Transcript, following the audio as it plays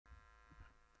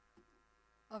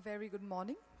A very good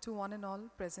morning to one and all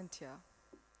present here.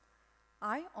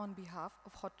 I, on behalf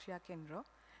of Sattriya Kendra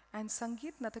and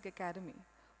Sangeet Natak Academy,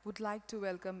 would like to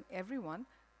welcome everyone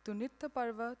to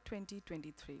Nrityaparva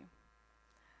 2023.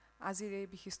 Azir ei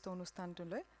bishishto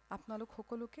onusthanটোলৈ আপোনালোক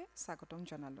সকলোকে স্বাগতম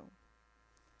জনালো।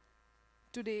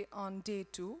 Today on day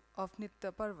 2 of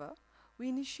Nrityaparva, we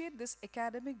initiate this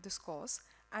academic discourse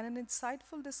and an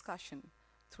insightful discussion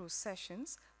through sessions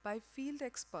by field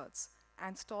experts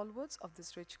and stalwarts of this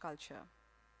rich culture.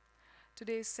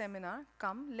 Today's seminar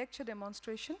cum lecture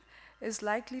demonstration is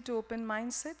likely to open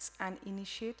mindsets and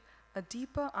initiate a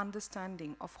deeper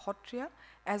understanding of Sattriya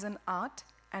as an art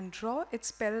and draw its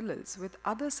parallels with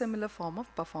other similar form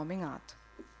of performing art.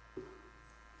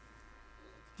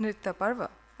 Nrityaparva,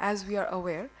 as we are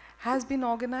aware, has been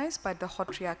organized by the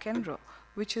Sattriya Kendra,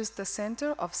 which is the center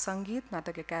of Sangeet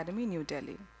Natak Academy, New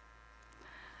Delhi.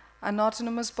 An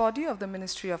autonomous body of the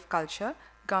Ministry of Culture,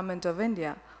 Government of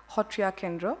India, Sattriya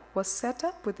Kendra was set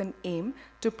up with an aim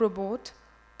to promote,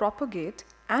 propagate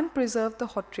and preserve the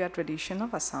Sattriya tradition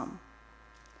of Assam.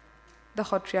 The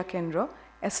Sattriya Kendra,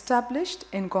 established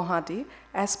in Guwahati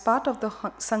as part of the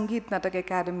Sangeet Natak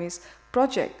Academy's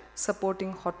project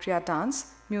supporting Sattriya dance,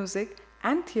 music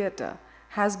and theatre,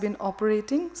 has been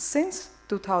operating since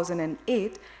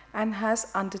 2008 and has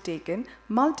undertaken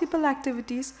multiple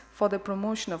activities for the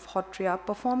promotion of Sattriya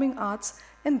performing arts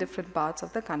in different parts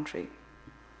of the country.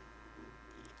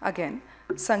 Again,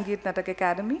 Sangeet Natak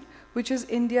Academy, which is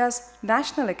India's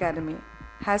national academy,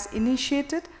 has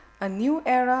initiated a new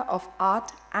era of art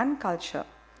and culture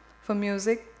for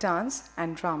music, dance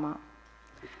and drama.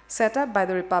 Set up by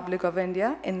the Republic of India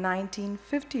in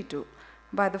 1952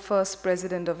 by the first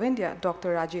President of India, Dr.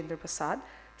 Rajendra Prasad,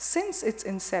 since its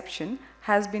inception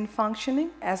has been functioning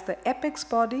as the apex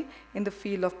body in the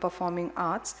field of performing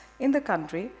arts in the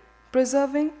country,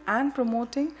 preserving and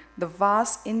promoting the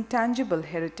vast intangible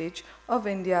heritage of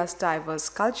India's diverse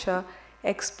culture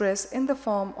expressed in the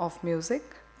form of music,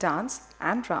 dance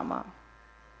and drama.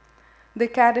 The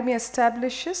Academy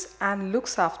establishes and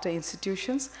looks after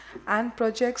institutions and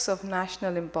projects of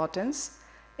national importance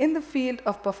in the field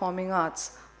of performing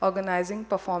arts, organizing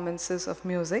performances of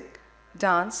music,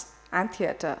 dance and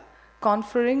theatre,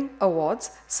 conferring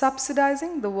awards,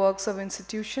 subsidizing the works of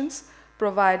institutions,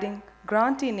 providing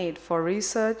grant-in aid for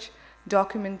research,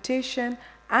 documentation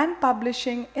and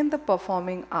publishing in the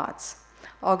performing arts,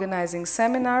 organizing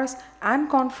seminars and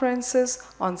conferences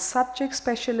on subject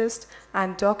specialists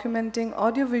and documenting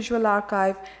audiovisual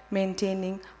archive,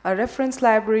 maintaining a reference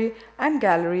library and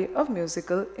gallery of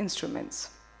musical instruments.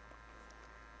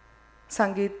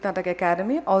 Sangeet Natak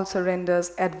Academy also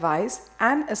renders advice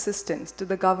and assistance to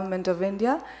the Government of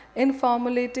India in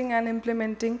formulating and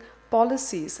implementing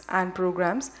policies and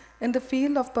programs in the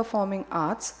field of performing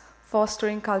arts,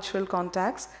 fostering cultural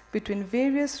contacts between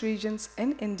various regions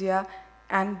in India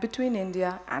and between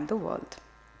India and the world.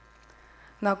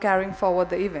 Now carrying forward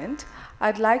the event,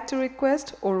 I'd like to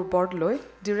request Oru Bordloi,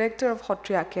 Director of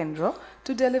Sattriya Kendra,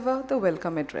 to deliver the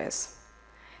welcome address.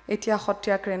 Etia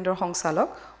Sattriya Kendra Hongsalok,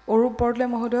 Oru Bordloi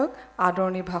Mohodok,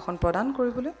 Adorni Bhakon Pradan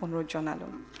Koribole, Onurod Jonalo.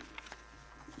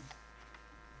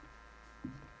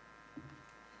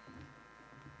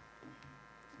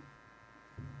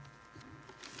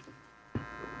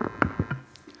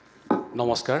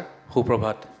 Namaskar,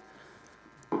 Suprabhat.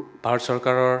 Bharat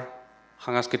Sarkarar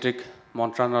Sanskritik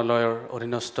Mantranalয়ৰ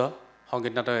অধীনস্থ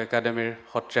Sangeet Natak Academyৰ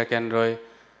Sattriya Kendrই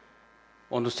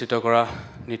অনুষ্ঠিত কৰা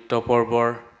নৃত্য পৰ্বৰ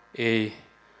এই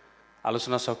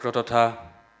আলোচনা চক্ৰ তথা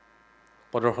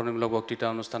প্ৰদৰ্শনীমূলক বক্তৃতা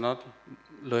অনুষ্ঠানত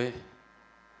লৈ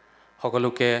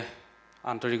সকলোকে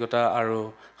আন্তৰিকতা আৰু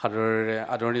সাদৰেৰে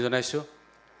আদৰণি জনাইছো।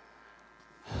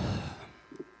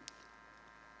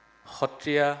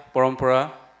 সত্ৰীয়া পৰম্পৰা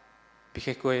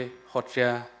বিশেষকৈ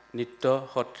সত্ৰীয়া নৃত্য,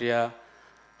 সত্ৰীয়া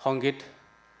সংগীত,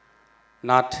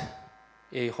 নাট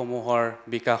এই সমূহৰ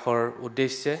বিকাশৰ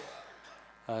উদ্দেশ্যে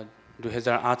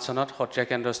 2008 চনত সত্ৰীয়া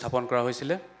কেন্দ্ৰ স্থাপন কৰা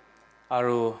হৈছিল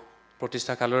আৰু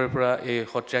প্ৰতিষ্ঠা কালৰ পৰা এই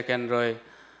সত্ৰীয়া কেন্দ্ৰই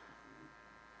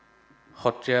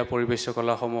সত্ৰীয়া পৰিবেশ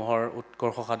কলাসমূহৰ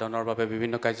উৎকৰ্ষ সাধনৰ বাবে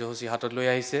বিভিন্ন কাৰ্যসূচী হাতত লৈ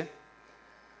আহিছে।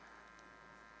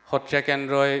 সত্ৰীয়া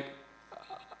কেন্দ্ৰই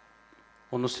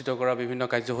অনুষ্ঠিত কৰা বিভিন্ন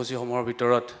কাৰ্যসূচীসমূহৰ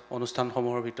ভিতৰত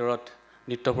অনুষ্ঠানসমূহৰ ভিতৰত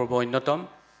নৃত্যপৰ্ব অন্যতম,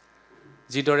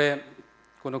 যিদৰে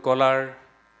কোনো কলাৰ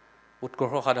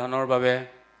উৎকৰ্ষ সাধনৰ বাবে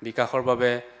বিকাশৰ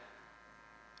বাবে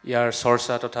ইয়াৰ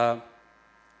চৰ্চা তথা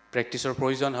প্ৰেক্টিছৰ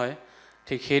প্ৰয়োজন হয়,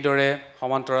 ঠিক সেইদৰে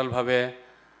সমান্তৰালভাৱে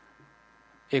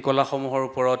এই কলাসমূহৰ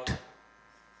ওপৰত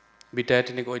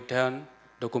বিদ্যায়তনিক অধ্যয়ন,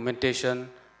 ডকুমেণ্টেশ্যন,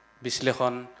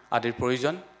 বিশ্লেষণ আদিৰ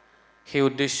প্ৰয়োজন। সেই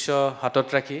উদ্দেশ্য হাতত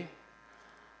ৰাখি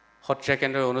সত্ৰীয়া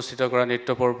কেন্দ্ৰই অনুষ্ঠিত কৰা নৃত্য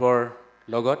পৰ্বৰ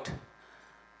লগত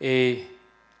এই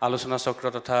আলোচনা চক্ৰ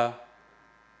তথা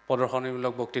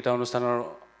প্ৰদৰ্শনীমূলক বক্তৃতা অনুষ্ঠানৰ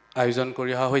আয়োজন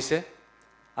কৰি অহা হৈছে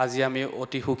আজি আমি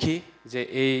অতি সুখী যে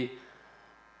এই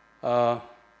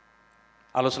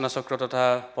আলোচনা চক্ৰ তথা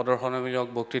প্ৰদৰ্শনীমূলক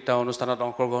বক্তৃতা অনুষ্ঠানত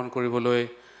অংশগ্ৰহণ কৰিবলৈ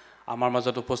আমাৰ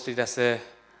মাজত উপস্থিত আছে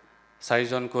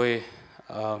চাৰিজনকৈ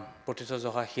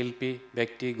প্ৰতিষ্ঠাজহা শিল্পী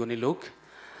ব্যক্তি গুণী লোক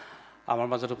আমাৰ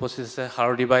মাজত উপস্থিত আছে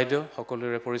শাৰদী বাইদেউ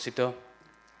সকলোৰে পৰিচিত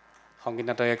সংগীত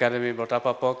নাটক একাডেমীৰ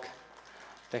বঁটাপ্ৰাপক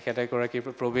তেখেত এগৰাকী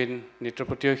প্ৰবীণ নৃত্য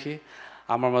প্ৰতিয়োগী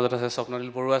আমাৰ মাজত আছে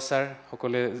স্বপ্নলীল বৰুৱা ছাৰ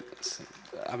সকলোৱে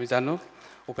আমি জানো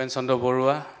উপেন চন্দ্ৰ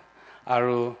বৰুৱা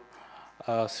আৰু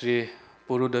শ্ৰী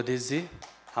পুৰু দধিজ জি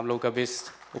हम लोग का बीच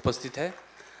उपस्थित है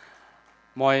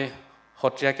मैं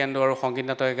सत्रिया केन्द्र और संगीत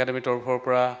नाटक एकाडेमी तरफर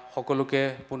পৰা সকলোকে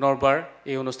পুনৰবাৰ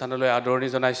এই অনুষ্ঠানলৈ আদৰণি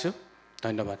জনাইছো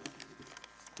ধন্যবাদ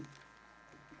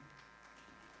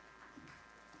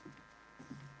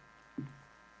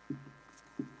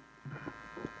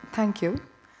Thank you.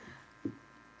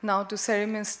 Now to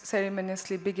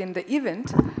ceremoniously begin the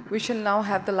event, we shall now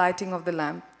have the lighting of the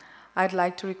lamp. I'd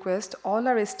like to request all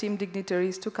our esteemed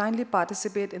dignitaries to kindly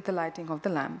participate in the lighting of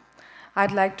the lamp.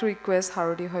 I'd like to request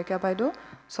Harodi Hoika Baido,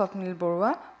 Swapnil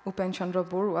Borua, Upen Chandra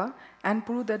Borua, and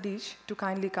Puru Dadish to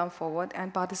kindly come forward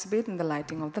and participate in the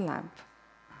lighting of the lamp.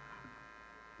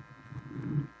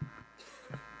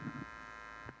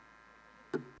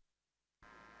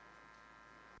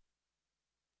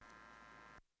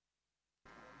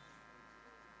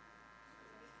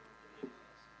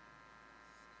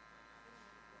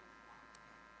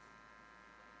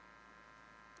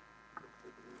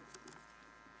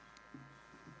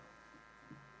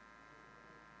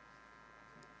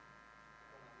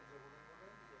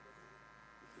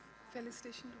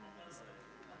 Felicitation to all of us.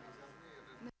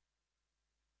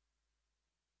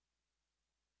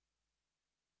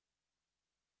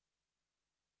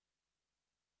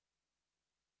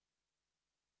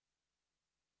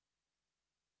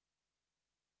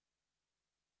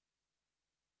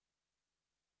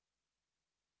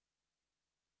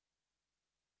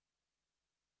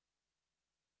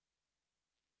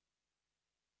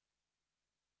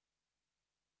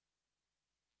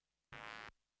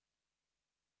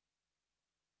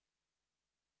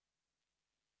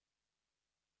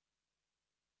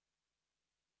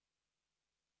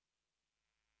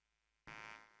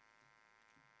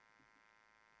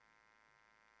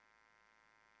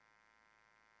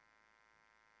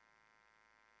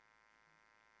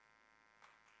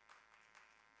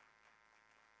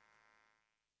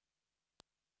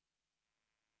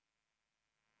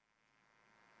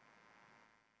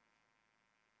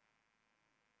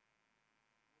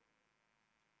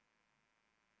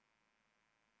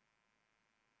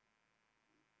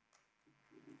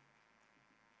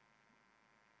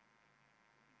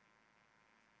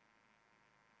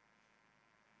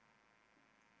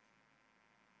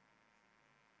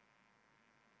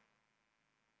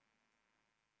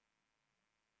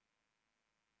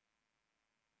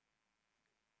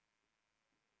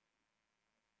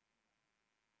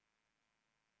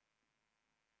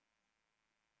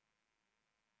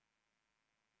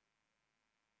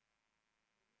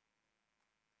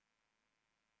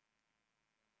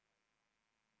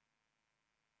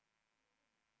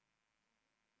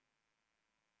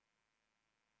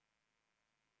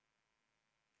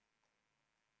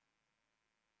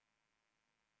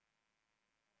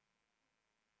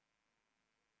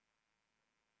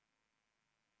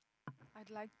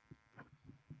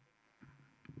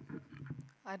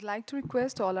 I'd like to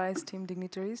request all our esteemed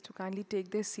dignitaries to kindly take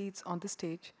their seats on the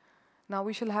stage. Now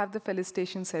we shall have the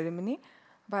felicitation ceremony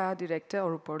by our director,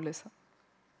 Orupur Lisa.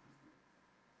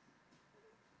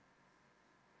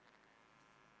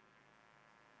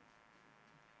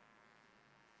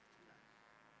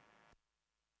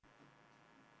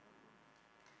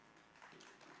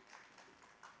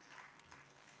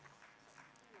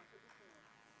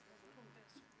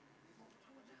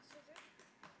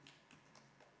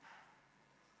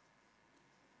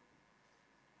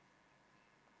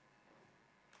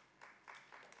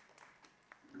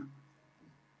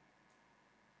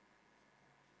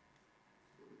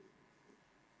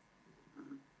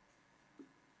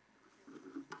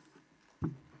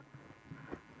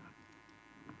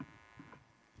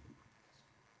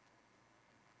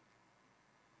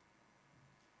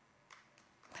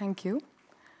 Thank you.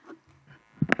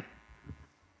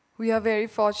 We are very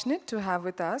fortunate to have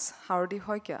with us Harodi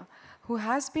Hoika, who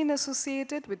has been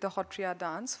associated with the Sattriya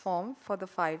dance form for the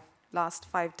last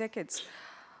 5 decades.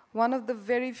 One of the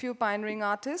very few pioneering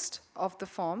artists of the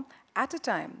form, at a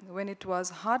time when it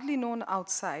was hardly known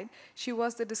outside, she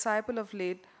was the disciple of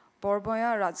late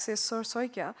Borboya Rajseswar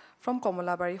Soikia from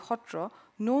Komolabari Hotra,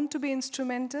 known to be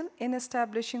instrumental in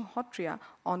establishing Hotria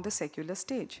on the secular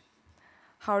stage.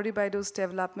 Hauri Baidu's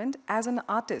development as an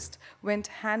artist went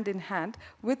hand in hand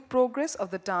with progress of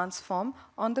the dance form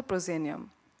on the proscenium.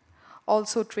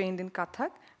 Also trained in Kathak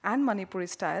and Manipuri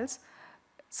styles,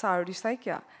 Sauri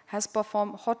Saikia has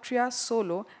performed Hotria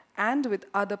solo and with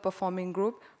other performing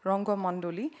group Rongo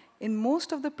Mandoli in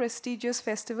most of the prestigious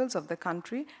festivals of the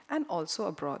country and also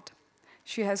abroad.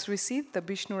 She has received the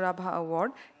Bishnurabha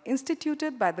Award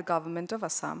instituted by the government of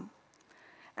Assam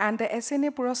and the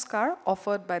SNA Puraskar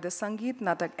offered by the Sangeet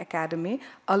Natak Akademi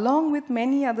along with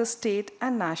many other state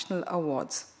and national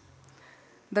awards.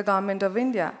 The Government of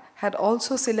India had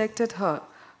also selected her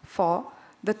for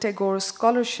the Tagore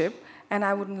Scholarship, and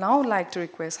I would now like to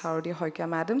request Hauri Hoikia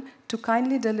Madam to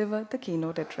kindly deliver the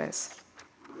keynote address.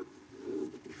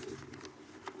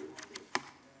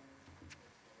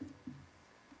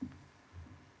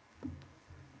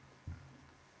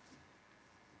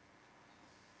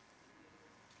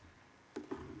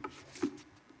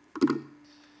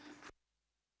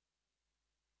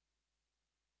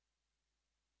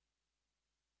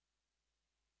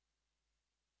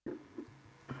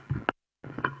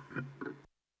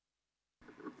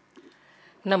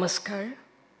 Namaskar,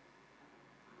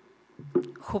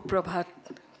 Huprabhat,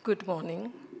 good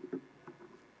morning.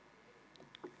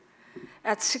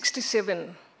 At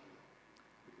 67,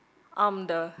 I'm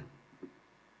the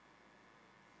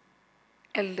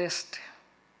eldest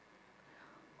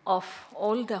of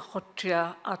all the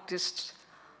Hotria artists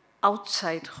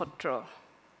outside Hotra.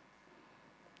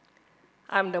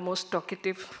 I'm the most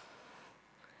talkative,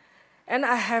 and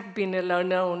I have been a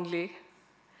learner only,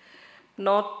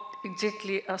 not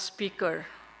exactly a speaker.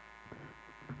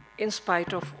 In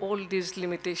spite of all these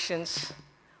limitations,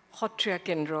 Hotria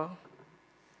Kendra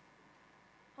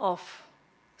of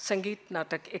Sangeet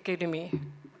Natak Akademi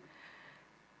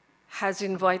has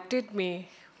invited me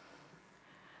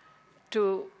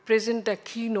to present a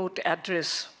keynote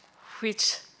address,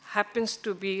 which happens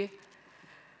to be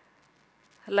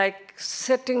like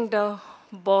setting the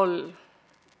ball,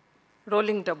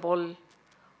 rolling the ball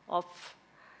of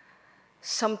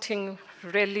something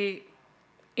really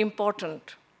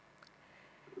important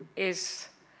is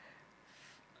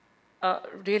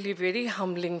really very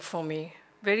humbling for me,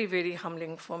 very, very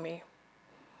humbling for me.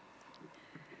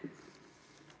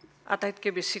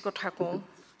 Ataitke beshi kotha kou.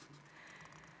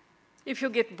 If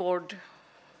you get bored,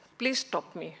 please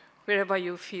stop me wherever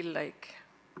you feel like.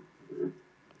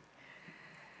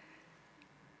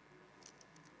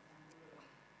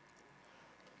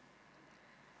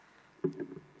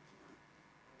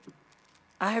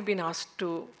 I have been asked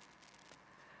to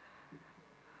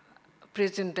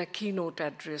present a keynote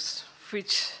address,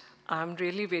 which I'm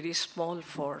really very small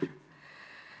for.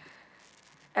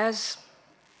 As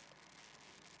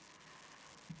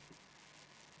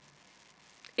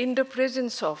in the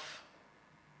presence of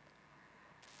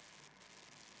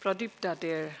Pradeep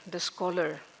Dader, the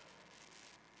scholar,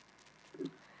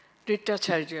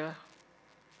 Nrityaparva,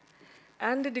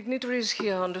 and the dignitaries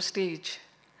here on the stage,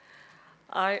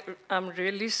 I am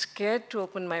really scared to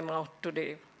open my mouth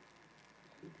today.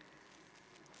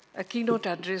 A keynote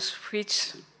address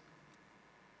which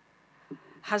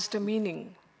has the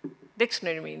meaning,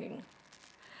 dictionary meaning,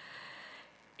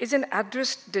 is an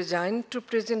address designed to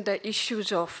present the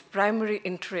issues of primary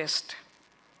interest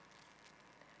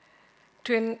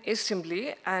to an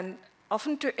assembly and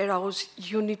often to arouse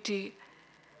unity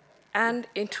and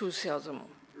enthusiasm.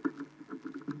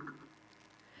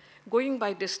 Going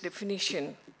by this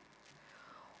definition,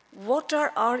 what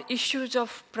are our issues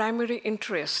of primary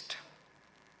interest?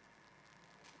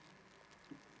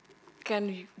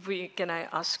 Can I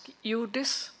ask you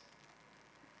this?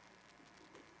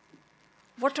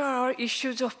 What are our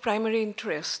issues of primary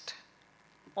interest?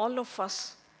 All of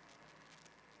us.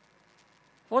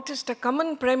 What is the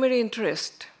common primary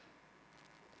interest?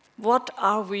 What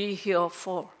are we here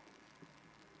for?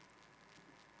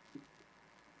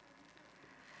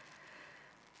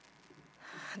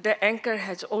 The anchor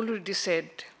has already said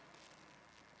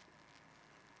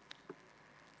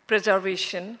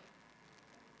preservation,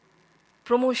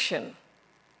 promotion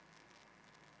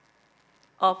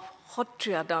of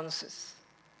Hotria dances.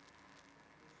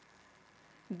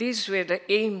 These were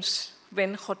the aims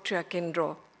when Hotria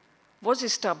Kendra was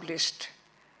established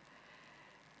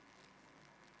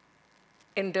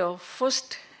in the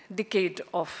first decade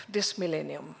of this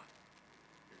millennium.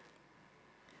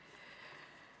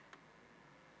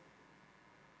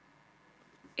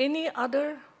 Any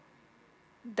other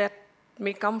that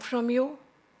may come from you?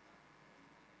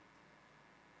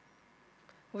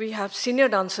 We have senior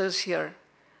dancers here.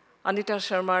 Anita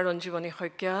Sharma, Ranjivani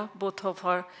Hoikya, both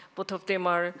of them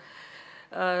are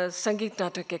Sangeet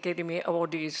Natak Akademi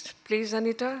awardees. Please,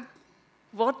 Anita,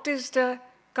 what is the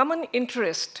common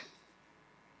interest,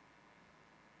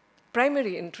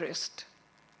 primary interest?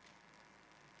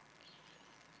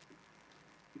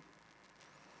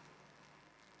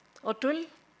 Atul?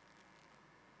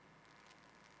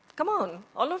 Come on,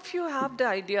 all of you have the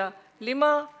idea.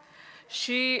 Lima,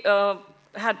 she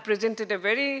had presented a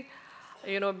very,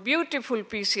 beautiful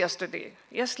piece yesterday.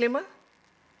 Yes, Lima?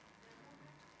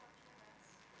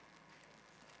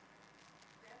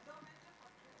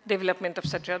 Development of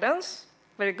Sattriya dance.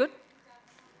 Very good.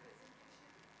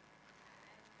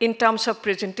 In terms of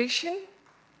presentation,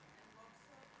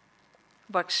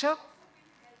 workshop,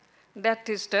 that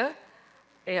is the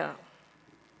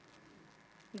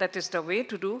way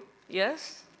to do.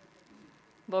 Yes?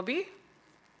 Bobby?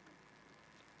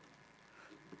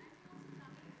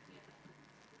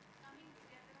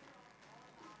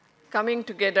 Coming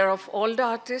together of all the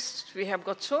artists. We have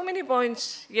got so many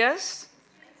points. Yes?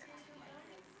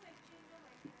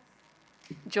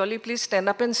 Jolly, please stand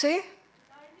up and say.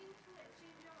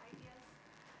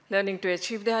 Learning to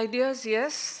achieve the ideas.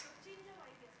 Yes?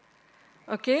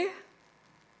 Okay.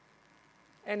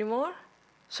 Any more?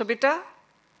 Sobita?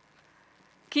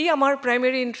 Ki amar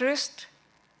primary interest?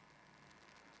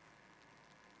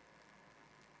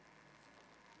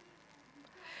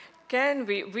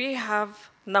 We have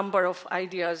number of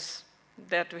ideas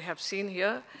that we have seen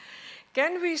here.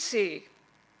 Can we say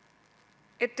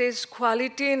it is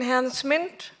quality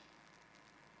enhancement,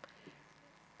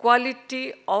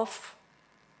 quality of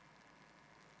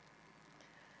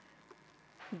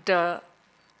the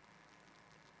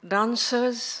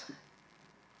dancers,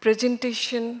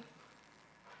 presentation,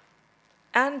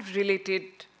 and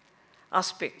related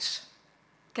aspects?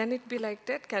 Can it be like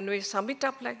that? Can we sum it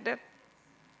up like that?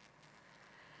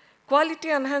 Quality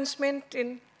enhancement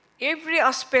in every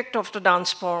aspect of the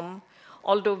dance form,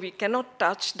 although we cannot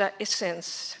touch the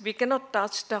essence, we cannot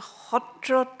touch the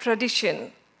Hotra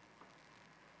tradition.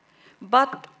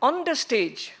 But on the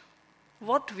stage,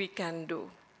 what we can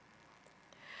do?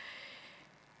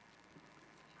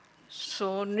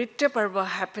 So Nrityaparva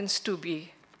happens to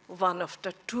be one of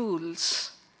the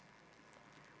tools,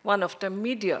 one of the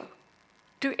media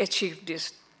to achieve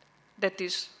this. That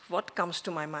is what comes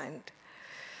to my mind.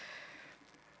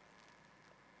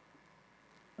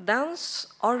 Dance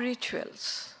or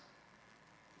rituals?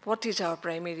 What is our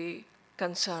primary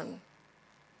concern?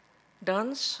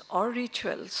 Dance or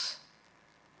rituals?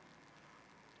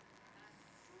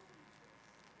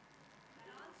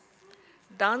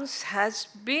 Dance has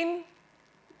been,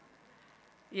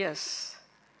 yes.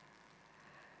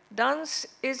 Dance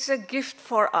is a gift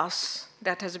for us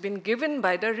that has been given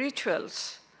by the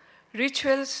rituals.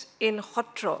 Rituals in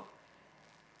Hotra.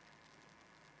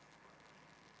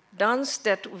 Dance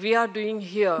that we are doing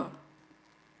here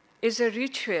is a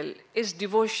ritual, is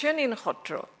devotion in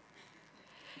Hotra.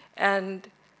 And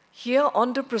here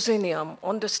on the proscenium,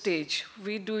 on the stage,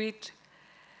 we do it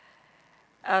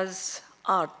as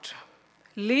art,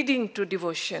 leading to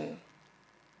devotion.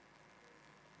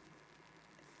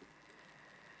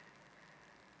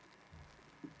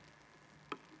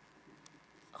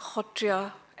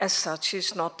 Hotra, as such,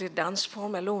 is not a dance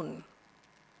form alone.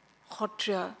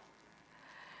 Hotra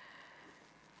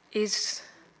is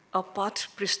a part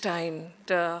pristine.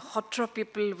 The Hotra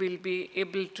people will be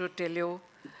able to tell you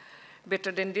better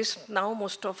than this. Now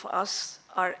most of us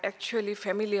are actually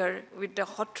familiar with the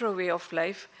Hotra way of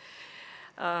life.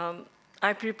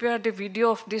 I prepared a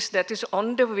video of this that is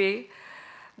on the way.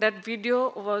 That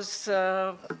video was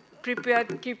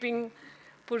prepared keeping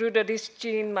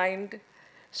Purudadishji in mind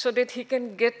so that he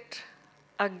can get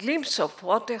a glimpse of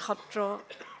what a Hotra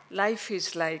life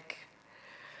is like.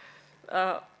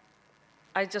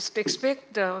 I just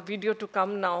expect the video to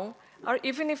come now, or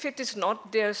even if it is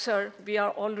not there, sir, we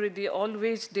are already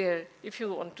always there if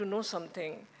you want to know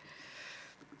something.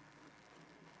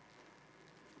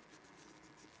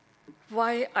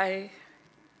 Why I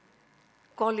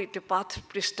call it a path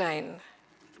pristine,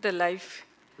 the life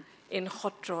in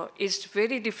Hotra is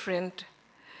very different.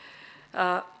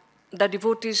 The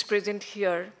devotees present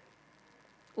here,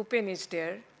 Upen is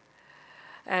there,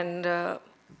 and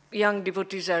young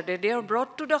devotees are there. They are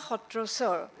brought to the Hotra,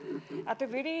 sir, at a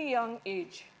very young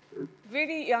age,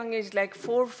 like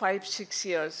 4, 5, 6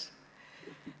 years.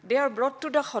 They are brought to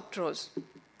the Hotras,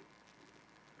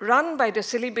 run by the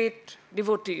celibate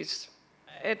devotees.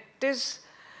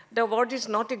 The word is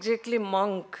not exactly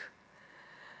monk.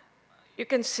 You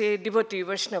can say devotee,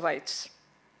 Vaishnavites,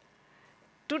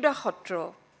 to the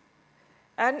Hotra.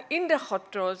 And in the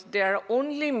Hatras, there are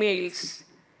only males.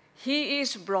 He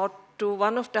is brought to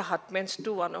one of the hutments,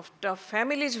 to one of the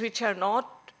families which are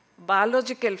not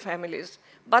biological families,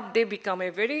 but they become a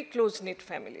very close-knit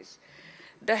families.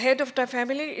 The head of the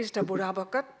family is the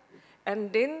Burabakat,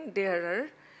 and then there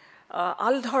are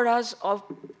Aldharas of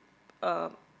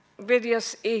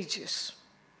various ages,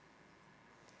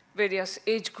 various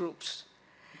age groups.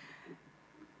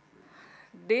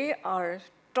 They are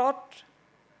taught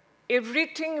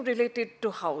everything related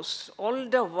to house, all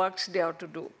the works they are to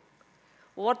do.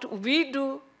 What we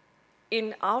do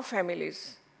in our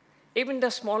families, even the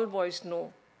small boys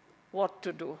know what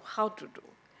to do, how to do.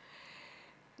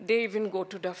 They even go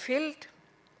to the field.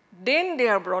 Then they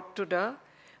are brought to the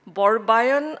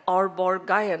Borbayan or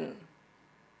Borgayan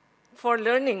for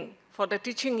learning, for the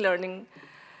teaching learning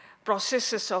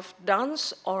processes of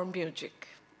dance or music.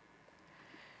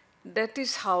 That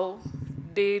is how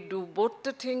they do both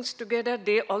the things together.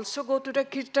 They also go to the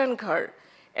Kirtan Ghar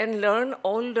and learn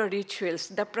all the rituals,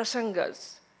 the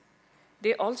prasangas.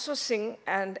 They also sing,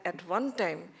 and at one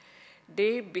time,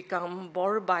 they become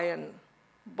Borbayan.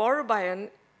 Borbayan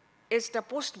is the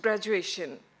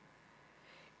post-graduation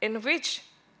in which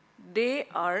they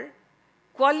are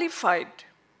qualified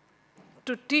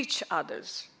to teach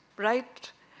others.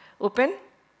 Right, Upen? Yes.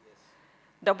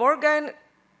 The Borgayan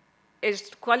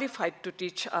is qualified to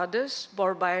teach others.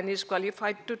 Borbayan is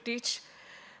qualified to teach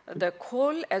the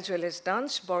khol as well as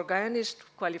dance. Borgayan is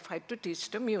qualified to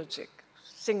teach the music,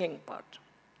 singing part.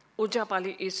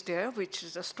 Ujapali is there, which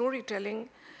is the storytelling.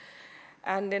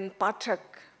 And then Pathak.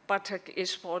 Pathak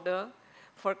is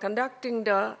for conducting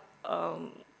the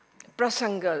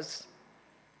prasangas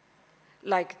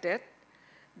like that.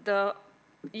 The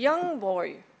young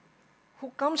boy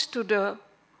who comes to the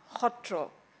Hatra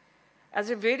as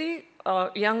a very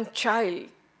young child,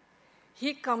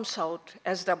 he comes out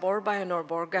as the Borbayan or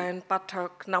Borgayan,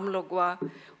 Pathak, Namlogwa,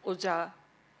 Uja,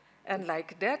 and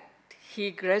like that,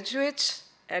 he graduates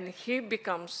and he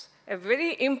becomes a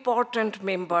very important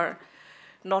member,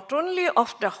 not only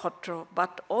of the Hatra,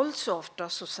 but also of the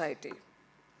society.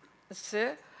 It's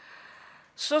a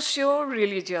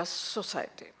socio-religious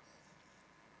society.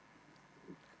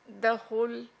 The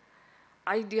whole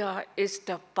idea is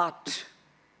the path,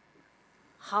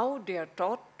 how they are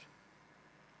taught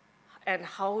and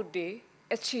how they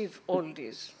achieve all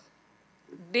this.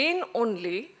 Then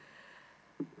only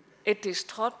it is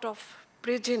thought of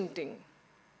presenting.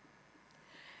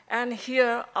 And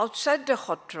here, outside the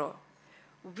Hatra,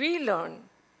 we learn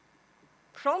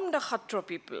from the Hatra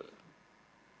people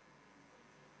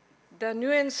the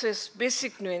nuances,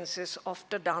 basic nuances of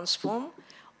the dance form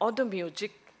or the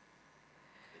music.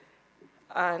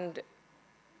 And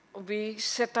we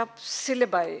set up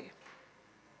syllabi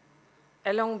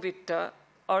along with the,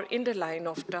 or in the line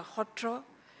of the Hatra,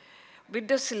 with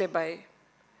the syllabi.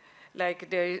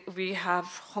 Like we have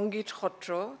Sangeet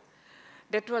Hatra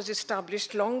that was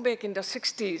established long back in the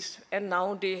 60s, and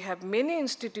now they have many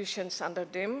institutions under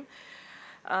them.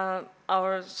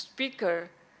 Our speaker,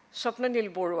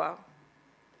 Swapnanil Borua,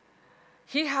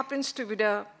 he happens to be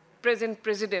the present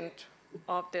president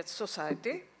of that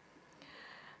society.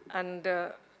 And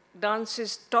dance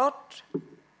is taught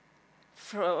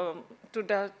to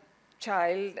the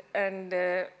child, and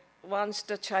once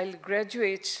the child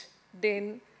graduates,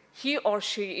 then he or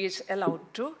she is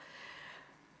allowed to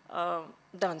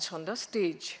dance on the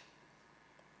stage.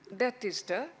 That is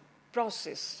the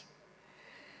process.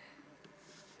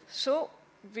 So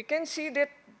we can see that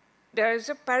there is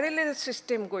a parallel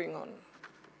system going on.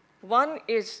 One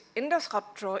is in the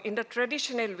Hatra, in the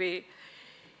traditional way,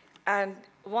 and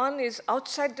one is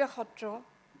outside the Hatra,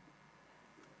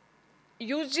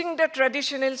 using the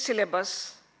traditional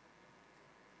syllabus,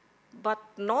 but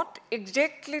not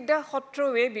exactly the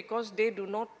Hatra way, because they do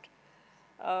not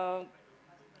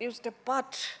use the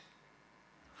path.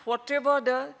 Whatever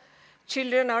the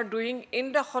children are doing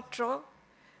in the Hatra,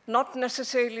 not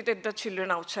necessarily that the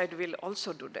children outside will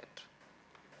also do that.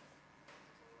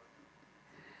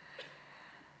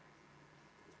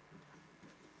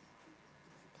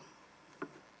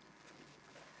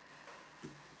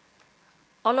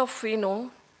 All of we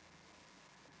know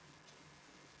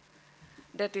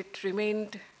that it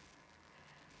remained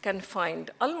confined,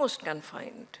 almost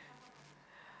confined,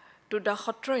 to the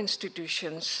Hatra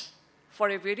institutions for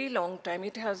a very long time.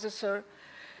 It has a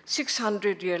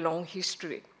 600-year-long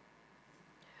history.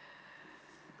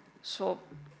 So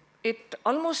it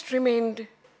almost remained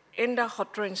in the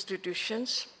Hatra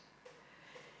institutions.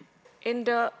 In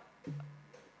the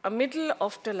middle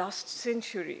of the last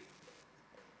century,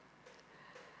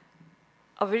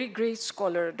 a very great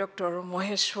scholar, Dr.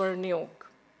 Maheshwar Nyog,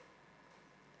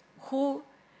 who,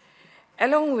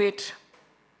 along with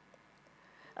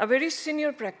a very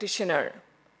senior practitioner,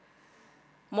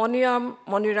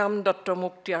 Moniram Dr.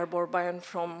 Muktiar Borbayan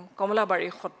from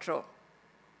Kamalabari Khotra,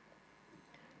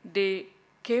 they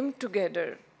came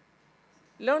together,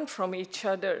 learned from each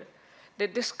other, they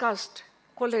discussed,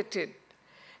 collated,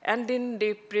 and then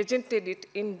they presented it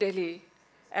in Delhi.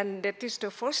 And that is the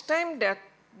first time that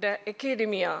the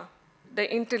academia,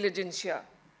 the intelligentsia,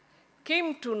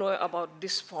 came to know about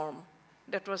this form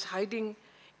that was hiding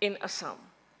in Assam.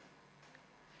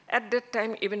 At that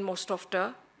time, even most of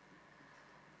the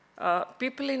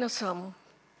people in Assam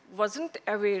wasn't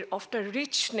aware of the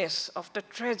richness of the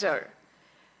treasure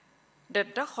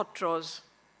that the Khotras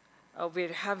were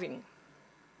having.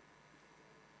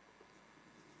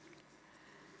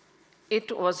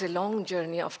 It was a long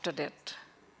journey after that.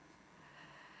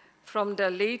 From the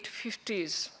late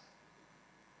 50s,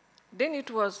 then it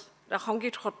was, the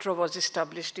Sangeet Khotra was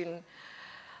established in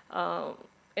the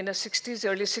 60s,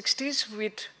 early 60s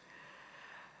with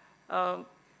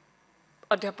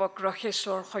Adhyapak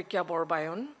Rakheshwar Hoikya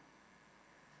Borbayan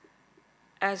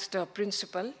as the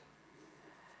principal.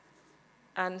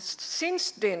 And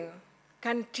since then,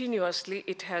 continuously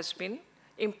it has been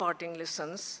imparting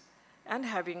lessons and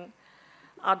having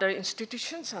other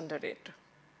institutions under it.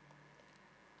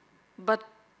 But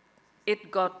it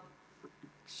got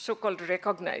so-called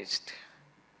recognized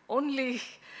only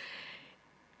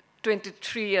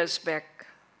 23 years back,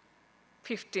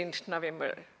 15th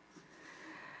November,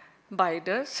 by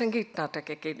the Sangeet Natak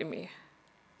Akademi.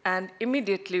 And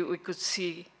immediately we could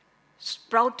see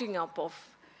sprouting up of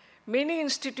many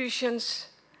institutions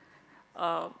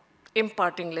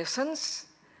imparting lessons.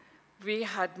 We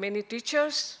had many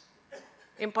teachers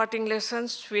imparting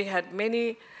lessons. We had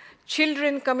many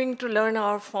children coming to learn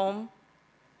our form.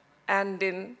 And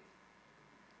then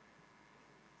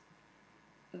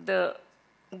the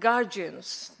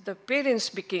guardians, the parents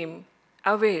became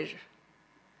aware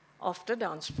of the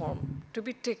dance form to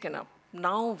be taken up.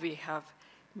 Now we have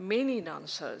many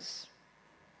dancers,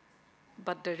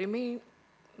 but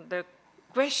the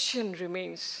question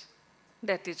remains,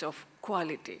 that is of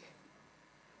quality.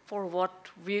 For what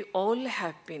we all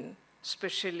have been,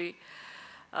 especially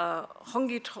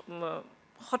Sangeet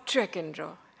Kshatriya Kendra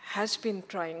has been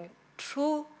trying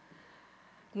through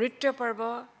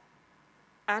Nrityaparva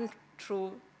and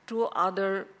through two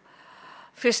other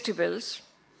festivals,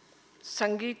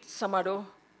 Sangeet Samaroh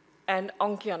and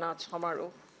Ankiyanat Samaroh,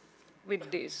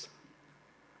 with this.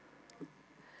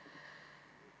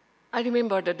 I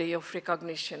remember the day of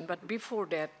recognition, but before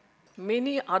that,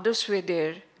 many others were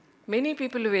there, many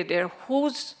people were there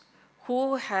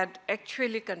who had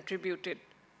actually contributed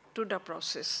to the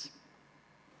process.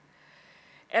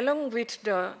 Along with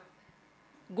the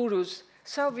gurus,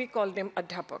 so we call them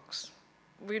adhyapaks.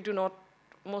 We do not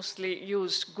mostly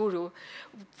use guru.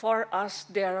 For us,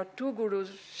 there are two gurus,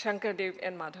 Sankaradeva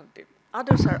and Madhavadeva.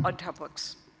 Others are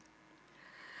adhyapaks.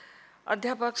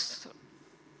 Adhyapaks,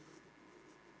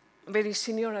 very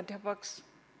senior adhyapaks,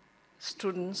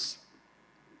 students,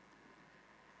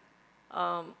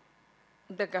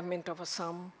 the government of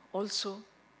Assam also,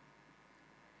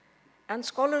 and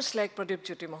scholars like Pradip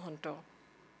Jyoti Mahanta,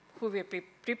 who were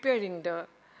preparing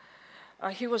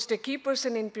he was the key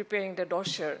person in preparing the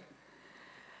dossier.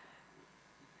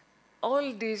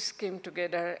 All these came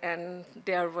together, and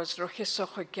there was Rakheshwar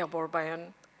Hoikya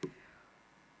Borbayan,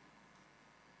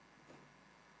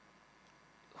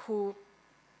 who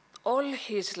all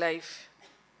his life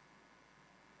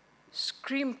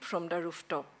screamed from the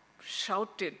rooftop,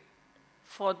 shouted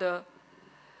for the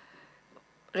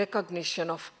recognition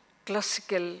of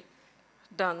classical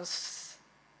dance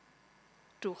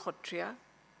to Kshatriya.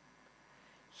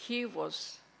 He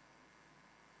was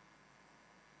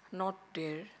not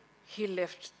there. He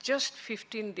left just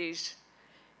 15 days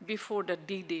before the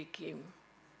D-Day came.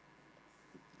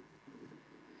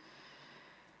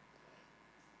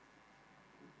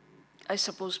 I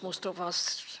suppose most of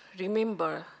us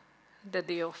remember the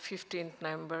day of 15th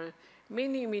November.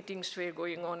 Many meetings were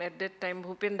going on. At that time,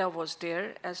 Bhupenda was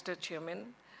there as the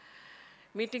chairman.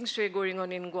 Meetings were going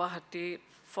on in Guwahati.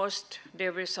 First,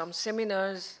 there were some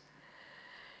seminars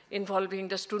involving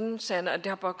the students and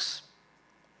adhyapaks.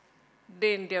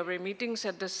 Then there were meetings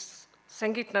at the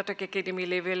Sangeet Natak Akademi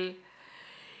level.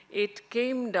 It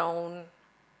came down,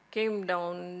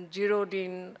 zeroed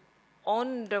in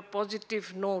on the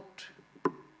positive note.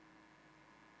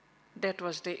 That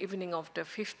was the evening of the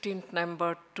 15th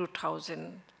November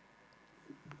 2000.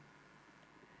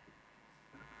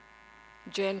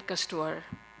 Jain Kastuar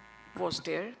was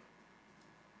there.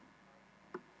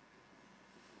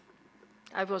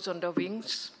 I was on the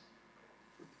wings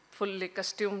fully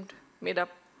costumed, made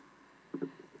up,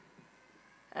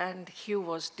 and he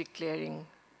was declaring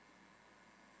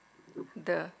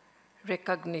the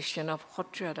recognition of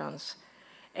Sattriya dance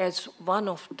as one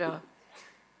of the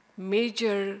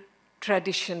major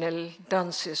traditional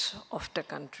dances of the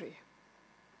country.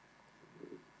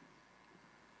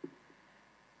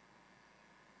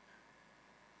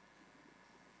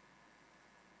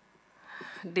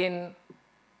 Then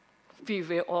we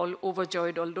were all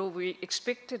overjoyed, although we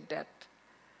expected that.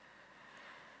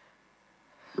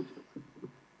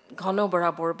 Ghana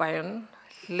Barabor Bayan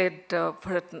led the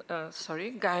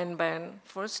Gayan Bayan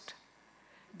first.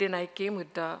 Then I came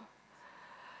with the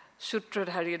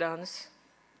Sutradhari dance.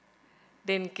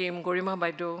 Then came Gorima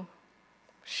Baido,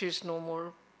 she's no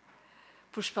more.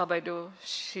 Pushpa Baido,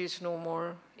 she's no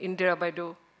more. Indira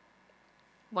Baido,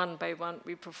 one by one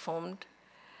we performed.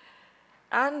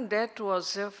 And that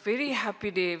was a very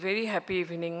happy day, very happy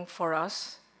evening for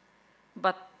us.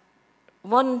 But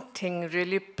one thing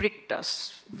really pricked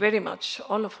us very much,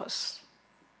 all of us.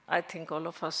 I think all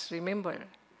of us remember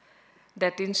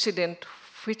that incident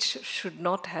which should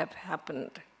not have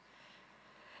happened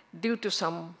due to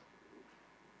some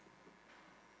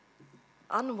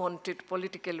unwanted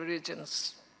political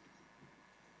reasons,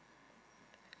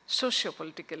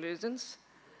 socio-political reasons.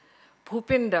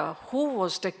 Bhupendra, who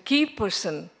was the key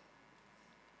person,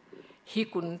 he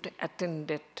couldn't attend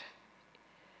that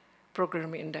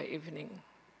program in the evening.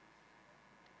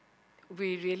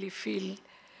 We really feel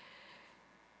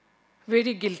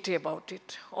very guilty about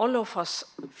it. All of us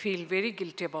feel very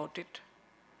guilty about it.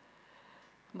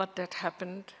 But that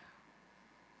happened.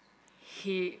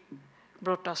 He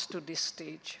brought us to this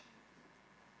stage.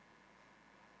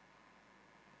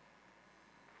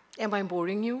 Am I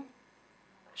boring you?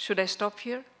 Should I stop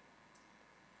here?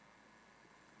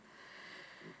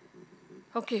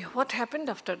 Okay, what happened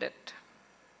after that?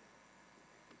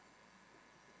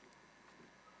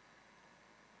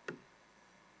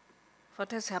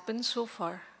 What has happened so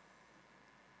far?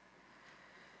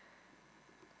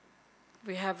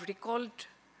 We have recalled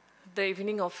the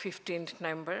evening of 15th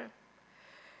November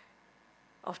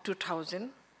of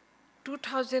 2000.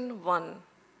 2001,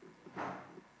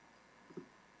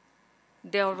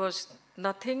 there was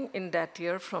nothing in that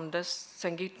year from the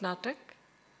Sangeet Natak,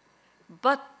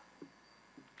 but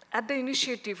at the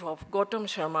initiative of Gautam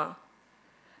Sharma,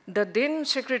 the then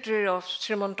secretary of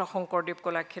Srimanta Sankaradeva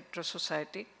Kalakshetra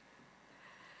Society,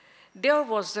 there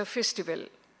was a festival.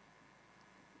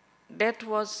 That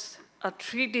was a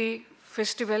 3-day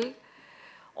festival.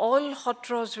 All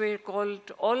Sattras were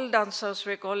called, all dancers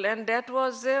were called, and that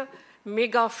was a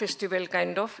mega festival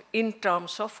kind of in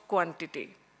terms of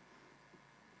quantity.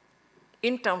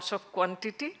 In terms of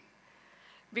quantity,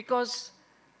 because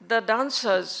the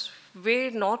dancers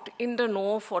were not in the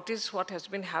know of what has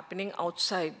been happening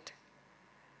outside.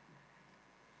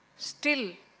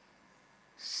 Still,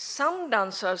 some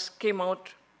dancers came out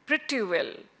pretty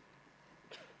well.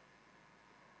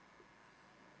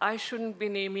 I shouldn't be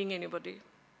naming anybody,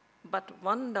 but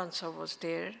one dancer was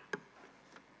there,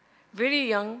 very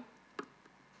young,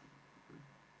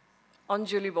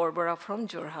 Anjali Barbara from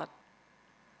Jorhat.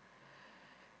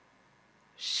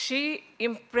 She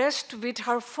impressed with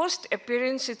her first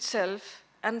appearance itself,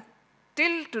 and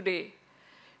till today,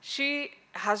 she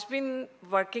has been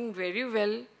working very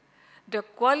well. The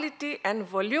quality and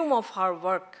volume of her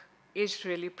work is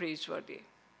really praiseworthy.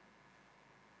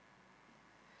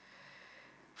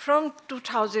 From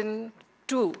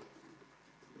 2002,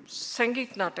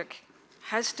 Sangeet Natak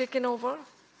has taken over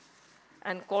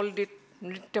and called it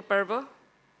Nrityaparva.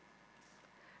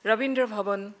 Rabindra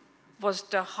Bhavan was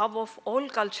the hub of all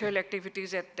cultural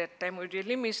activities at that time. We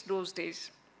really missed those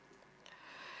days.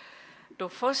 The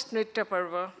first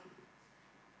Nrityaparva,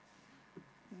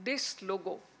 this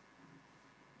logo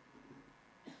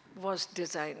was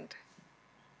designed.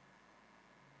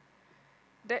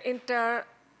 The entire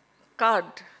card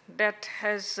that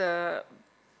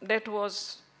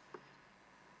was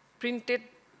printed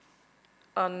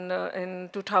in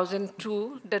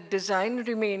 2002, the design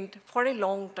remained for a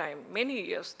long time, many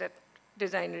years that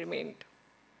design remained.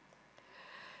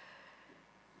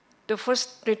 The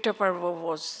first Nrityaparva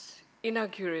was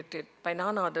inaugurated by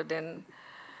none other than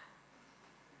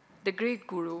the great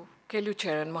guru,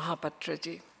 Kelucharan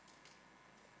Mahapatraji.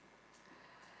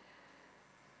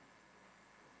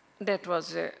 That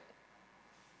was a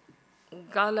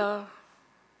gala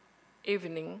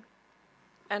evening,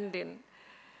 and then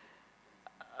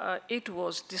it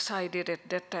was decided at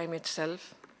that time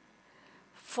itself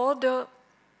for the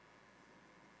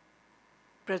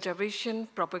preservation,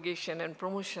 propagation, and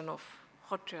promotion of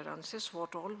Sattriya dances,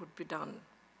 what all would be done.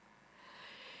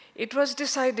 it was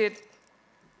decided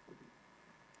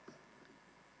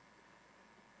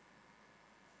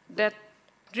that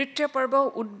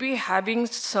Nrityaparva would be having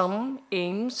some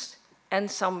aims and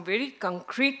some very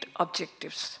concrete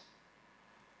objectives.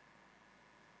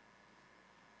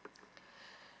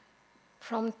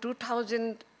 From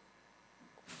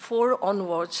 2004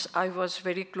 onwards, I was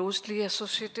very closely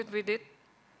associated with it,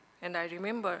 and I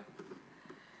remember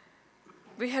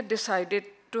we had decided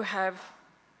to have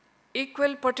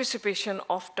equal participation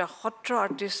of the Hotra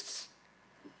artists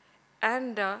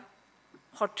and the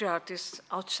Hotra artists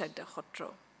outside the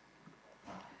Hotra.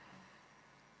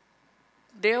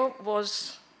 There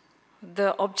was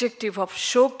the objective of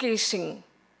showcasing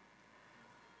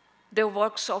the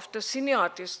works of the senior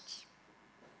artists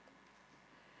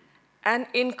and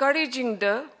encouraging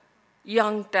the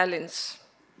young talents.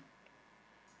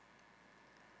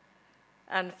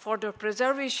 And for the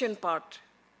preservation part,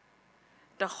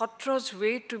 the Hotra's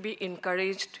way to be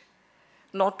encouraged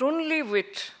not only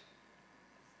with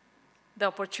the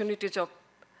opportunities of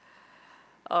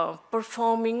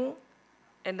performing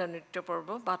in the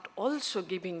Nrityaparva, but also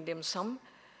giving them some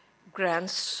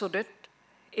grants so that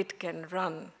it can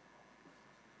run.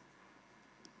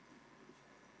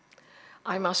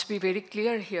 I must be very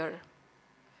clear here.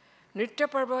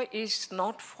 Nrityaparva is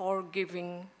not for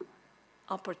giving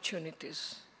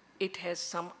opportunities. It has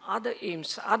some other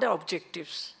aims, other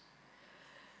objectives.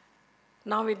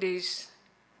 Nowadays,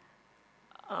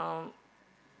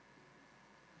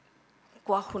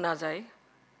 কোৱা শুনা যায়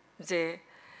যে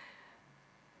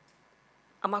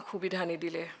আমাক সুবিধা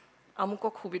নিদিলে,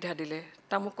 আমুকক সুবিধা দিলে,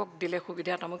 তামুকক দিলে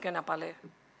সুবিধা, তামুকে নাপালে।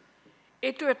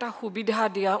 এইটো এটা সুবিধা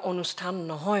দিয়া অনুষ্ঠান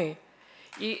নহয়।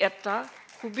 ই এটা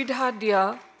সুবিধা দিয়া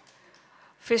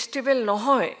ফেষ্টিভেল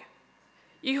নহয়।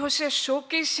 ই হৈছে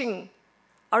শ্ব'কেচিং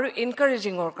আৰু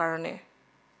এনকাৰেজিঙৰ কাৰণে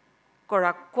কৰা,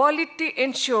 কোৱালিটি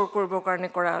এনচিয়ৰ কৰিবৰ কাৰণে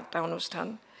কৰা এটা অনুষ্ঠান,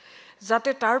 যাতে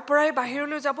তাৰ পৰাই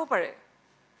বাহিৰলৈ যাব পাৰে।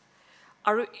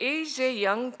 আৰু এই যে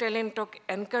ইয়াং টেলেণ্টক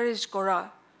এনকাৰেজ কৰা,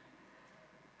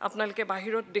 আপোনালোকে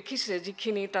বাহিৰত দেখিছে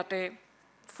যিখিনি তাতে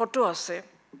ফটো আছে,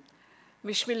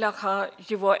 বিস্মিল্লাহ খাঁ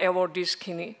যুৱ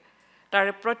এৱাৰ্ডিজখিনি,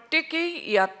 তাৰে প্ৰত্যেকেই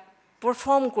ইয়াত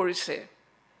পাৰফৰ্ম কৰিছে।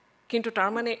 কিন্তু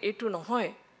তাৰমানে এইটো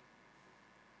নহয়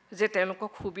যে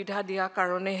তেওঁলোকক সুবিধা দিয়া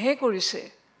কাৰণেহে কৰিছে।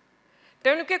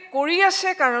 তেওঁলোকে কৰি আছে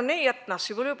কাৰণে ইয়াত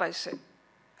নাচিবলৈ পাইছে।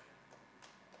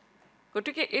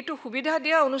 গতিকে এইটো সুবিধা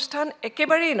দিয়া অনুষ্ঠান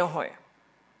একেবাৰেই নহয়।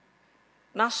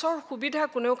 নাচৰ সুবিধা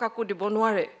কোনেও কাকো দিব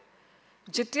নোৱাৰে,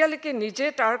 যেতিয়ালৈকে নিজে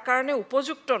তাৰ কাৰণে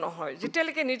উপযুক্ত নহয়,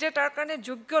 যেতিয়ালৈকে নিজে তাৰ কাৰণে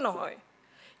যোগ্য নহয়।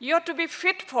 You have to be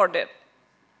fit for that.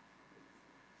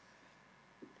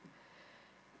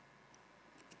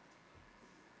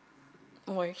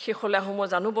 মই শেষলৈ আহোঁ, মই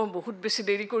জানো মই বহুত বেছি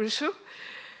দেৰি কৰিছোঁ।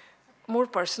 মোৰ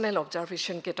পাৰ্চনেল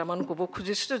অবজাৰভেশ্যন কেইটামান ক'ব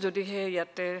খুজিছোঁ, যদিহে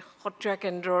ইয়াতে সত্ৰীয়া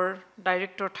কেন্দ্ৰৰ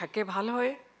ডাইৰেক্টৰ থাকে ভাল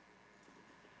হয়।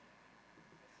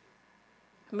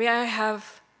 May I have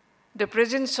the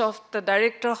presence of the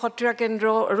director Sattriya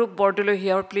Kendra, Arup Bordolo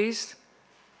here, please.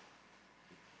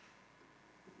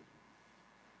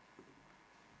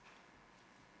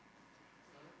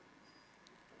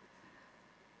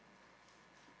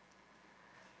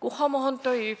 Kuha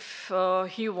Mahanta, if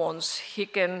he wants, he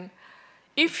can,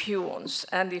 if he wants,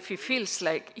 and if he feels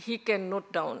like, he can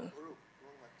note down.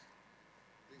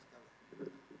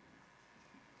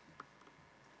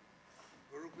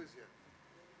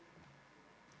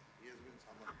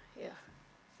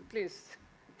 Please,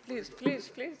 please, please,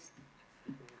 please.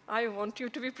 I want you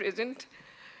to be present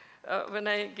when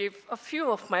I give a few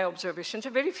of my observations, a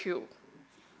very few.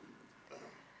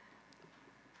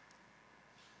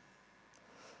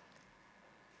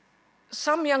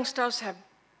 Some youngsters have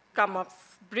come up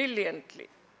brilliantly.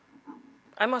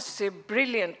 I must say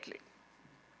brilliantly.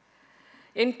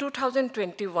 In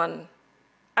 2021,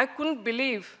 I couldn't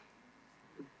believe,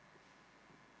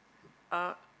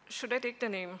 should I take the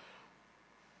name?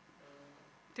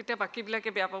 তেতিয়া বাকীবিলাকে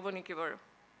বেয়া পাব নেকি বাৰু?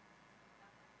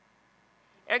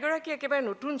 এগৰাকী একেবাৰে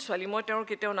নতুন ছোৱালী, মই তেওঁৰ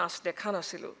কেতিয়াও নাচ দেখা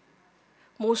নাছিলোঁ,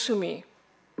 মৌচুমী,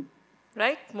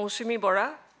 right? Mousumi Bora.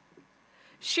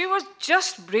 She was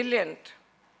just brilliant.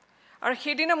 আৰু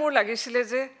সেইদিনা মোৰ লাগিছিলে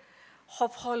যে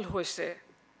সফল হৈছে,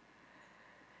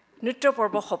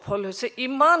 নৃত্যপৰ্ব সফল হৈছে।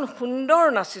 ইমান সুন্দৰ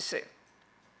নাচিছে,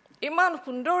 ইমান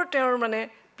সুন্দৰ তেওঁৰ মানে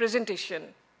প্ৰেজেণ্টেশ্যন।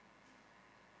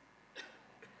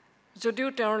 যদিও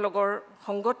তেওঁৰ লগৰ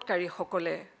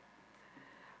সংগতকাৰীসকলে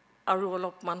আৰু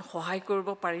অলপমান সহায় কৰিব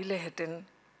পাৰিলেহেঁতেন,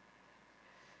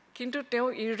 কিন্তু তেওঁ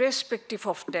ইৰেছপেক্টিভ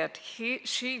of date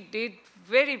she did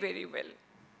very very well.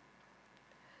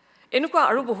 এনেকুৱা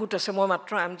আৰু বহুত আছে, মই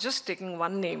মাত্ৰ I am just taking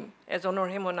one name,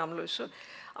 এজনৰহে মই নাম লৈছোঁ,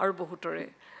 আৰু বহুতৰে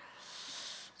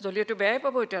জলিয়েটো বেয়াই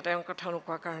পাব এতিয়া তেওঁৰ কথা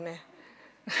নোকোৱা কাৰণে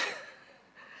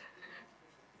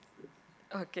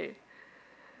অ'কে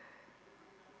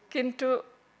কিন্তু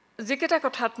যিকেইটা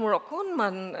কথাত মোৰ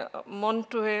অকণমান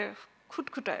মনটোৱে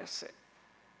খুটখুটাই আছে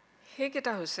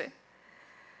সেইকেইটা হৈছে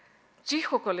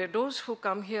যিসকলে those who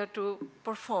come here to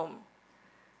perform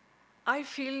I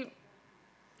feel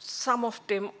some of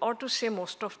them or to say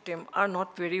most of them are not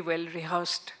very well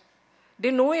rehearsed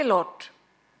they know a lot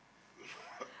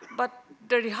but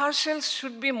the rehearsals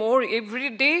should be more every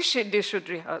day they should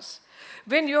rehearse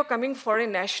when you are coming for a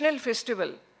national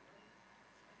festival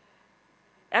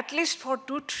at least for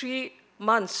 2-3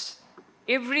 months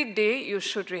every day you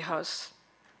should rehearse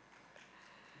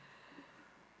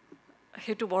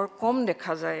hetu bor kom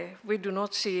dekha jay we do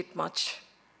not see it much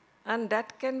and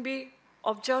that can be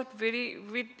observed very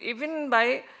even by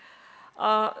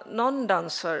a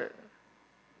non-dancer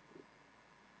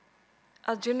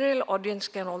a general audience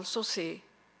can also say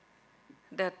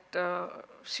that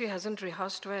she hasn't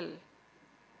rehearsed well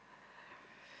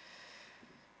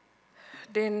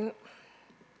then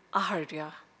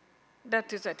aharya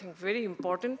that is I think very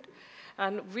important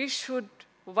and we should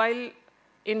while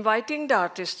inviting the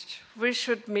artists we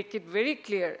should make it very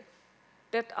clear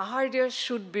that aharya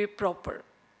should be proper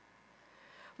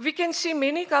we can see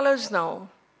many colors now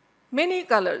many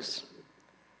colors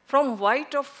from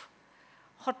white of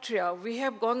Sattriya we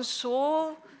have gone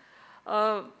so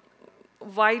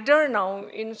wider now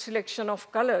in selection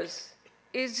of colors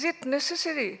is it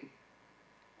necessary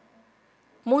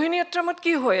মোহিনীয়াত্ৰামত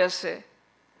কি হৈ আছে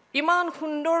ইমান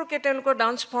সুন্দৰকৈ তেওঁলোকৰ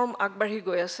dance form আগবাঢ়ি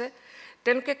গৈ আছে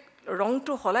তেওঁলোকে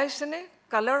ৰংটো হলাইছেনে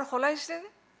colour হলাইছেনে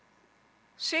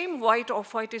same white off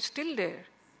white is still there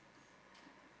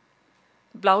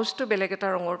ব্লাউজটো বেলেগ এটা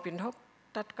ৰঙৰ পিন্ধক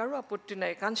তাত কাৰো আপত্তি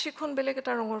নাই কাঞ্চিখন বেলেগ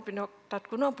এটা ৰঙৰ পিন্ধক তাত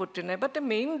কোনো আপত্তি নাই but the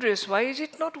main dress y is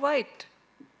it not white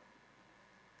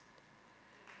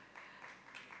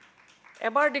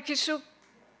এবাৰ দেখিছোঁ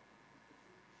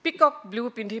পিকক ব্লু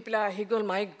পিন্ধি পেলাই আহি গ'ল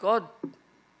মাই গড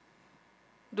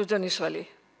দুজনী ছোৱালী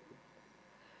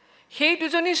সেই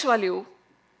দুজনী ছোৱালীও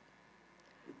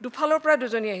দুফালৰ পৰা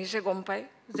দুজনী আহিছে গম পায়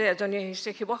যে এজনী আহিছে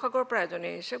শিৱসাগৰৰ পৰা এজনী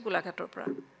আহিছে গোলাঘাটৰ পৰা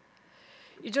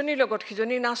ইজনীৰ লগত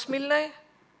সিজনীৰ নাচ মিল নাই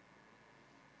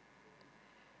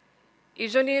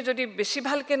ইজনীয়ে যদি বেছি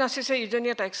ভালকৈ নাচিছে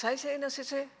ইজনীয়ে তাইক চাই চাই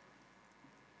নাচিছে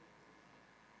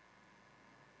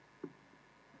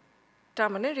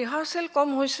তাৰমানে ৰিহাৰ্চেল কম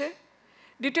হৈছে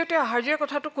দ্বিতীয়তে আহাৰ্যৰ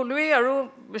কথাটো ক'লোৱেই আৰু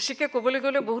বেছিকৈ ক'বলৈ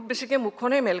গ'লে বহুত বেছিকৈ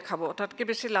মুখনে মেল খাব তাতকৈ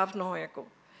বেছি লাভ নহয় একো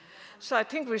so I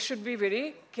think we should be very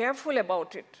careful about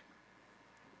it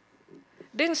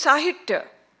then sahitya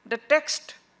the text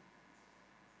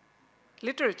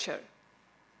literature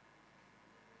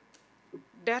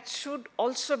that should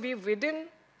also be within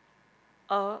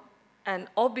an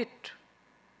orbit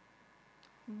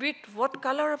with what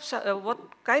color of what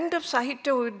kind of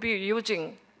sahitya we would be using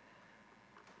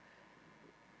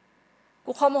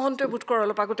কুশ মহন্তই বোধকৰ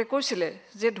অলপ আগতে কৈছিলে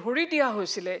যে ধৰি দিয়া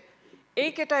হৈছিলে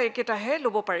এইকেইটাহে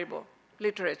ল'ব পাৰিব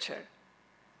লিটাৰেচাৰ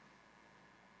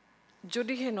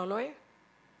যদিহে নলয়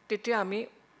তেতিয়া আমি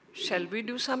shall we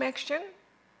do some action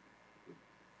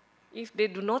if they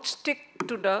do not stick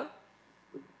to the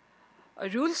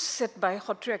rules set by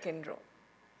Sattriya Kendra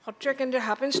Sattriya Kendra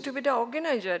happens to be the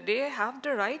organizer they have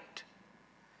the right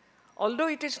although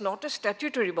it is not a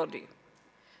statutory body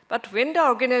but when the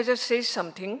organizer says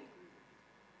something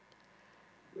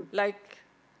like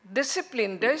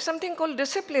discipline there is something called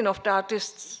discipline of the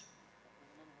artists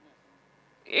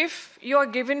if you are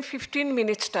given 15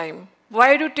 minutes time why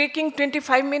are you taking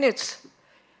 25 minutes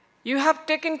you have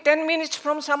taken 10 minutes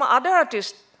from some other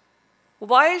artist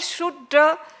why should the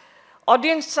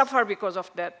audience suffer because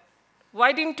of that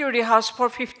why didn't you rehearse for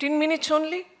 15 minutes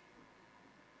only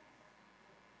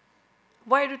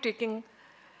why are you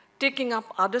taking up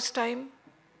others time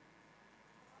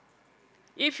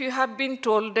if you have been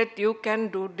told that you can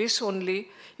do this only,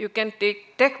 you can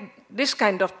take this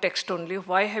kind of text only,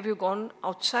 why have you gone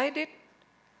outside it?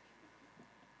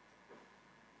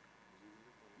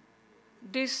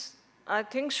 This, I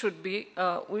think,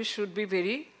 we should be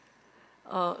very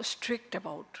strict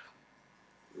about.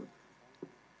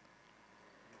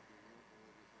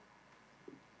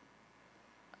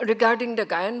 Regarding the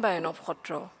Gayan Bayan of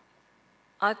Sattriya,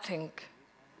 I think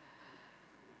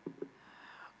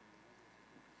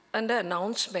and the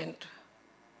announcement.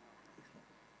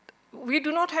 We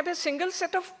do not have a single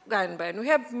set of Gayan Bayan. We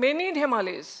have many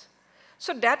dhemalis.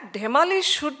 So that dhemali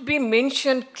should be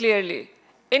mentioned clearly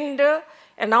in the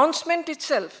announcement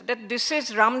itself that this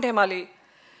is Ram dhemali,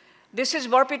 this is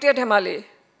Barpitiya dhemali,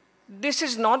 this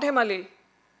is not dhemali.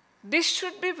 This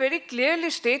should be very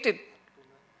clearly stated.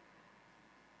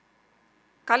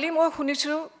 কালি মই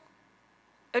শুনিছোঁ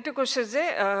এইটো কৈছে যে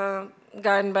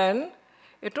গায়ন বায়ন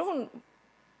এইটো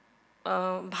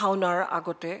ভাওনাৰ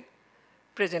আগতে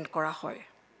প্ৰেজেণ্ট কৰা হয়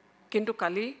কিন্তু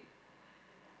কালি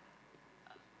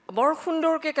বৰ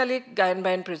সুন্দৰকৈ কালি গায়ন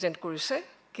বায়ন প্ৰেজেণ্ট কৰিছে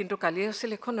কিন্তু কালি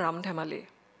আছিল এখন ৰাম ধেমালি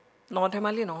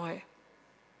ধেমালি নহয়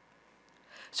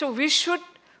so we should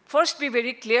first be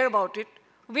very clear about it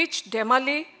which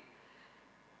dhemali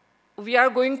we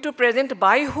are going to present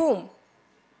by whom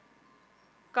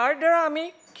কাৰ দ্বাৰা আমি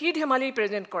কি ধেমালি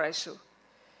প্ৰেজেণ্ট কৰাইছোঁ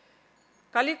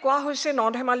কালি কোৱা হৈছে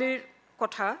ধেমালিৰ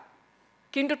কথা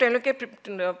কিন্তু তেওঁলোকে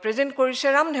প্ৰেজেণ্ট কৰিছে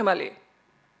ৰাম ধেমালি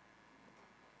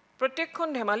প্ৰত্যেকখন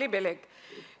ধেমালি বেলেগ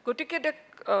গতিকে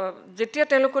যেতিয়া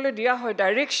তেওঁলোকলৈ দিয়া হয়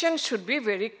direction should be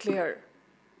very clear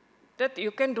that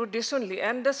you can do this only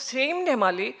and the same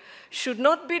dhemali should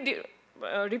not be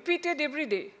repeated every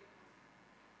day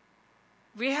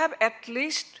we have at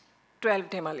least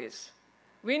 12 dhemalis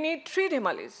we need 3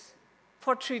 dhemalis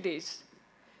for 3 days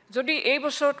jodi ei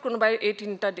bosorot kunubai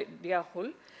 18 ta dia hol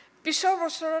pisor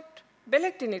bosorot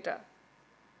beleg tinita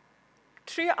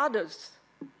 3 others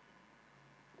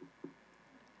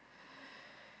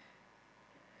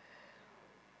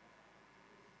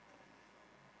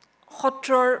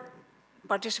Khotror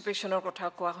participation or kotha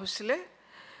koa hoisile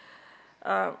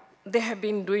they have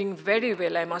been doing very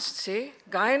well I must say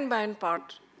gayan bayan part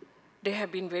they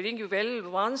have been very well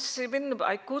once even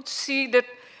I could see that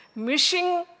missing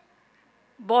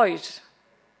boys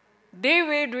they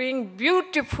were doing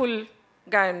beautiful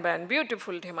gayan bayan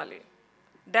beautiful dhemali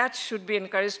that should be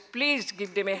encouraged please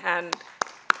give them a hand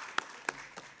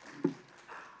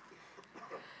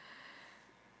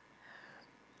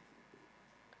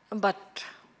but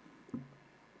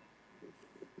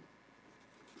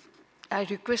I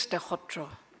request the Khotra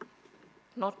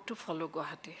not to follow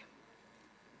Guwahati.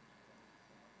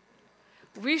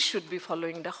 We should be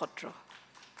following the Khotra.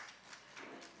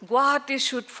 Guwahati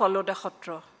should follow the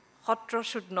Khotra. Khotra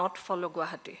should not follow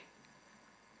Guwahati.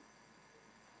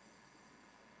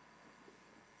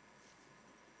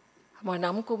 মই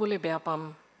নাম ক'বলৈ বেয়া পাম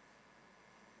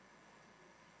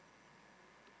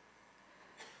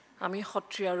আমি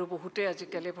সত্ৰীয়া আৰু বহুতে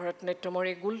আজিকালি ভাৰতনাট্যমৰ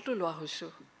এই গোলটো লোৱা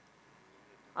হৈছোঁ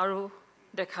আৰু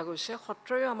দেখা গৈছে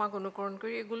সত্ৰই আমাক অনুকৰণ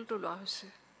কৰি এই গোলটো লোৱা হৈছে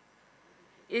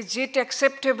ইজ ইট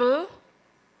একচেপ্টেবল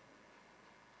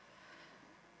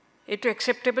এইটো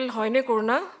একচেপ্টেবল হয়নে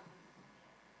কৰোণা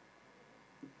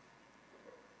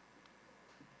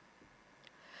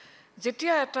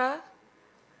যেতিয়া এটা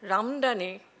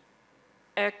ৰামদানী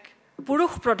এক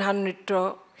পুৰুষ প্ৰধান নৃত্য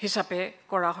হিচাপে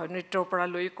কৰা হয় নৃত্যৰ পৰা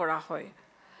লৈ কৰা হয়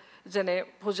যেনে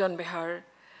ভোজন বিহাৰ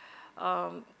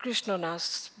কৃষ্ণ নাচ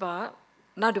বা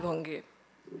নাদভংগী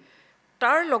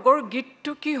তাৰ লগৰ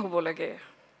গীতটো কি হ'ব লাগে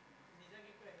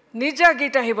নিজা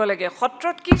গীত আহিব লাগে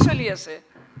সত্ৰত কি চলি আছে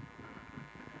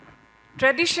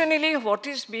traditionally what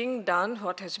is being done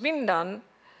what has been done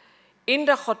in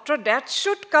the Khotra that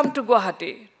should come to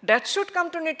Guwahati that should come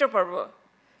to Nrityaparva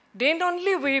then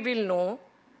only we will know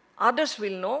others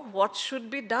will know what should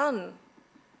be done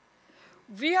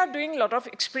we are doing a lot of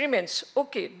experiments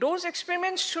okay those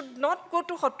experiments should not go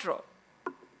to Khotra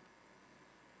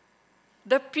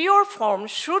the pure form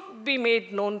should be made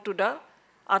known to the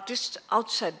artists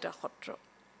outside the Khotra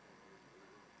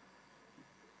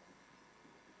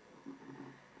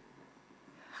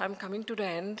I'm coming to the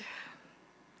end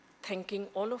thanking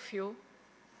all of you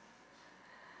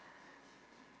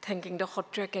thanking the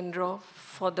Khotra Kendra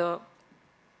for the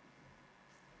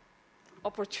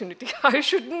opportunity I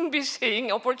shouldn't be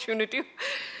saying opportunity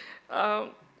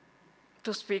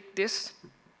to speak this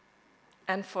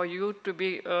and for you to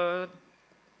be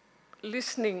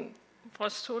listening for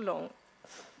so long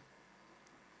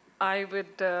I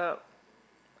would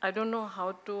I don't know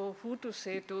who to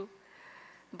say to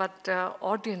but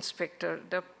audience specter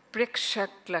the prekshak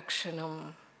lakshanam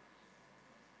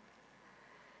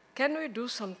can we do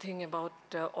something about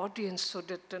audience so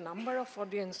that the number of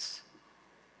audience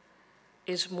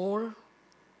is more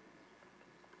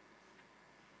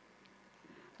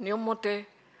নিয়মতে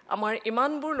আমাৰ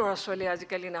ইমানবোৰ ল'ৰা ছোৱালী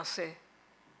আজিকালি নাচে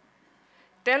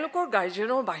তেওঁলোকৰ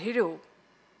গাৰ্জেনৰ বাহিৰেও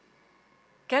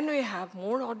can we have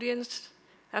more audience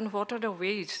and what are the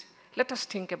ways let us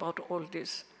think about all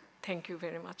this thank you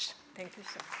very much thank you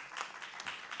sir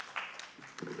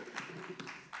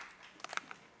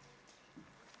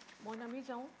মই নামি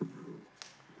যাওঁ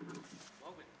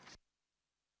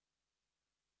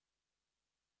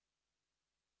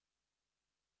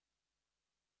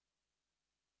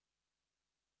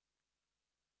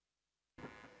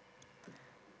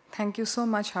Thank you so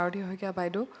much, Hardi Hoykia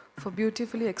Baido, for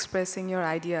beautifully expressing your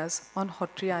ideas on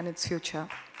Khotriya and its future.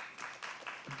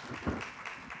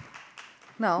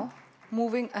 Now,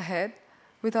 moving ahead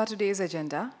with our today's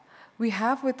agenda, we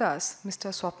have with us Mr.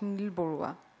 Swapnil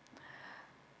Borua.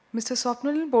 Mr.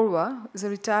 Swapnil Borua is a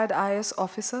retired IAS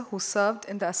officer who served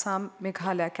in the Assam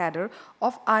Meghalaya cadre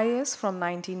of IAS from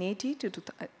 1980 to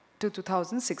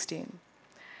 2016.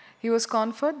 He was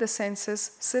conferred the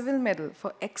Census Civil Medal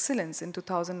for Excellence in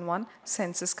 2001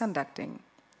 census conducting.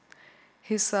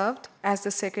 He served as the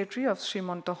Secretary of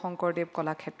Srimanta Sankaradeva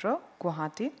Kalakshetra,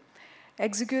 Guwahati,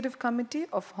 Executive Committee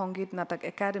of Sangeet Natak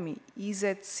Akademi,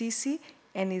 EZCC,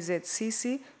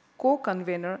 NEZCC,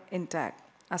 Co-Convener INTAC,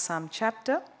 Assam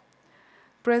Chapter,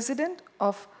 President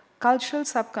of Cultural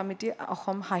Subcommittee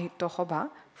Ahom Sahitya Sabha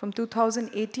from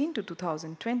 2018 to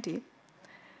 2020,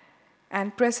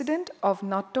 and President of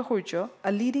Natak,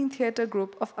 a leading theatre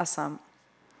group of Assam.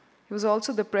 He was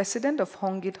also the President of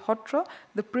Sangeet Hotra,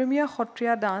 the premier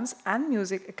Sattriya Dance and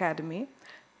Music Academy,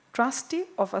 Trustee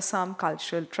of Assam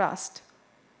Cultural Trust,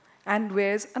 and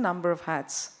wears a number of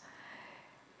hats.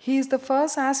 He is the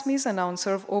first Assamese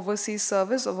announcer of Overseas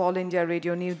Service of All India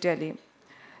Radio New Delhi.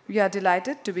 We are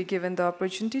delighted to be given the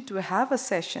opportunity to have a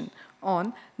session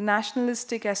on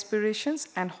nationalistic aspirations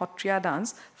and Sattriya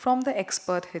dance from the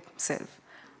expert himself.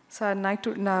 So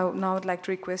now I'd like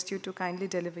to request you to kindly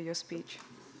deliver your speech.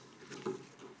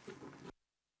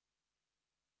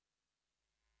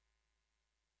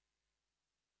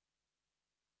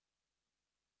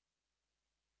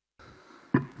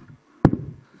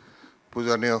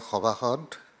 পূজনীয় সভাসদ,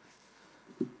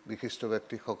 বিশিষ্ট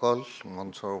ব্যক্তিসকল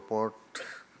মঞ্চৰ ওপৰত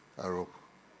আৰু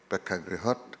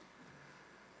প্ৰেক্ষাগৃহত,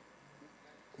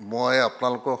 মই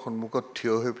আপোনালোকৰ সন্মুখত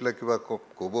থিয় হৈ পেলাই কিবা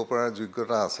ক'ব পৰা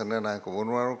যোগ্যতা আছেনে নাই ক'ব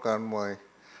নোৱাৰোঁ, কাৰণ মই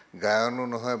গায়নো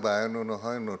নহয়, বায়নো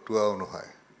নহয়, নতুৱাও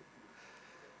নহয়।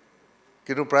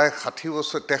 কিন্তু প্ৰায় 60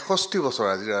 বছৰ 63 বছৰ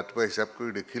আজি ৰাতিপুৱা হিচাপ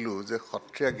কৰি দেখিলোঁ যে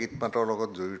সত্ৰীয়া গীত মাতৰ লগত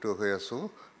জড়িত হৈ আছোঁ।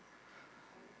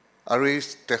 আৰু এই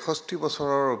 63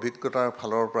 বছৰৰ অভিজ্ঞতাৰ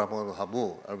ফালৰ পৰা মই ভাবোঁ,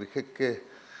 আৰু বিশেষকৈ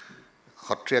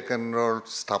সত্ৰীয়া কেন্দ্ৰৰ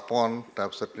স্থাপন,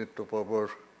 তাৰপিছত নৃত্যপৰ্বৰ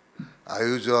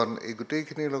আয়োজন, এই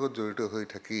গোটেইখিনিৰ লগত জড়িত হৈ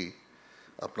থাকি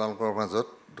আপোনালোকৰ মাজত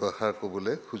দুআষাৰ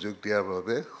ক'বলৈ সুযোগ দিয়াৰ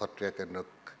বাবে সত্ৰীয়া কেন্দ্ৰক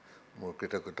মোৰ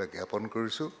কৃতজ্ঞতা জ্ঞাপন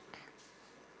কৰিছোঁ।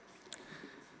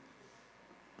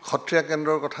 সত্ৰীয়া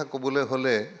কেন্দ্ৰৰ কথা ক'বলৈ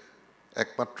হ'লে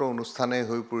একমাত্ৰ অনুষ্ঠানেই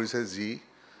হৈ পৰিছে যি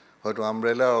হয়তো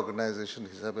আমব্ৰেলা অৰ্গেনাইজেশ্যন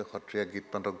হিচাপে সত্ৰীয়া গীত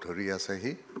মাতক ধৰি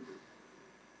আছেহি।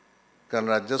 কাৰণ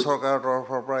ৰাজ্য চৰকাৰৰ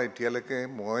তৰফৰ পৰা এতিয়ালৈকে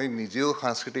মই নিজেও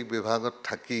সাংস্কৃতিক বিভাগত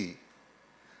থাকি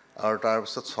আৰু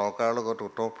তাৰপিছত চৰকাৰৰ লগত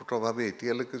ওতঃপ্ৰোতভাৱে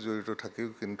এতিয়ালৈকে জড়িত থাকিও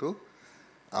কিন্তু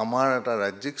আমাৰ এটা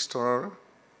ৰাজ্যিক স্তৰৰ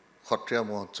সত্ৰীয়া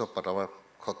মহোৎসৱ পাতাৰ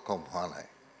সক্ষম হোৱা নাই।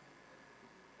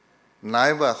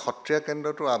 নাইবা সত্ৰীয়া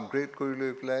কেন্দ্ৰটো আপগ্ৰেড কৰি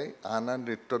লৈ পেলাই আন আন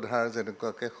নৃত্যধাৰ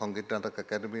যেনেকুৱাকৈ সংগীত নাটক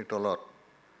একাডেমীৰ তলত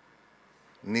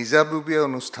নিজাববীয়া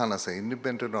অনুষ্ঠান আছে,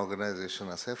 ইণ্ডিপেণ্ডেণ্ট অৰ্গেনাইজেশ্যন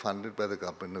আছে, funded by the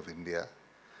government of India.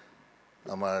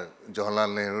 আমাৰ জৱাহৰলাল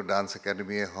নেহৰু ডান্স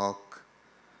একাডেমীয়ে হওক,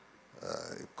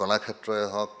 কলাক্ষেত্ৰই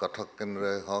হওক, কথক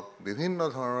কেন্দ্ৰই হওক, বিভিন্ন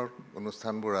ধৰণৰ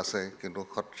অনুষ্ঠানবোৰ আছে। কিন্তু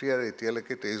সত্ৰীয়াৰ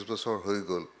এতিয়ালৈকে 23 বছৰ হৈ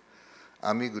গ'ল,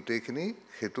 আমি গোটেইখিনি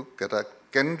সেইটোক এটা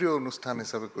কেন্দ্ৰীয় অনুষ্ঠান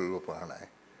হিচাপে কৰিব পৰা নাই।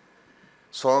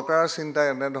 চৰকাৰৰ চিন্তা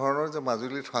এনেধৰণৰ যে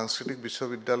মাজুলীত সাংস্কৃতিক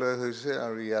বিশ্ববিদ্যালয় হৈছে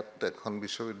আৰু ইয়াত এখন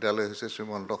বিশ্ববিদ্যালয় হৈছে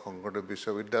শ্ৰীমন্ত শংকৰদেৱ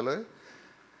বিশ্ববিদ্যালয়।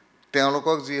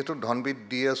 তেওঁলোকক যিহেতু ধনবিধ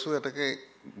দি আছোঁ, এটাকে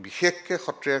বিশেষকৈ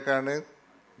সত্ৰীয়াৰ কাৰণে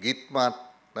গীত মাত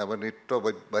নাইবা নৃত্য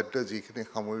বাদ্য যিখিনি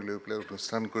সামৰি লৈ পেলাই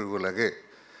অনুষ্ঠান কৰিব লাগে,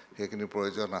 সেইখিনি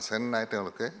প্ৰয়োজন আছেনে নাই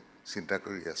তেওঁলোকে চিন্তা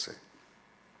কৰি আছে।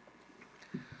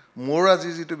 মোৰ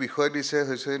আজি যিটো বিষয় দিছে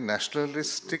হৈছে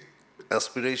নেশ্যনেলিষ্টিক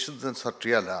এছপিৰেশ্যনছ ইন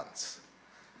সত্ৰীয়া ডান্স।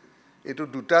 এইটো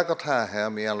দুটা কথা আহে,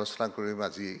 আমি আলোচনা কৰিম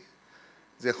আজি,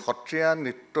 যে সত্ৰীয়া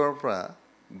নৃত্যৰ পৰা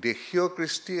দেশীয়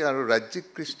কৃষ্টি আৰু ৰাজ্যিক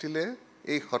কৃষ্টিলৈ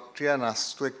এই সত্ৰীয়া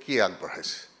নাচটোৱে কি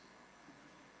আগবঢ়াইছে।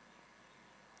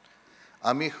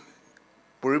 আমি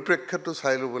পৰিপ্ৰেক্ষিতটো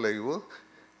চাই ল'ব লাগিব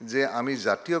যে আমি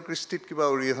জাতীয় কৃষ্টিত কিবা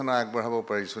অৰিহণা আগবঢ়াব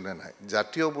পাৰিছোঁ নে নাই।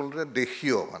 জাতীয় বোলোতে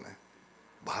দেশীয়, মানে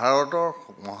ভাৰতৰ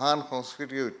মহান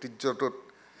সংস্কৃতিৰ ঐতিহ্যটোত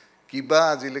কিবা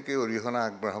আজিলৈকে অৰিহণা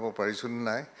আগবঢ়াব পাৰিছোঁ নে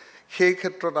নাই, সেই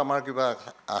ক্ষেত্ৰত আমাৰ কিবা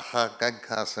আশা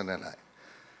আকাংক্ষা আছেনে নাই।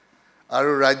 আৰু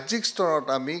ৰাজ্যিক স্তৰত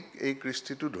আমি এই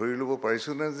কৃষ্টিটো ধৰি ল'ব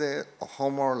পাৰিছোঁনে যে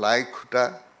অসমৰ লাইখুটা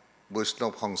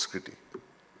বৈষ্ণৱ সংস্কৃতি।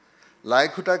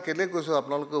 লাইখুটা কেলৈ কৈছোঁ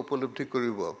আপোনালোকে উপলব্ধি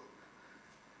কৰিব।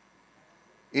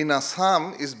 In Assam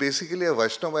is basically a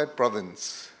Vaishnavite province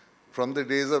from the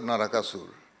days of Narakasur.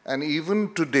 And even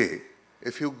today,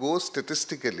 if you go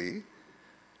statistically,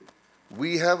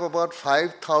 we have about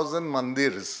 5,000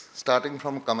 mandirs starting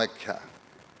from Kamakhya.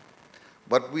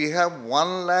 But we have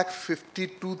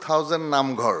 1,52,000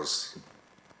 namghars.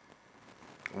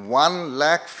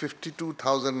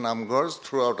 1,52,000 namghars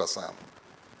throughout Assam.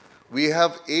 We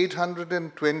have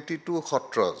 822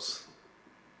 khatras,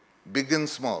 big and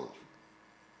small.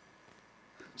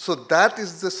 So that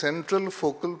is the central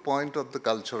focal point of the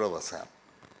culture of Assam.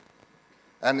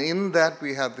 And in that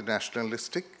we have the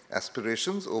nationalistic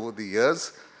aspirations over the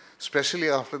years, especially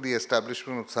after the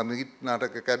establishment of Sangeet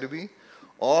Natak Akademi,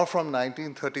 or from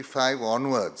 1935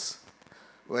 onwards,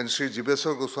 when Sri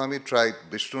Jibeswar Goswami tried,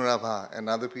 Vishnu Rabha and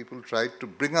other people tried to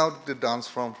bring out the dance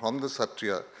form from the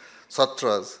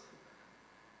Satras.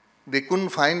 They couldn't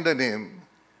find a name.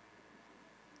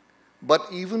 But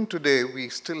even today, we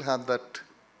still have that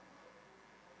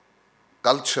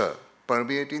culture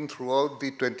permeating throughout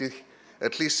the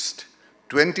at least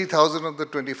 20,000 of the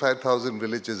 25,000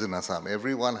 villages in Assam.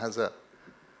 Everyone has a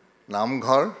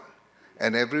namghar,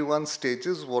 and everyone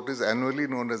stages what is annually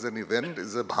known as an event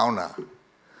is a bhavna,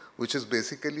 which is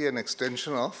basically an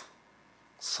extension of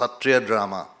Sattriya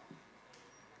drama,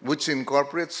 which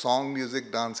incorporates song,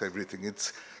 music, dance, everything.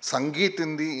 It's Sangeet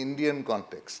in the Indian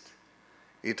context.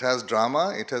 It has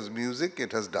drama, it has music,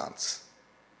 it has dance.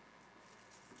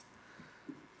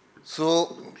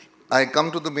 So, I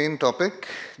come to the main topic.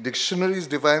 Dictionaries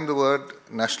define the word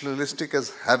nationalistic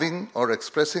as having or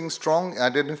expressing strong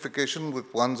identification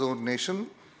with one's own nation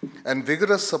and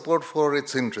vigorous support for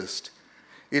its interest.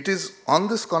 It is on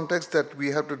this context that we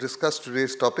have to discuss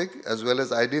today's topic, as well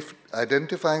as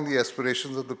identifying the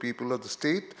aspirations of the people of the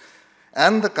state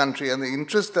and the country and the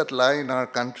interests that lie in our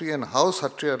country and how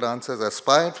Sattriya dance has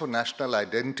aspired for national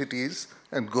identities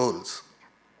and goals.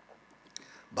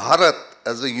 Bharat,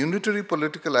 as a unitary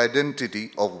political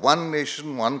identity of one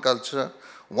nation, one culture,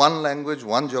 one language,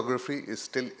 one geography, is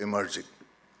still emerging.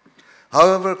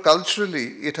 However,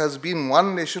 culturally, it has been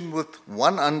one nation with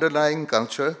one underlying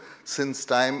culture since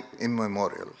time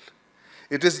immemorial.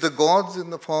 It is the gods in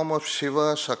the form of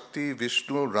Shiva, Shakti,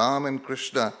 Vishnu, Ram, and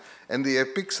Krishna, and the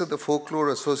epics of the folklore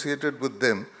associated with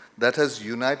them that has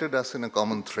united us in a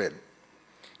common thread.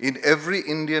 In every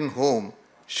Indian home,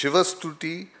 Shiva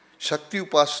Stuti, Shakti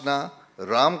Upasana,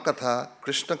 Ram Katha,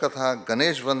 Krishna Katha,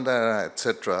 Ganesh Vandana,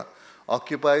 etc.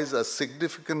 occupies a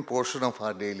significant portion of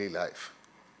our daily life.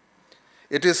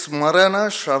 It is Smarana,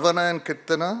 Shravana, and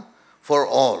Kirtana for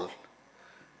all.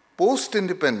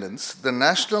 Post-independence, the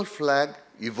national flag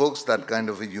evokes that kind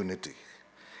of a unity.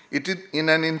 In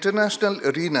an international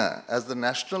arena, as the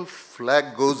national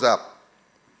flag goes up,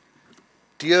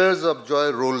 tears of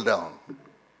joy roll down.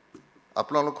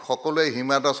 আপোনালোক সকলোৱে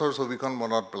হিমা দাসৰ ছবিখন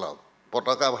মনত পেলাওক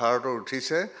পতাকা ভাৰতৰ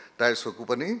উঠিছে তাইৰ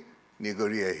চকুপানী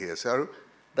নিগৰি আহি আছে আৰু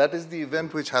that is the event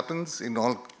which happens in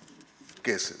all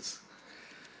cases.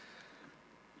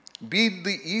 Be it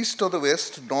the east or the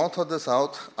west, north or the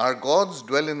south, our gods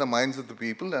dwell in the minds of the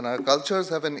people, and our cultures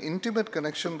have an intimate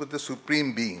connection with the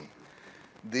Supreme Being.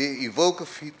 They evoke a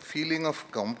feeling of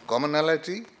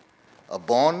commonality, a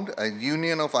bond, a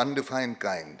union of undefined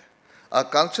kind. Our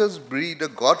cultures breed a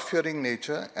God-fearing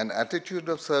nature, an attitude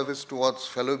of service towards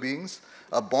fellow beings,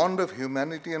 a bond of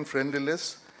humanity and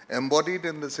friendliness embodied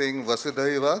in the saying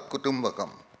Vasudhaiva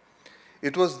Kutumbakam.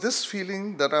 It was this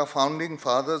feeling that our founding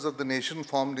fathers of the nation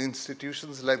formed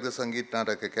institutions like the Sangeet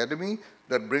Natak Akademi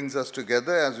that brings us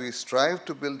together as we strive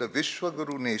to build a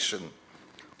Vishwaguru nation,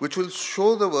 which will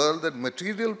show the world that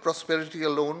material prosperity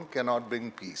alone cannot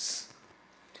bring peace.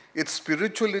 It's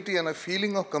spirituality and a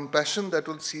feeling of compassion that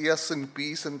will see us in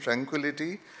peace and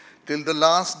tranquility till the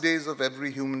last days of every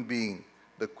human being,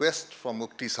 the quest for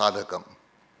Mukti Sadhakam.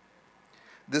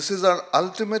 This is our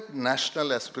ultimate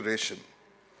national aspiration.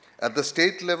 At the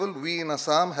state level, we in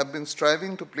Assam have been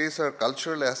striving to place our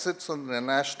cultural assets on the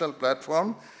national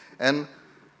platform, and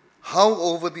how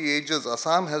over the ages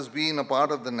Assam has been a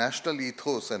part of the national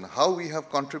ethos and how we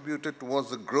have contributed towards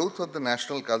the growth of the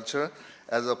national culture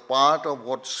as a part of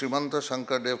what Srimanta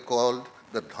Sankaradeva called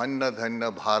the Dhanya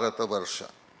Dhanya Bharata Varsha,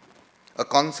 a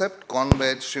concept coined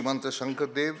by Srimanta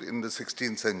Sankaradeva in the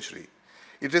 16th century.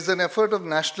 It is an effort of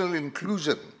national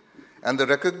inclusion and the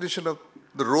recognition of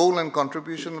the role and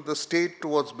contribution of the state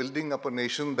towards building up a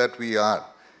nation that we are,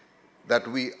 that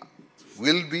we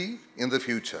will be in the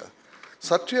future.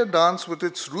 Sattriya dance, with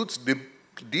its roots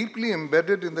deeply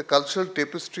embedded in the cultural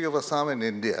tapestry of Assam and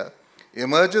India,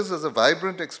 emerges as a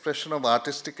vibrant expression of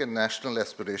artistic and national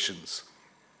aspirations.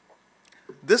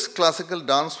 This classical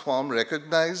dance form,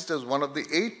 recognized as one of the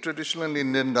 8 traditional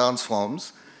Indian dance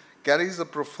forms, carries a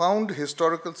profound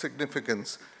historical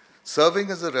significance, serving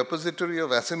as a repository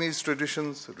of Assamese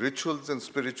traditions, rituals, and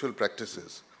spiritual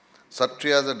practices.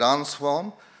 Sattriya as a dance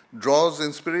form draws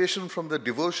inspiration from the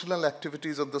devotional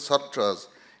activities of the Satras,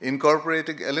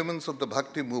 incorporating elements of the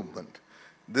Bhakti movement.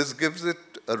 This gives it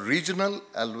a regional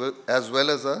as well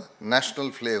as a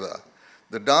national flavor.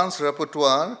 The dance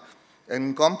repertoire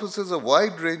encompasses a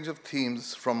wide range of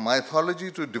themes from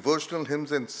mythology to devotional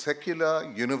hymns and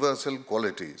secular universal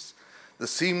qualities. The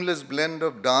seamless blend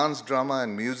of dance, drama,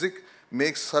 and music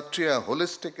makes Sattriya a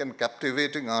holistic and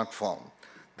captivating art form.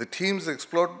 The themes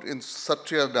explored in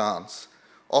Sattriya dance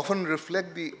often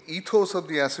reflect the ethos of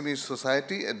the Assamese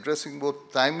society, addressing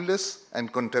both timeless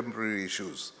and contemporary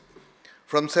issues.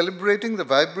 From celebrating the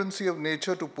vibrancy of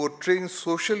nature to portraying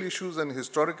social issues and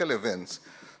historical events,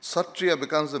 Sattriya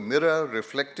becomes a mirror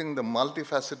reflecting the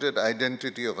multifaceted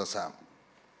identity of Assam.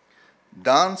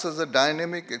 Dance as a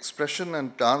dynamic expression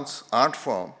and dance art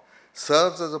form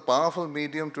serves as a powerful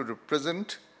medium to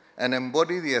represent and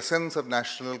embody the essence of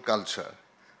national culture.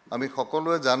 আমি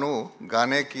সকলোৱে জানো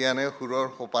গানে কিয়ানে সুৰৰ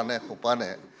সোপানে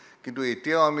সোপানে কিন্তু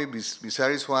এতিয়াও আমি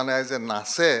বিচাৰি চোৱা নাই যে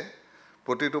নাচে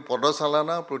প্ৰতিটো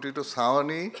পদচালনা প্ৰতিটো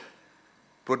চাৱনি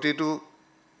প্ৰতিটো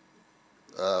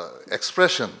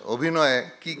expression অভিনয়ে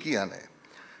কি আনে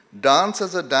Dance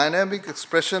as a dynamic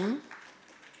expression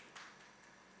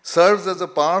serves as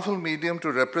a powerful medium to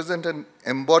represent and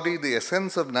embody the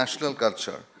essence of national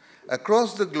culture.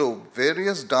 Across the globe,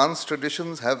 various dance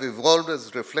traditions have evolved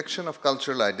as reflection of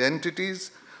cultural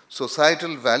identities,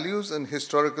 societal values, and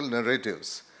historical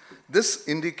narratives. This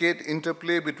indicates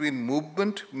interplay between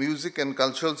movement, music, and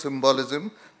cultural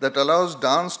symbolism that allows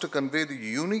dance to convey the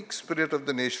unique spirit of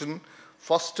the nation,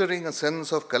 fostering a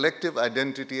sense of collective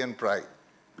identity and pride.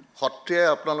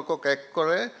 Sattriya apnalokok ek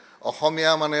kore,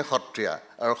 Asamiya mane Sattriya,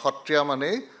 aru Sattriya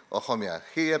mane Asamiya.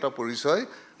 He eta porichoy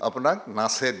apnak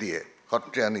nase diye.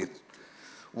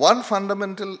 One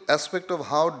fundamental aspect of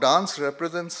how dance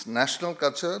represents national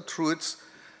culture through its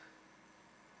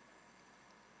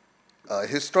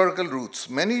historical roots.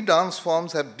 Many dance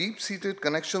forms have deep-seated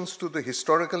connections to the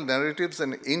historical narratives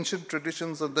and ancient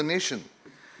traditions of the nation.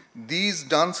 These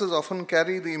dances often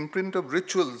carry the imprint of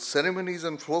rituals, ceremonies,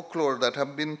 and folklore that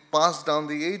have been passed down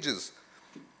the ages.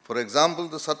 For example,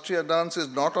 the Sattriya dance is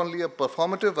not only a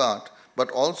performative art, but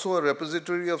also a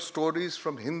repository of stories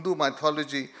from Hindu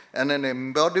mythology and an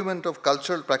embodiment of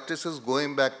cultural practices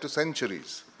going back to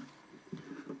centuries.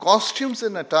 Costumes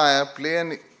and attire play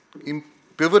an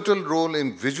pivotal role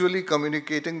in visually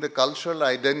communicating the cultural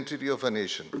identity of a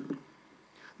nation.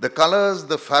 The colors,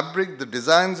 the fabric, the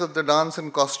designs of the dance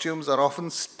and costumes are often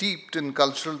steeped in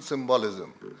cultural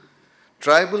symbolism.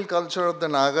 Tribal culture of the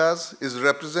Nagas is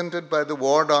represented by the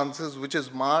war dances, which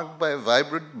is marked by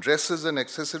vibrant dresses and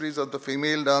accessories of the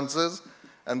female dancers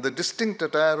and the distinct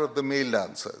attire of the male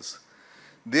dancers.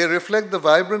 They reflect the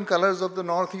vibrant colors of the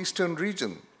northeastern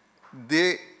region.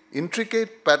 The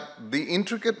intricate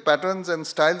patterns and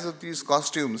styles of these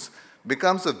costumes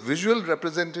becomes a visual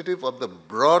representative of the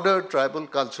broader tribal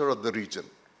culture of the region.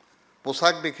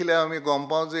 Posak dekhile ami gom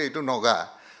pao je etu Naga.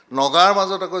 Nagar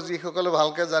মাজত আকৌ যিসকলে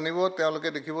ভালকে জানিব তেওঁলোকে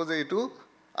দেখিব যে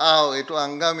এটো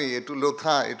আংগামী এটো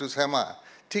লোথা এটো সেমা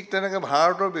ঠিক তেনেকৈ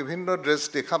ভাৰতৰ বিভিন্ন ড্ৰেছ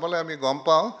দেখা পালে আমি গম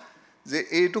পাওঁ যে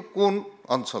এইটো কোন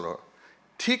অঞ্চলৰ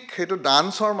ঠিক সেইটো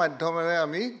ডান্সৰ মাধ্যমেৰে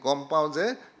আমি গম পাওঁ যে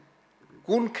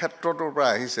কোন ক্ষেত্ৰটোৰ পৰা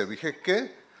আহিছে বিশেষকৈ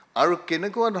আৰু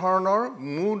কেনেকুৱা ধৰণৰ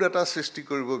মুড এটা সৃষ্টি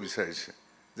কৰিব বিচাৰিছে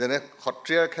যেনে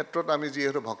সত্ৰীয়াৰ ক্ষেত্ৰত আমি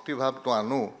যিহেতু ভক্তিভাৱটো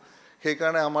আনো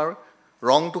সেইকাৰণে আমাৰ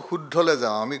ৰংটো শুদ্ধলে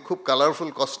যাওঁ আমি খুব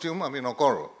কালাৰফুল কস্টিউম আমি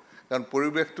নকৰো কাৰণ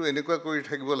পৰিবেশটো এনেকুৱা কৰি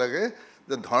থাকিব লাগে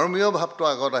যে ধৰ্মীয় ভাৱটো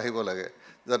আগত আহিব লাগে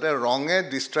যাতে ৰঙে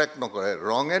ডিস্ট্ৰাক্ট নকৰে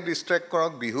ৰঙে ডিস্ট্ৰাক্ট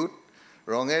কৰক বিহুত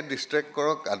ৰঙে ডিস্ট্ৰাক্ট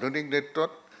কৰক আধুনিক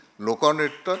নৃত্যত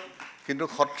লোকনৃত্যত কিন্তু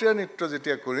সত্ৰীয়া নৃত্য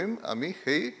যেতিয়া কৰিম আমি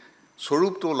সেই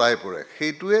স্বৰূপটো ওলাই পৰে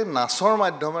সেইটোৱে নাচৰ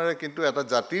মাধ্যমেৰে কিন্তু এটা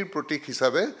জাতিৰ প্ৰতীক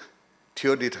হিচাপে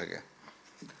থিয় দি থাকে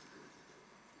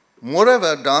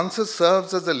Moreover, dances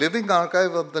serves as a living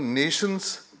archive of the nation's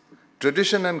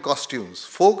tradition and costumes.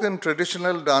 Folk and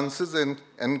traditional dances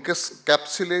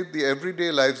encapsulate the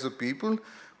everyday lives of people,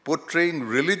 portraying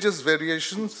religious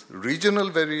variations,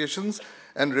 regional variations,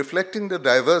 and reflecting the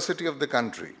diversity of the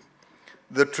country.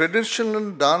 The traditional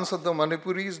dance of the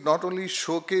Manipuris not only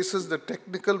showcases the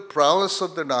technical prowess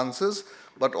of the dancers,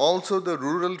 but also the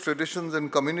rural traditions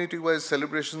and community-wise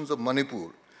celebrations of Manipur.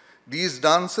 These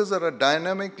dances are a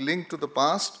dynamic link to the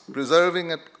past, preserving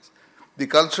the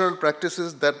cultural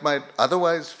practices that might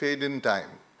otherwise fade in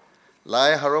time.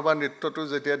 Lai Haroba Nrityato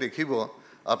jetia dekhibo,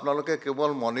 apnaloke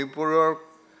kebol Manipurer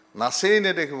nasei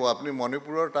nedekhibo, apni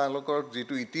Manipurer talokor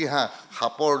jitu itihas,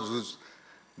 hapor juz,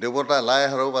 devota Lai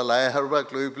Haroba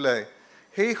loi pelai,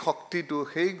 hei shaktitu,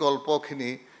 hei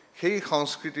golpokhini, hei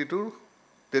sanskrititu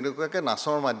tenukwake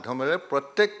nasor madhyamere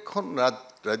protyekkon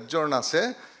rajyor nase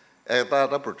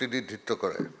eta প্ৰতিনিধিত্ব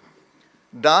কৰে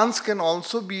Dance can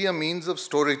also be a means of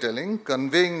storytelling,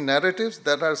 conveying narratives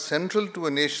that are central to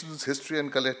a nation's history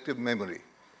and collective memory.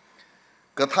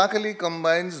 Kathakali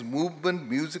combines movement,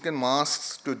 music, and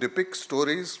masks to depict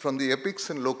stories from the epics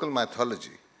and local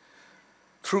mythology.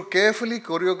 Through carefully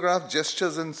choreographed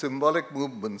gestures and symbolic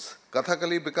movements,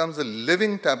 Kathakali becomes a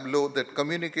living tableau that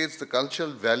communicates the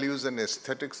cultural values and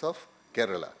aesthetics of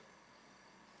Kerala.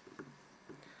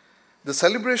 The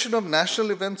celebration of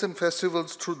national events and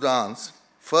festivals through dance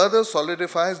further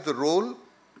solidifies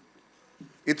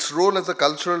its role as a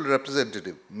cultural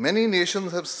representative. Many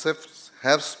nations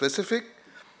have specific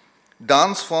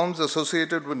dance forms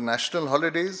associated with national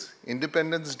holidays,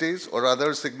 independence days, or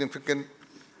other significant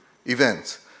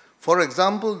events. For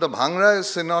example, the Bhangra is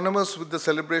synonymous with the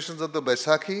celebrations of the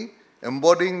Baisakhi,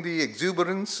 embodying the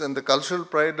exuberance and the cultural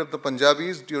pride of the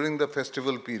Punjabis during the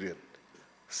festival period.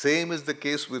 Same is the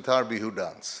case with our Bihu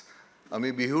dance.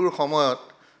 Ami Bihur Homayat,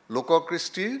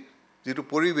 Lokokristi, jitu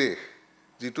Poribesh,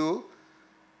 jitu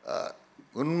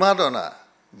Unmadana,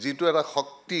 jitu era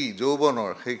Shakti,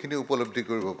 Jobonor, heikini upalabdhi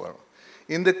koribo paro.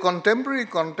 In the contemporary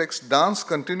context, dance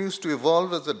continues to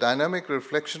evolve as a dynamic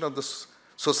reflection of the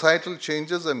societal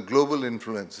changes and global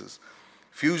influences.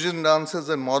 Fusion dances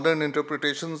and modern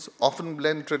interpretations often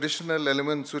blend traditional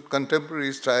elements with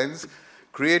contemporary styles,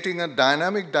 creating a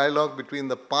dynamic dialogue between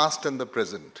the past and the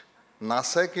present.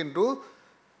 Nasai kintu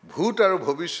bhut aru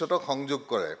bhovishyotok songjog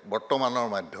kore bortomanor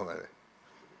madhyomere.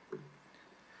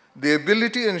 The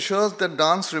ability ensures that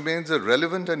dance remains a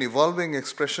relevant and evolving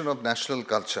expression of national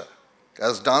culture.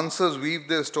 As dancers weave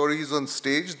their stories on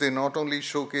stage, they not only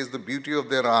showcase the beauty of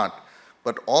their art,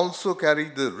 but also carry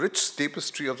the rich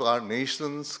tapestry of our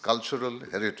nation's cultural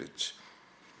heritage.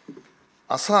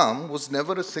 Assam was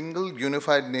never a single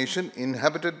unified nation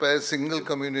inhabited by a single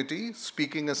community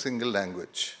speaking a single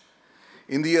language.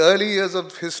 In the early years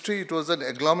of history, it was an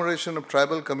agglomeration of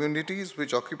tribal communities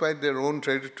which occupied their own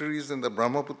territories in the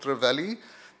Brahmaputra Valley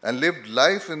and lived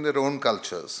life in their own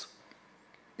cultures.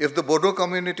 If the Bodo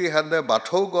community had their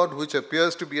Bathau god, which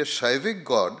appears to be a Shaivik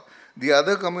god, the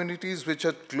other communities which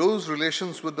had close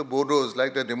relations with the Bodos,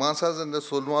 like the Dimasas and the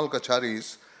Solmal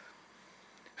Kacharis,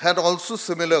 had also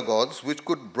similar gods, which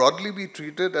could broadly be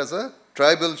treated as a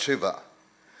tribal Shiva.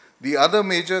 The other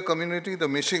major community, the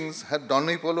Mishings, had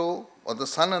Donipolo, or the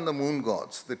sun and the moon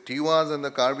gods. The Tiwas and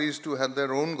the Karbis too had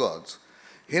their own gods.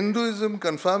 Hinduism,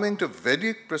 conforming to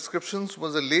Vedic prescriptions,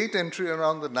 was a late entry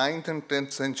around the 9th and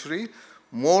 10th century,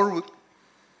 more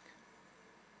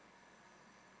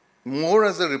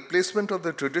as a replacement of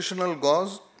the traditional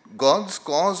gods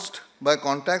caused by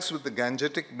contacts with the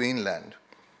Gangetic mainland.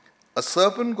 A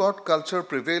serpent god culture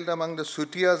prevailed among the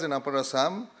Sutiyas in Upper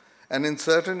Assam and in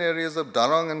certain areas of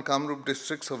Darong and Kamrup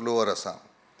districts of Lower Assam.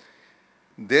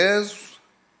 Theirs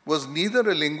was neither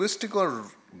a linguistic or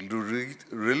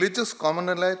religious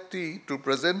commonality to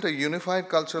present a unified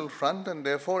cultural front and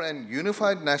therefore an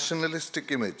unified nationalistic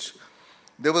image.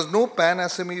 There was no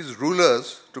pan-Assamese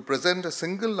rulers to present a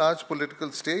single large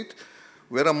political state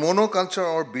where a monoculture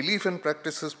or belief and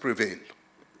practices prevailed.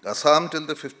 Assam till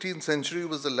the 15th century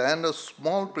was a land of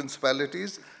small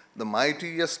principalities, the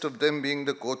mightiest of them being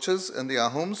the Kochas and the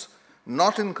Ahums,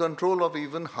 not in control of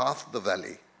even half the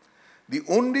valley. The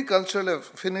only cultural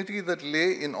affinity that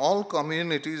lay in all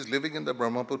communities living in the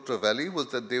Brahmaputra Valley was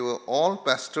that they were all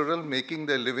pastoral, making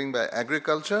their living by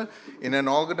agriculture in an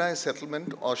organized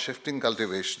settlement or shifting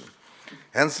cultivation.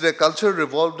 Hence, their culture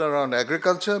revolved around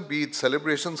agriculture, be it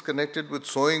celebrations connected with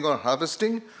sowing or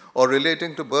harvesting, or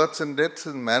relating to births and deaths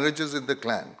and marriages in the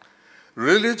clan.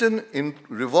 Religion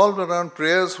revolved around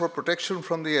prayers for protection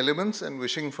from the elements and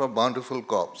wishing for bountiful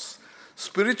crops.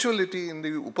 Spirituality in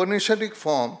the Upanishadic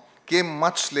form came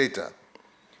much later.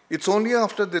 It's only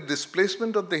after the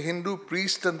displacement of the Hindu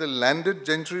priest and the landed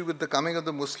gentry with the coming of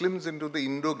the Muslims into the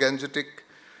Indus-Gangetic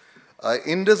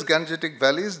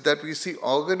valleys that we see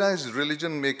organized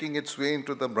religion making its way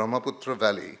into the Brahmaputra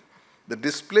Valley. The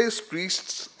displaced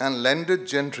priests and landed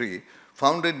gentry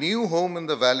found a new home in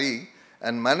the valley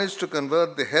and managed to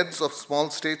convert the heads of small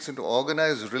states into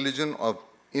organized religion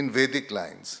in Vedic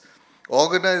lines.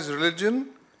 Organized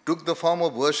religion took the form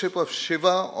of worship of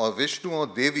Shiva or Vishnu or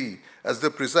Devi as the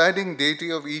presiding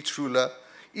deity of each ruler,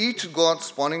 each god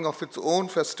spawning off its own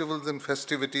festivals and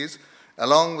festivities,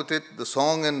 along with it the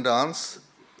song and dance.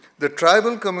 The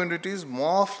tribal communities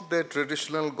morphed their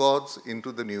traditional gods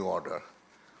into the new order.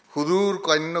 Hudur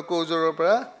Kanyakojor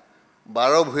পৰা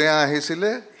 12 ভূঞা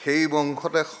আহিছিলে সেই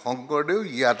বংশতে শংকৰদেৱ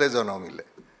ইয়াতে জন্মিলে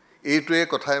এইটোৱে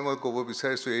কথাই মই ক'ব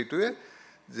বিচাৰিছো এইটোৱে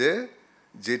যে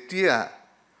যেতিয়া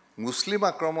মুছলিম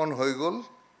আক্ৰমণ হৈ গল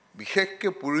বিশেষকৈ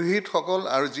পুৰোহিতসকল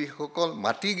আৰু যিসকল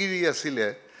মাটিগিৰি আছিল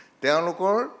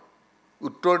তেওঁলোকৰ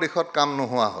উত্তৰ দিশত কাম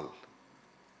নোহোৱা হল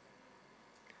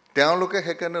তেওঁলোকে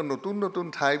হেকানে নতুন নতুন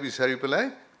ঠাই বিচাৰি পেলাই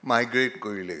মাইগ্ৰেট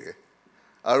কৰিলেগে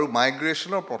আৰু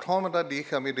মাইগ্ৰেশ্যনৰ প্ৰথম এটা দিশ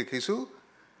আমি দেখিছোঁ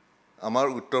আমাৰ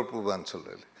উত্তৰ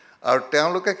পূৰ্বাঞ্চললৈ আৰু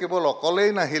তেওঁলোকে কেৱল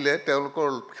অকলেই নাহিলে তেওঁলোকৰ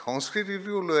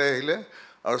সংস্কৃতিটো লৈ আহিলে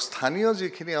আৰু স্থানীয়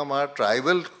যিখিনি আমাৰ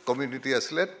ট্ৰাইবেল কমিউনিটি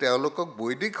আছিলে তেওঁলোকক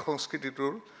বৈদিক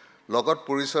সংস্কৃতিটোৰ লগত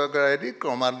পৰিচয় কৰাই দি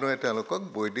ক্ৰমান্বয়ে তেওঁলোকক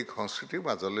বৈদিক সংস্কৃতিৰ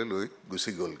মাজলৈ লৈ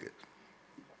গুচি গ'লগে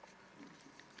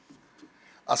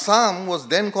Assam was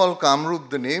then called Kamrup,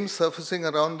 the name Assam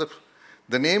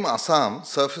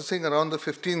surfacing around the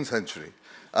 15th century.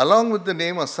 Along with the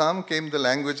name Assam came the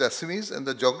language Assamese, and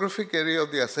the geographic area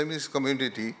of the Assamese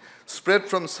community spread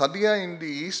from Sattriya in the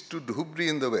east to Dhubri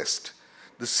in the west.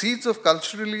 The seeds of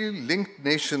culturally linked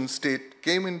nation-state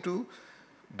came into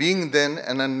being then,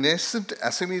 and a nascent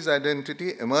Assamese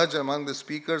identity emerged among the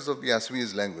speakers of the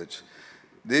Assamese language.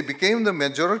 They became the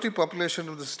majority population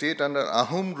of the state under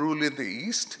Ahom rule in the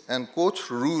east and Koch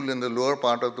rule in the lower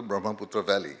part of the Brahmaputra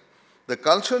Valley. The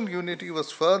cultural unity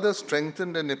was further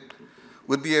strengthened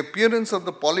with the appearance of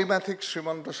the polymathic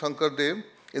Srimanta Sankaradeva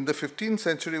in the 15th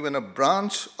century when a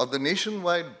branch of the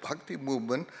nationwide Bhakti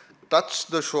movement touched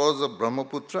the shores of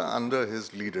Brahmaputra under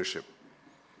his leadership.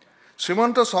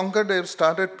 Srimanta Sankaradeva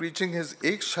started preaching his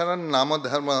Ek Sharan Nama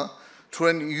Dharma through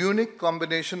an unique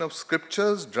combination of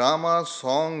scriptures, drama,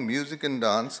 song, music, and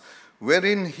dance,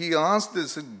 wherein he asked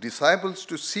his disciples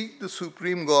to seek the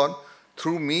Supreme God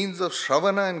through means of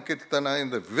Shravana and Kirtana in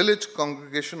the village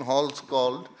congregation halls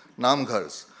called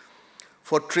Namghars.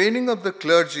 For training of the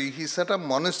clergy, he set up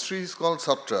monasteries called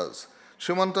Satras.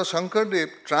 Srimanta Sankaradeva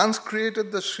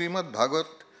transcreated the Srimad Bhagavat,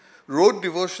 wrote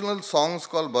devotional songs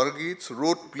called Bargits,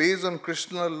 wrote plays on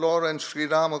Krishna lore and Sri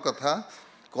Rama Katha,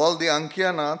 called the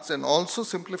Ankyanaths, and also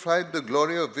simplified the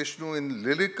glory of Vishnu in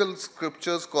lyrical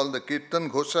scriptures called the Kirtan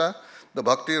Ghosha, the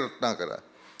Bhakti Ratnakara.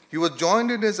 He was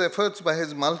joined in his efforts by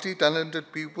his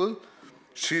multi-talented pupil,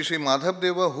 Sri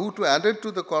Madhavadeva, who to add it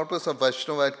to the corpus of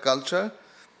Vaishnavite culture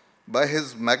by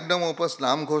his magnum opus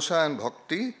Nam Ghosha and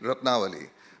Bhakti Ratnavali.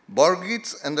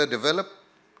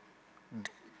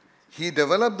 He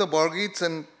developed the Borgits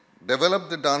and developed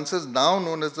the dances now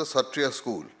known as the Sattriya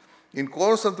school. In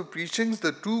course of the preachings,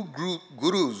 the two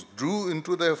gurus drew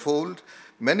into their fold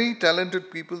many talented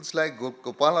peoples like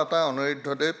Gopalata,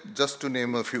 NRITYA, just to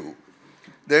name a few.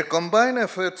 Their combined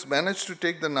efforts managed to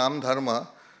take the Nam Dharma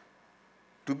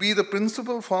to be the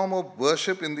principal form of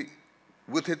worship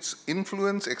with its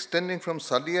influence extending from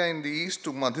Sattriya in the east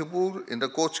to Madhipur in the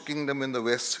Koch kingdom in the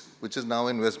west, which is now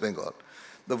in West Bengal.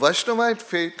 The Vaishnavite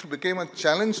faith became a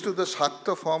challenge to the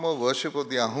Shakta form of worship of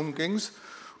the Ahom kings,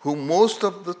 who most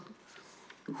of the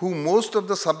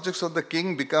subjects of the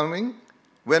king became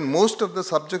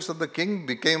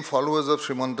followers of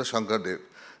Srimanta Sankaradeva.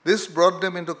 This brought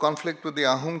them into conflict with the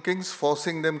Ahom kings,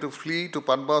 forcing them to flee to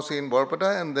Padbasi in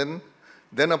Barpata and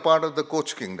then a part of the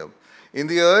Koch kingdom. In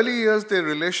the early years, their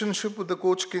relationship with the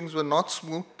Koch kings were not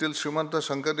smooth till Srimanta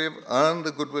Sankaradeva earned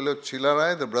the goodwill of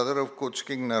Chilarai, the brother of Koch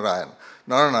king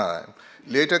Naranaran.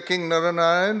 Later, King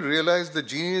Naranaran realized the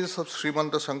genius of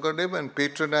Srimanta Sankaradeva and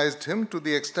patronized him to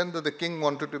the extent that the king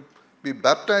wanted to be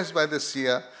baptized by the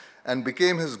Sia and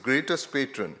became his greatest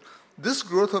patron. This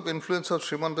growth of influence of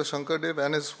Srimanta Sankaradeva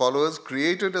and his followers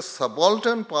created a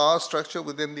subaltern power structure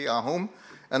within the Ahom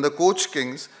and the Koch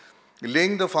kings,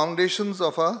 laying the foundations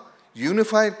of a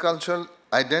unified cultural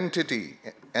identity,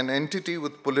 an entity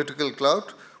with political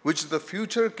clout, which the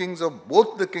future kings of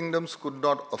both the kingdoms could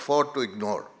not afford to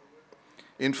ignore.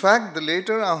 In fact, the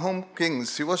later Ahom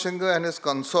kings, Sivasanga and his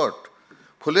consort,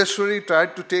 Phuleshwari,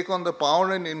 tried to take on the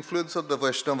power and influence of the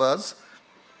Vaishnavas,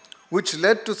 which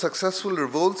led to successful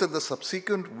revolts and the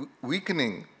subsequent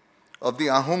weakening of the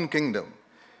Ahom kingdom.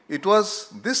 It was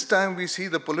this time we see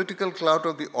the political clout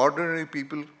of the ordinary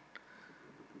people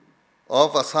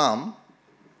of Assam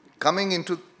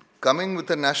coming with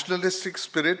a nationalistic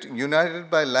spirit united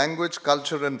by language,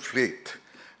 culture, and faith.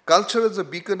 Culture as a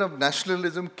beacon of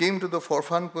nationalism came to the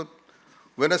forefront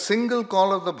when a single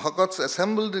call of the Bhagats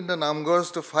assembled in the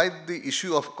Namghars to fight the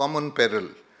issue of common peril.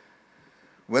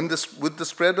 With the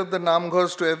spread of the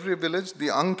Namghars to every village, the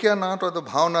Ankyanath or the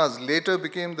Bhavnas later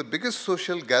became the biggest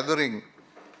social gathering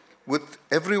with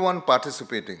everyone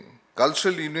participating.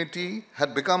 Cultural unity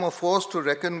had become a force to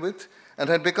reckon with and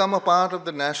had become a part of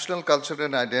the national culture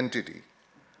and identity.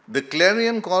 The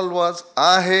clarion call was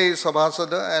Ahe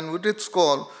Sabhasada, and with its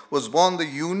call was born the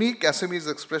unique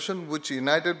Assamese expression which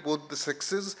united both the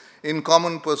sexes in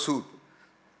common pursuit,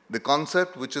 the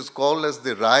concept which is called as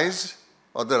the rise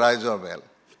or the rise or well.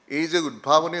 এই যে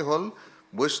উদ্ভাৱনী হ'ল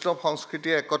বৈষ্ণৱ সংস্কৃতি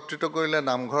একত্ৰিত কৰিলে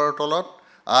নামঘৰৰ তলত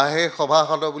আহে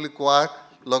সভাসদ বুলি কোৱাৰ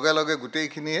লগে লগে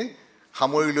গোটেইখিনিয়ে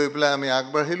সামৰি লৈ পেলাই আমি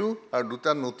আগবাঢ়িলোঁ আৰু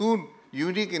দুটা নতুন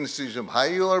unique institution.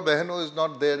 Bhai or Behno is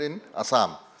not there in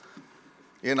Assam.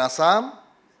 In Assam,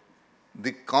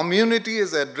 the community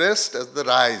is addressed as the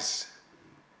Rais.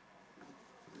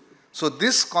 So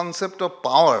this concept of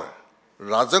power,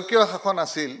 rajakya শাসন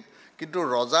আছিল, কিন্তু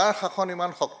ৰজাৰ শাসন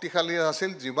ইমান শক্তিশালী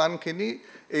আছিল যিমানখিনি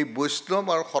এই বৈষ্ণৱ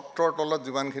আৰু সত্ৰৰ তলত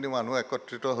যিমানখিনি মানুহ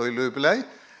একত্ৰিত হৈ লৈ পেলাই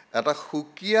এটা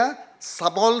সুকীয়া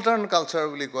সাবলটাৰ্ণ কালচাৰ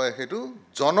বুলি কয় সেইটো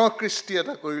জনকৃষ্টি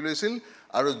এটা কৰি লৈছিল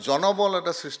আৰু জনবল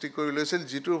এটা সৃষ্টি কৰি লৈছিল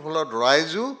যিটোৰ ফলত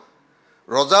ৰাইজো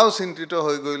ৰজাও চিন্তিত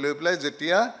হৈ গৈ লৈ পেলাই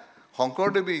যেতিয়া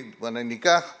শংকৰদেৱী মানে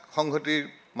নিকাহ সংহতিৰ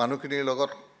মানুহখিনিৰ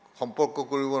লগত সম্পৰ্ক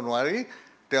কৰিব নোৱাৰি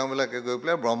তেওঁবিলাকে গৈ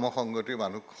পেলাই ব্ৰহ্ম সংগতিৰ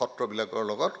মানুহ সত্ৰবিলাকৰ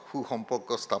লগত সুসম্পৰ্ক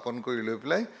স্থাপন কৰি লৈ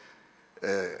পেলাই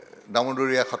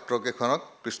দামোদৰীয়া সত্ৰকেইখনক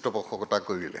পৃষ্ঠপোষকতা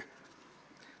কৰিলে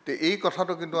তে এই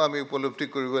কথাটো কিন্তু আমি উপলব্ধি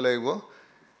কৰিব লাগিব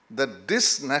that this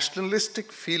nationalistic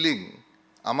feeling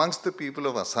amongst the people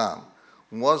of Assam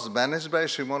was managed by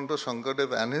Srimanta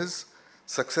Sankaradeva and his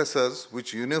successors,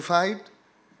 which unified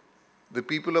the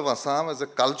people of Assam as a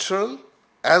cultural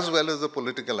as well as a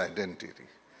political identity.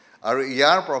 আৰু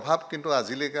ইয়াৰ প্ৰভাৱ কিন্তু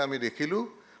আজিলৈকে আমি দেখিলো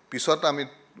পিছত আমি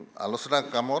আলোচনা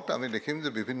কামত আমি দেখিম যে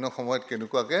বিভিন্ন সময়ত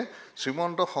কেনেকুৱাকে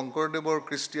শ্ৰীমন্ত শংকৰদেৱৰ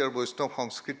কৃষ্টি আৰু বৈষ্ণৱ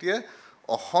সংস্কৃতিয়ে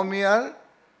অসমীয়াৰ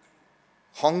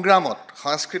সংগ্ৰামত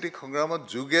সাংস্কৃতিক সংগ্ৰামত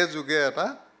যুগে যুগে এটা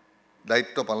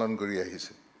দায়িত্ব পালন কৰি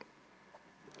আহিছে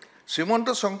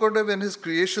Srimanta Sankaradeva and his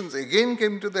creations again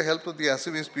came to the help of the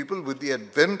Assamese people with the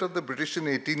advent of the British in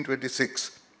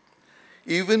 1826.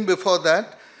 Even before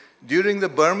that, during the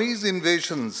Burmese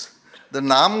invasions, the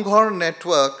Namghar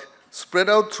network spread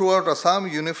out throughout Assam,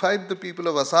 unified the people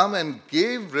of Assam and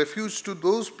gave refuge to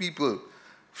those people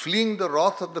fleeing the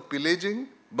wrath of the pillaging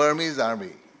Burmese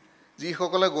army.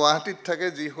 যিসকলে গুৱাহাটীত থাকে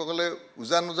যিসকলে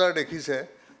উজান উজাৰ দেখিছে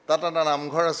তাত এটা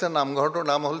নামঘৰ আছে নামঘৰটোৰ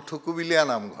নাম হ'ল থুকুবিলীয়া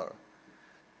নামঘৰ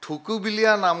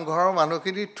থুকুবিলীয়া নামঘৰৰ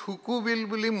মানুহখিনি থুকুবিল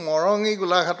বুলি মৰঙী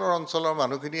গোলাঘাটৰ অঞ্চলৰ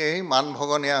মানুহখিনি এই মান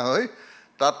ভগনীয়া হৈ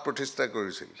তাত প্ৰতিষ্ঠা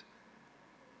কৰিছিল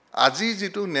আজি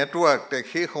যিটো নেটৱৰ্ক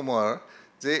সেই সময়ৰ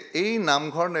যে এই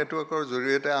নামঘৰ নেটৱৰ্কৰ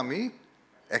জৰিয়তে আমি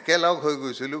একেলগ হৈ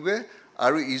গৈছিলোগে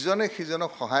আৰু ইজনে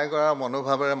সিজনক সহায় কৰাৰ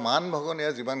মনোভাৱেৰে মান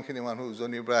ভগনীয়া যিমানখিনি মানুহ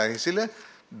উজনিৰ পৰা আহিছিলে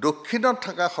দক্ষিণত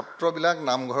থকা সত্ৰবিলাক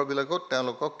নামঘৰবিলাকত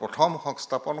তেওঁলোকক প্ৰথম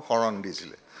সংস্থাপন শৰণ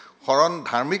দিছিলে শৰণ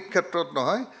ধাৰ্মিক ক্ষেত্ৰত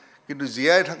নহয় কিন্তু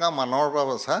জীয়াই থকা মানৰ পৰা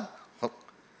বচা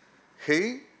সেই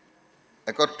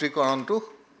একত্ৰীকৰণটো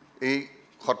এই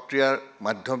সত্ৰীয়াৰ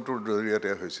মাধ্যমটোৰ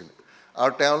জৰিয়তে হৈছিল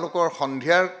আৰু তেওঁলোকৰ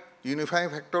সন্ধিয়াৰ ইউনিফাইং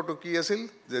ফেক্টৰটো কি আছিল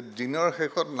যে দিনৰ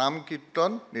শেষত নাম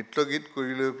কীৰ্তন নৃত্যগীত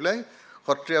কৰি লৈ পেলাই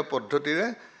সত্ৰীয়া পদ্ধতিৰে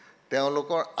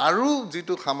তেওঁলোকৰ আৰু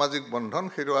যিটো সামাজিক বন্ধন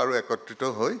সেইটো আৰু একত্ৰিত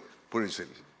হৈ পৰিছিল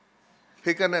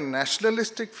সেইকাৰণে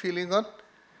নেশ্যনেলিষ্টিক ফিলিঙত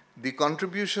the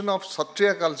contribution of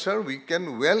Sattriya culture we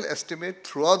can well estimate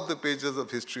throughout the pages of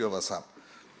history of Assam.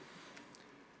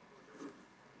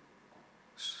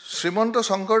 Srimanta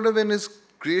Sankaradeva and his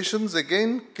creations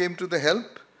again came to the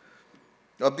help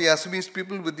of the Assamese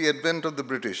people with the advent of the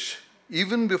British.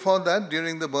 Even before that,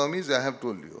 during the Burmese, I have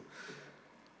told you.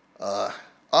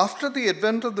 After the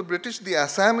advent of the British, the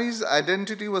Assamese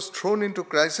identity was thrown into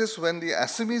crisis when the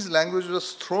Assamese language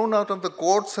was thrown out of the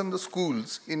courts and the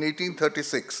schools in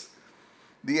 1836.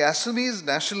 The Assamese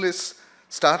nationalists,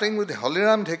 starting with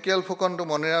Holiram Dhekial Phukon to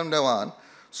Moniram Dewan,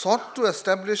 sought to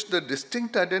establish the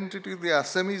distinct identity of the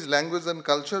Assamese language and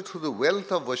culture through the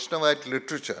wealth of Vaishnavite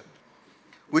literature,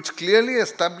 which clearly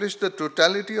established the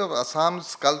totality of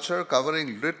Assam's culture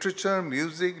covering literature,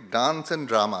 music, dance and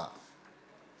drama.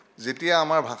 যেতিয়া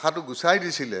আমাৰ ভাষাটো গুচাই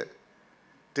দিছিলে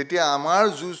তেতিয়া আমাৰ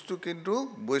যুঁজটো কিন্তু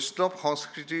বৈষ্ণৱ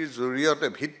সংস্কৃতিৰ জৰিয়তে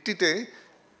ভিত্তিতে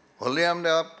হলিৰাম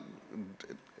দেৱা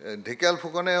ঢেকিয়াল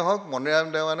ফুকনে হওক মনিৰাম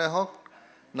দেৱানে হওক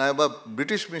নাইবা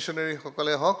ব্ৰিটিছ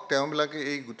মিছনেৰীসকলে হওক তেওঁবিলাকে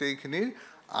এই গোটেইখিনিৰ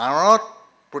আঁৰত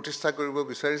প্ৰতিষ্ঠা কৰিব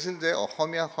বিচাৰিছিল যে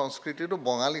অসমীয়া সংস্কৃতিটো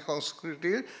বঙালী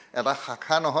সংস্কৃতিৰ এটা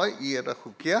শাখা নহয় ই এটা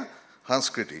সুকীয়া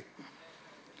সংস্কৃতি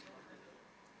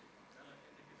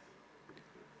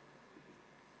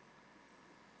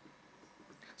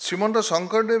Srimanta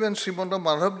Sankaradeva and Srimanta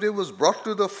Madhavadeva was brought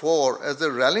to the fore as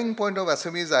the rallying point of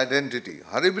Assamese identity.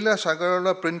 Haribilas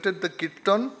Agarwala printed the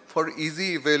Kirtan for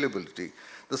easy availability.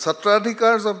 The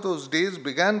Satradhikars of those days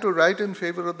began to write in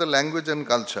favor of the language and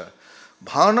culture.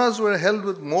 Bhavanas were held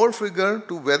with more vigor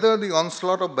to weather the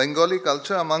onslaught of Bengali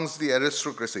culture amongst the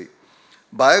aristocracy.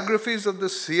 Biographies of the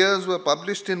seers were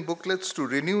published in booklets to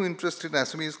renew interest in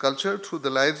Assamese culture through the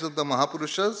lives of the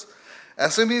Mahapurushas.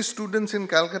 Assamese students in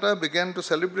Calcutta began to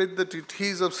celebrate the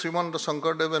tithis of Srimanta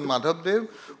Sankaradeva and Madhavadeva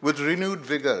with renewed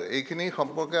vigor. Ekhini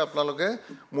সম্পর্কে আপোনালোকে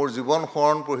মোৰ জীৱন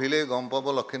শৰণ পঢ়িলে গম পাব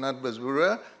লক্ষীনাথ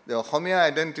বেজবৰুৱা যে Asamiya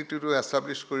আইডেন্টিটিটো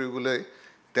establish কৰিবলৈ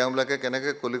তেওঁবিলাকে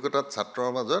কেনেকৈ কলিকতাত ছাত্ৰৰ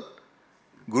মাজত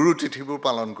গুৰু তিথিবোৰ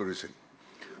পালন কৰিছিল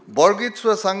Borgits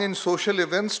were sung in social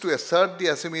events to assert the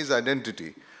Assamese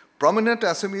identity. Prominent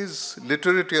Assamese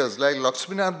literateurs like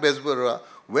Lakshminath Bezbarua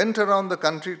went around the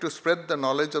country to spread the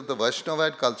knowledge of the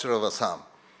Vaishnavite culture of Assam.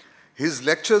 His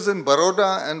lectures in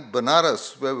Baroda and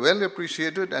Banaras were well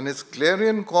appreciated, and his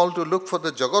clarion call to look for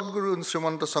the Jagat Guru in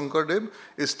Srimanta Sankaradeva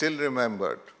is still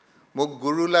remembered. Mok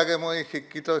guru lage moi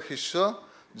shikkito shishya,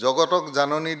 Jagatok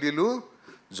janoni dilu,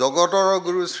 Jagator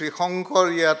Guru Sri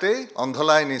Shankar yate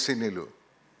andhalai nisinilu.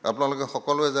 Apnaloke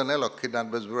সকলোৱে জানে লক্ষীনাথ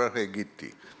বেজবৰুৱাৰ সেই গীতটি.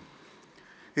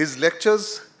 His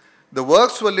lectures, the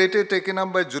works were later taken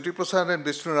up by Jyoti Prasad and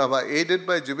Vishnu Rava, aided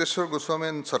by Jiveshwar Goswami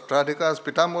and Satradhikas,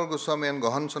 Pitambara Goswami and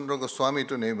Gahan Chandra Goswami,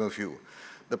 to name a few.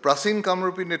 The Prasin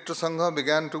Kamrupi Nritya Sangha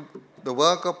began the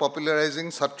work of popularizing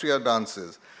Sattriya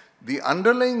dances. The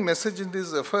underlying message in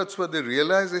these efforts was the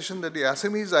realization that the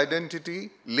Assamese identity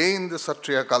lay in the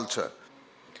Sattriya culture,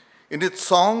 in its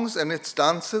songs and its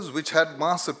dances, which had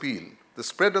mass appeal. The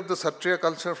spread of the Sattriya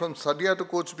culture from Sadia to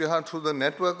Coach Bihar through the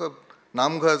network of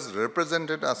Namghas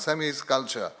represented Assamese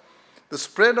culture. The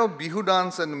spread of Bihu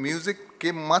dance and music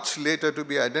came much later to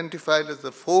be identified as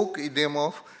the folk idiom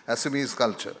of Assamese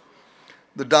culture.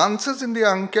 The dances in the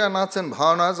Ankya Nats and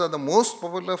Bhavanas are the most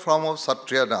popular form of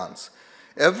Sattriya dance.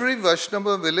 Every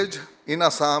Vaishnava village in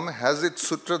Assam has its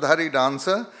Sutradhari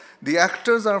dancer. The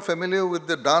actors are familiar with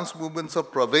the dance movements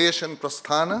of Pravesh and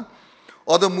Prasthana,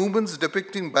 or the movements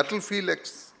depicting battlefield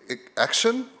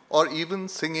action, or even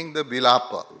singing the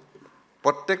Bilapa.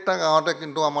 প্ৰত্যেকটা গাঁৱতে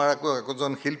কিন্তু আমাৰ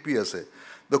একজন শিল্পী আছে.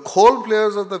 The khol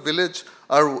players of the village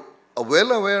are well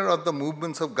aware of the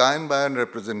movements of Gayan Bayan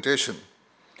representation.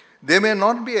 They may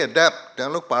not be adept,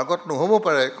 তেওঁলোক পাৰ্গত নহ'ব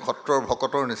পাৰে সত্ৰৰ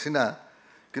ভকতৰ নিচিনা,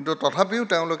 কিন্তু তথাপিও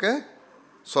তেওঁলোকে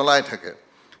চলাই থাকে.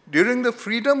 During the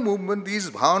freedom movement, these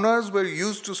bhavanas were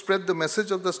used to spread the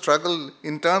message of the struggle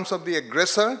in terms of the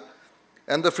aggressor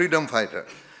and the freedom fighter.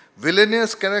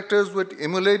 Villainous characters would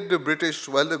emulate the British,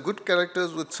 while the good characters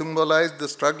would symbolize the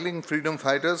struggling freedom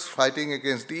fighters fighting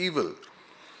against the evil.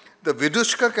 The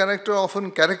Vidushka character often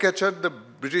caricatured the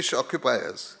British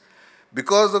occupiers.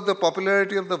 Because of the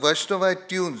popularity of the Vaishnavite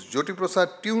tunes, Jyoti Prasad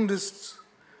tuned his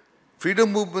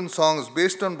freedom movement songs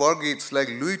based on Borgits like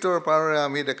Luitor Parare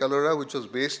Ami de Kalora, which was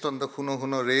based on the Huno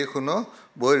Huno Re Huno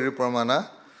Boiri Pramana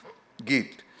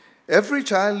Geet. Every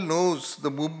child knows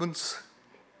the movements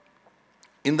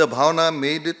in the bhavana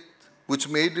which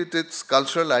made it its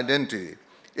cultural identity.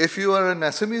 If you are an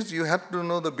Assamese, you have to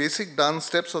know the basic dance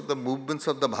steps of the movements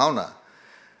of the bhavana.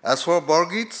 As for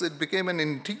Borgits, it became an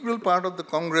integral part of the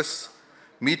Congress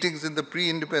meetings in the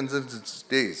pre-independence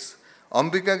days.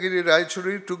 Ambikagiri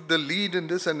Raichuri took the lead in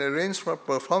this and arranged for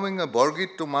performing a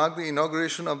Borgit to mark the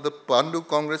inauguration of the Pandu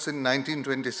Congress in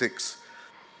 1926.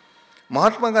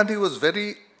 Mahatma Gandhi was very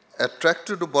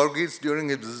attracted to Borgits during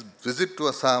his visit to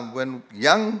Assam when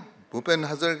young Bhupen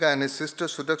Hazarika and his sister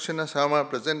Sudakshina Sharma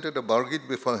presented a Borgit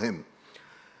before him.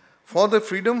 For the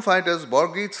freedom fighters,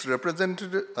 Borgits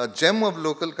represented a gem of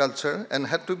local culture and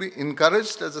had to be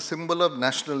encouraged as a symbol of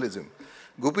nationalism.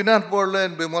 Gopinath Borla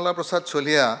and Bimala Prasad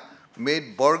Cholia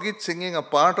made Borgit singing a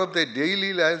part of their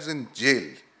daily lives in jail.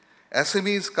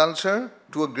 Assamese culture,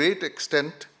 to a great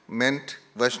extent, meant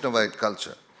Vaishnavite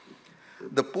culture.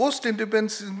 The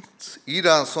post-independence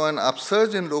era saw an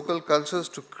upsurge in local cultures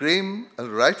to claim a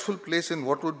rightful place in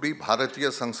what would be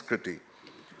Bharatiya Sanskriti.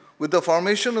 With the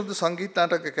formation of the Sangeet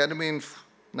Natak Akademi in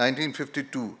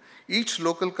 1952, each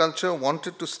local culture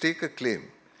wanted to stake a claim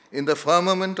in the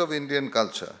firmament of Indian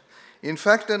culture. In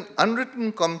fact, an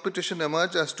unwritten competition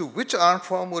emerged as to which art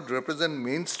form would represent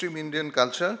mainstream Indian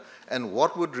culture and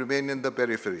what would remain in the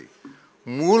periphery.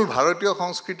 Mool Bharatiya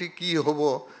Sanskriti ki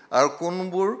hobo ar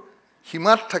konbur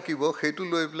Himmat থাকিব সেইটো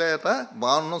লৈ পেলাই এটা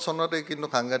 52 চনতে কিন্তু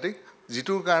সাংঘাতিক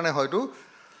যিটোৰ কাৰণে হয়তো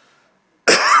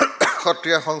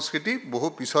সত্ৰীয়া সংস্কৃতি বহু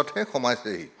পিছতহে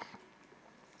সমাজেই.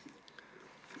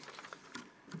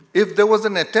 If there was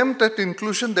an attempt at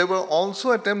inclusion, there were also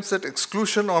attempts at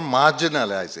exclusion or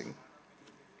marginalizing.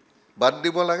 বাদ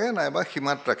দিব লাগে নাইবা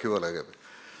হিমাত ৰাখিব লাগে.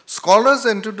 Scholars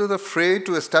entered into the fray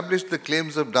to establish the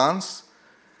claims of dance,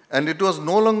 and it was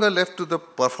no longer left to the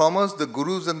performers, the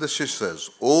gurus and the shishyas.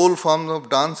 Old forms of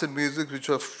dance and music which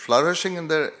were flourishing in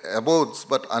their abodes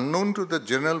but unknown to the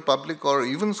general public or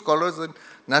even scholars at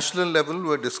national level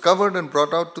were discovered and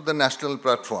brought out to the national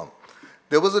platform.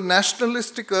 There was a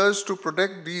nationalistic urge to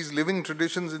protect these living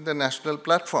traditions in the national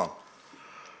platform.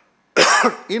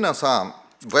 In Assam,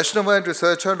 Vaishnavite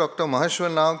researcher Dr.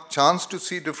 Maheshwar Nayak chanced to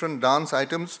see different dance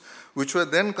items which were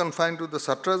then confined to the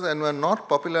satras and were not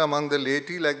popular among the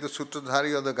laity like the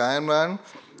Sutradhari or the Gayan Bayan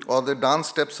or the dance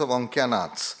steps of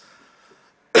Ankyanaths.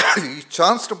 He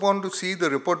chanced upon to see the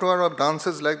repertoire of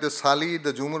dances like the Sali,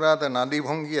 the Jumura, the Nadi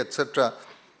Bhangi, etc.,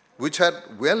 which had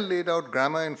well laid out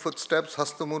grammar in footsteps,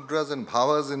 hastamudras and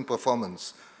bhavas in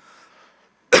performance.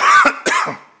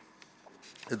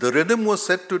 The rhythm was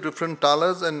set to different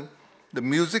talas and the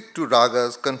music to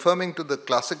ragas, confirming to the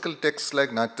classical texts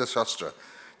like Natya Shastra.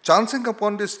 Chancing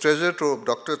upon this treasure trove,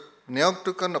 Dr. Nyog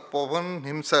took upon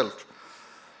himself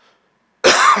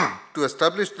to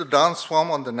establish the dance form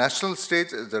on the national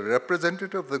stage as a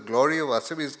representative of the glory of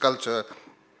Assamese culture,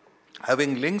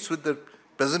 having links with the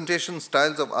presentation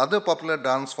styles of other popular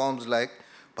dance forms like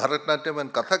Bharatanatyam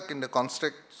and Kathak in the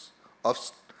context of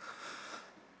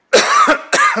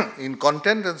in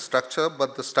content and structure,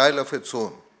 but the style of its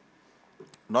own.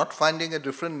 Not finding a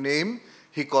different name,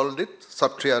 he called it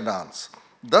Sattriya dance.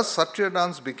 Thus, Sattriya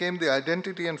dance became the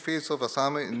identity and face of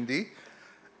Assam in the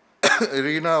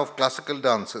arena of classical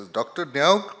dances. Dr.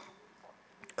 Nyog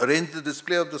arranged the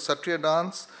display of the Sattriya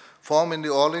dance form in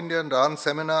the All India Dance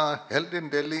Seminar held in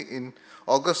Delhi in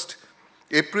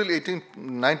April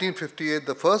 1958,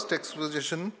 the first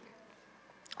exposition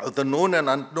of the known and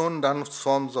unknown dance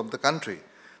forms of the country.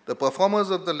 The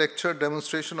performers of the lecture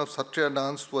demonstration of Sattriya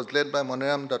dance was led by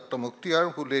Moneyram Datta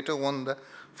Mukhtiyar, who later won the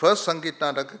first Sangeet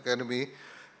Natak Akademi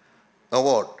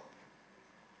award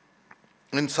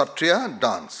in Sattriya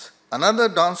dance. Another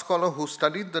dance scholar who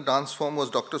studied the dance form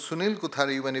was Dr. Sunil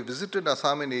Kuthari when he visited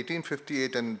Assam in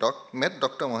 1858 and met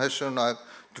Dr. Maheshwar Nayak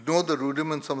to know the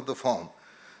rudiments of the form.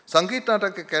 Sangeet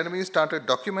Natak Akademi started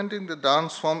documenting the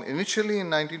dance form initially in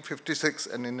 1956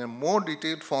 and in a more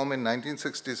detailed form in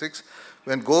 1966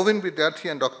 when Govind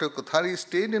Vidyarthi and Dr. Kuthari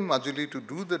stayed in Majuli to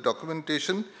do the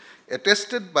documentation,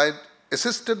 assisted by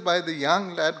the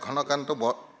young lad Ghanakanta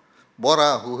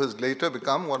Bora, who has later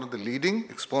become one of the leading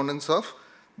exponents of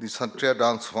the Sattriya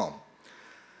dance form.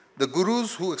 The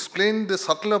gurus who explained the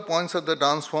subtler points of the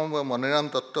dance form were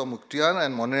Moneyram Datta Mukhtiyar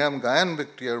and Moneyram Gayan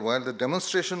Bhikhtiyar, while the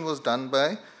demonstration was done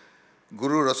by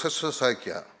Guru Raseshwar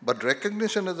Saikya. But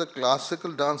recognition as a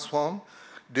classical dance form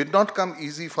did not come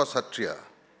easy for Sattriya.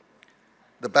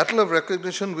 The battle of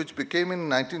recognition, which became in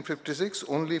 1956,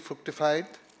 only fructified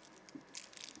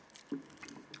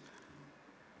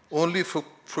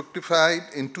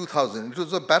in 2000. It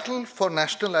was a battle for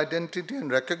national identity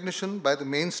and recognition by the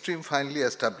mainstream finally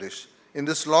established. In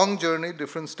this long journey,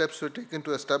 different steps were taken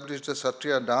to establish the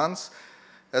Sattriya dance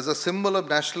as a symbol of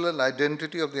national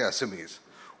identity of the Assamese.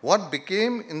 What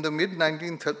began in the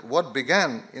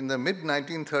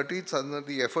mid-1930s under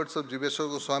the efforts of Jiveshwar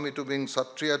Goswami to bring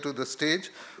Sattriya to the stage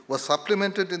was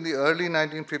supplemented in the early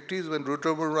 1950s when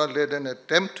Rudra led an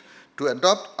attempt to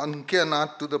adopt Ankya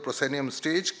Nath to the proscenium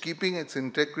stage, keeping its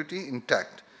integrity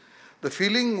intact. The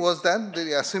feeling was that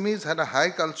the Assamese had a high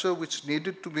culture which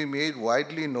needed to be made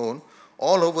widely known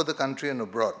all over the country and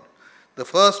abroad. The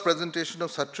first presentation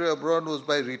of Sattriya abroad was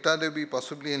by Rita Devi,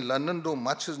 possibly in London, though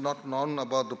much is not known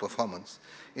about the performance.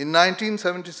 In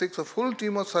 1976, a full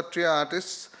team of Sattriya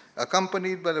artists,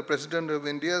 accompanied by the President of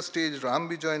India, staged Ram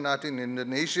Vijay Nath in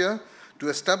Indonesia to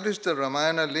establish the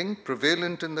Ramayana link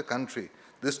prevalent in the country.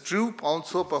 This troupe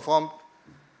also performed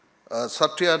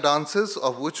Sattriya dances,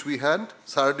 of which we had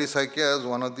Saradi Saikya as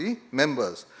one of the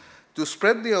members. To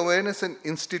spread the awareness and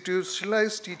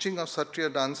institutionalize teaching of Sattriya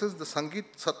dances, the Sangeet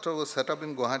Satra was set up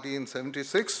in Guwahati in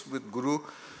 1976 with Guru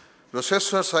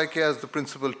Raseshwar Saikya as the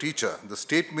principal teacher. The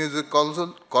State Music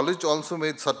College also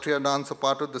made Sattriya dance a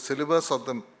part of the syllabus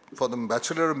for the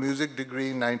Bachelor of Music degree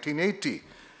in 1980.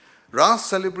 Ras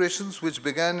celebrations, which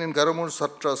began in Garamur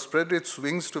Satra, spread its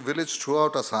wings to villages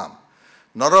throughout Assam.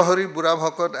 Narahari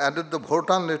Burabhakat added the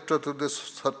Bhotan Nritya to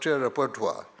this Sattriya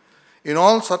repertoire. In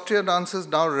all, Sattriya dances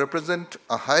now represent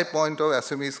a high point of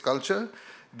Assamese culture.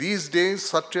 These days,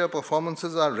 Sattriya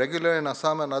performances are regular in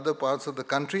Assam and other parts of the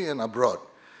country and abroad.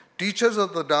 Teachers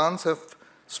of the dance have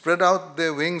spread out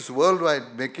their wings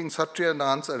worldwide, making Sattriya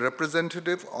dance a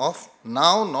representative of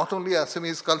now not only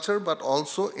Assamese culture but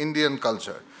also Indian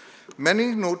culture.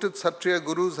 Many noted Sattriya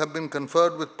gurus have been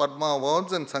conferred with Padma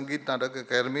Awards and Sangeet Natak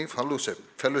Akademi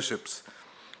fellowships.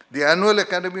 The annual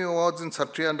Academy Awards in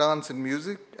Sattriya dance and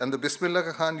music and the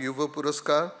Bismillah Khan Yuva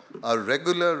Puraskar are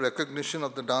regular recognition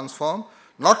of the dance form,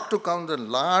 not to count the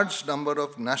large number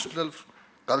of national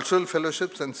cultural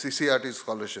fellowships and CCRT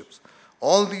scholarships.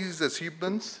 All these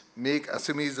achievements make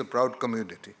Assamese a proud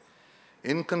community.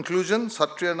 In conclusion,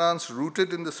 Sattriya dance,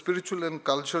 rooted in the spiritual and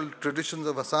cultural traditions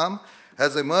of Assam,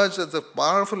 has emerged as a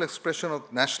powerful expression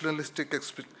of nationalistic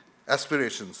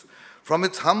aspirations. From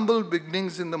its humble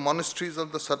beginnings in the monasteries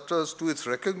of the Satras to its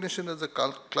recognition as a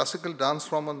classical dance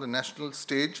form on the national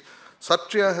stage,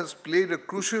 Sattriya has played a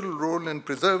crucial role in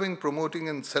preserving, promoting,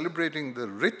 and celebrating the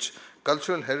rich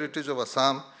cultural heritage of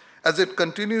Assam as it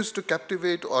continues to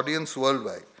captivate audience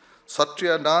worldwide.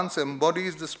 Sattriya dance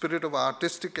embodies the spirit of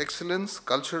artistic excellence,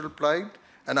 cultural pride,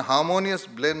 and a harmonious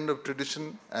blend of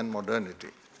tradition and modernity.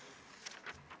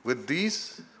 With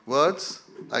these words,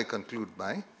 I conclude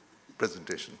my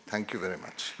presentation. Thank you very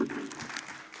much.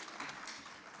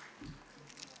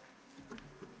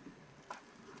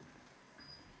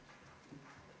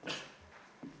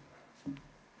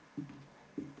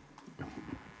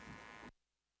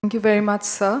 Thank you very much,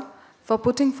 sir, for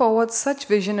putting forward such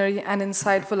visionary and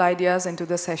insightful ideas into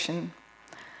the session.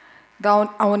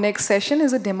 Our next session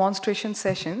is a demonstration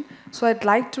session, so I'd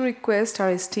like to request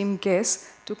our esteemed guests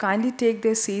to kindly take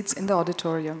their seats in the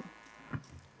auditorium.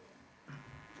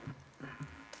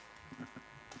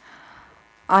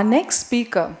 Our next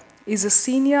speaker is a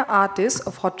senior artist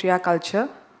of Sattriya culture,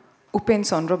 Upen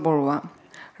Chandra Borua.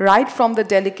 Right from the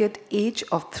delicate age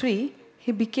of 3,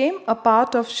 he became a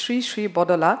part of Sri Sri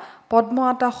Bodola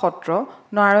Padmaata Sattriya,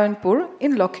 Narayanpur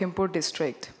in Lakhimpur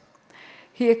district.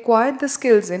 He acquired the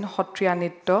skills in Sattriya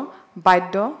Nritya,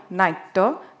 Baidya,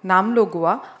 Naitya, Nam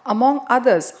Logua, among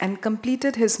others, and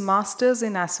completed his masters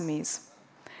in Assamese.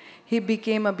 He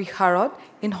became a Biharad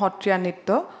in Sattriya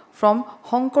Nritya from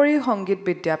Honkari Sangeet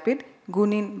Vidyapit,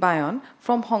 Gunin Bayan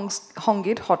from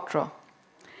Sangeet Sattriya,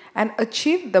 and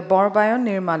achieved the Barbayan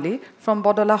Nirmali from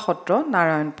Bodola Sattriya,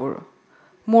 Narayanpur.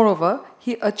 Moreover,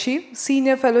 he achieved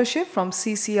senior fellowship from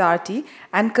CCRT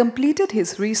and completed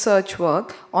his research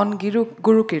work on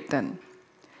Guru Kirtan.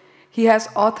 He has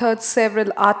authored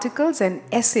several articles and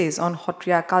essays on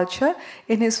Sattriya culture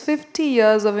in his 50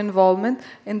 years of involvement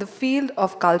in the field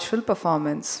of cultural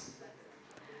performance.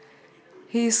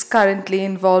 He is currently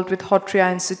involved with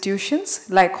Sattriya institutions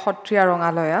like Sattriya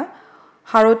Rangaloya,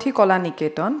 Harothi Kola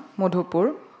Niketan,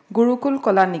 Madhupur, Gurukul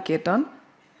Kola Niketan,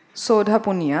 Sodha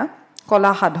Punia,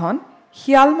 Kola Hadhan,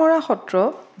 Hialmora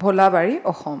Sattriya, Bholabari,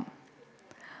 Ohom.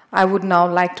 I would now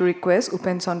like to request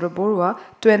Upen Chandra Borua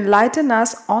to enlighten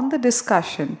us on the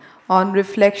discussion on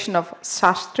reflection of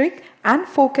Shastric and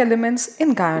folk elements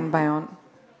in Gayan Bayan.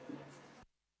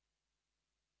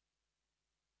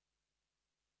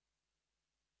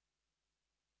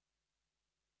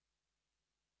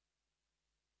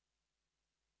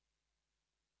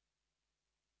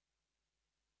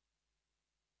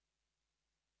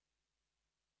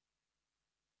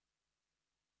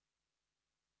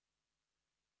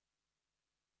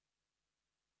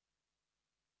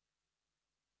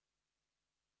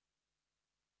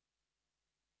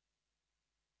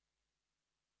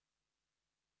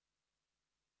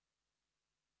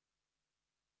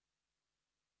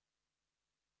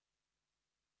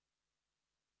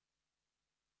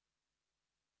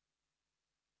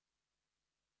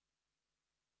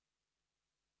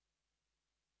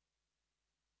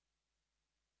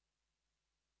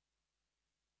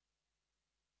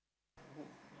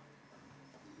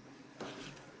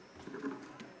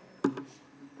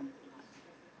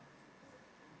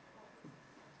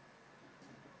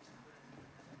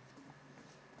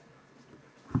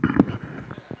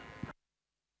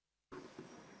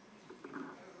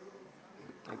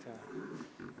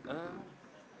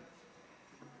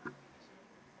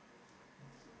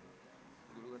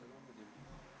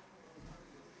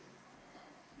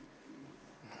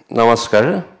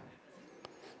 Namaskar.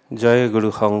 Jai Guru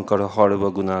Shankara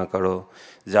Harva Guna Karo.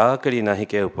 Jakari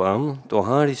Nahike Upam,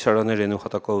 Tohari Sarane Renu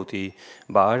Hatakoti,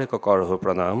 Baraka Karho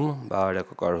Pranam,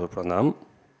 Baraka Karho Pranam.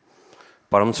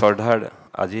 Param Sardhar,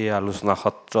 Aji Alusna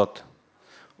Hatrot,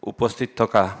 Upostit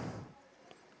Toka,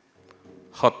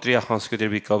 Sattriya Sanskritir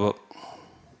Vikab,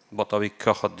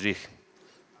 Batavikha Hadri,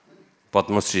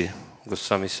 Padmasri,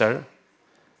 Goswami Sir,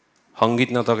 Sangeet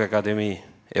Natak Akademi,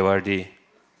 Evardi,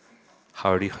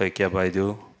 Hardi Hoikia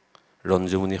Baidu,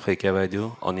 Ranjumuni Hoikia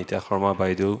Baidu, Anita Sharma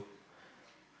Baidu,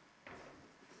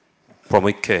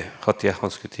 Promikhe, Sattriya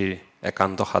Sanskritir,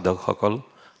 Ekanto Hadok Hokol,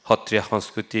 Sattriya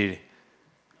Sanskritir,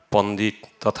 Pandit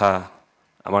Tata,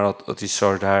 Amarat Oti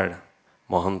Sardhar,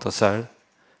 Mohanta Sir,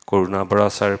 Karuna Bora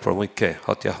Sir, Promikhe,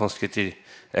 Sattriya Sanskritir,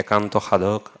 Ekanto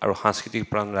Hadok, Aru Sanskritik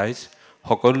Pran Rais,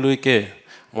 Hokol Luike,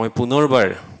 Moi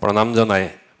Punorbar, Pranam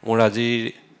Janai,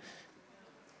 Muraji.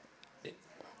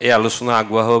 এই আলোচনা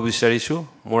আগবঢ়াব বিচাৰিছো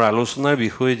মোৰ আলোচনাৰ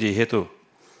বিষয় যেহেতু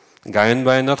গায়ন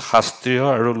বায়নত শাস্ত্ৰীয়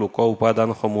আৰু লোক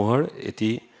উপাদানসমূহৰ এটি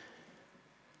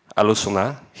আলোচনা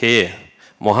হেয়ে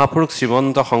মহাপুৰুষ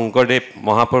শ্ৰীমন্ত শংকৰদেৱ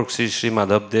মহাপুৰুষ শ্ৰী শ্ৰী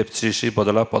মাধৱদেৱ শ্ৰী শ্ৰী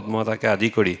বদলা পদ্মতাকে আদি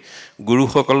কৰি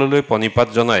গুৰুসকললৈ প্ৰণিপাত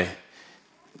জনাই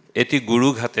এটি গুৰু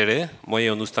ঘাটেৰে মই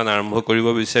অনুষ্ঠান আৰম্ভ কৰিব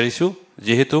বিচাৰিছো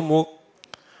যেহেতু মোক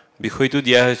বিষয়টো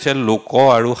দিয়া হৈছে লোক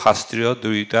আৰু শাস্ত্ৰীয়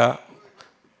দুইটা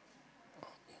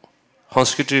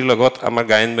সংস্কৃতিৰ লগত আমাৰ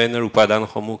গায়ন বায়নৰ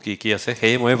উপাদানসমূহ কি কি আছে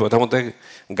হেই মই প্ৰথমতে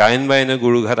গায়ন বায়নৰ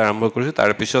গুৰুঘাট আৰম্ভ কৰিছো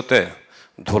তাৰ পিছতে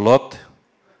ঢোলত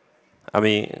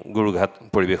আমি গুৰুঘাট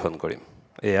পৰিৱেশন কৰিম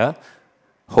এয়া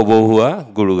হবহুৱা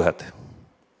গুৰুঘাট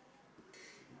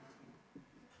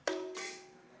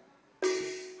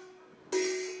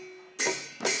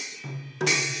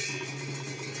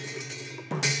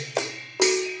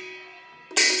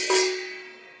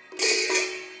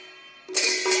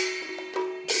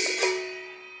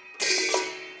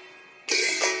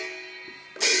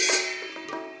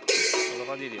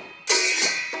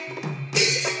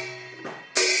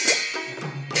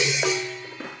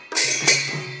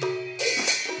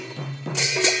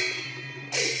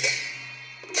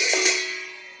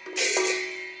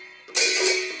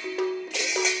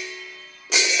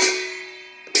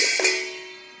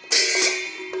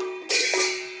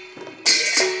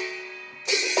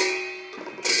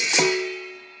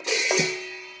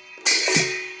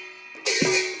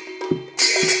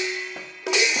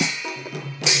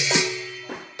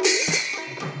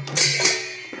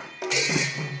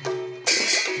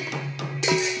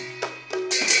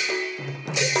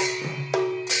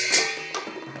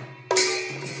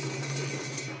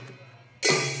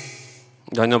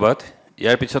ধন্যবাদ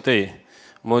ইয়াৰ পিছতেই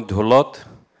মই ঢোলত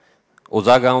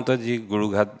ওজা গাঁৱতে যি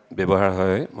গুৰুঘাট ব্যৱহাৰ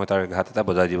হয় মই তাৰ ঘাট এটা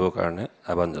বজাই দিবৰ কাৰণে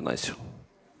আহ্বান জনাইছোঁ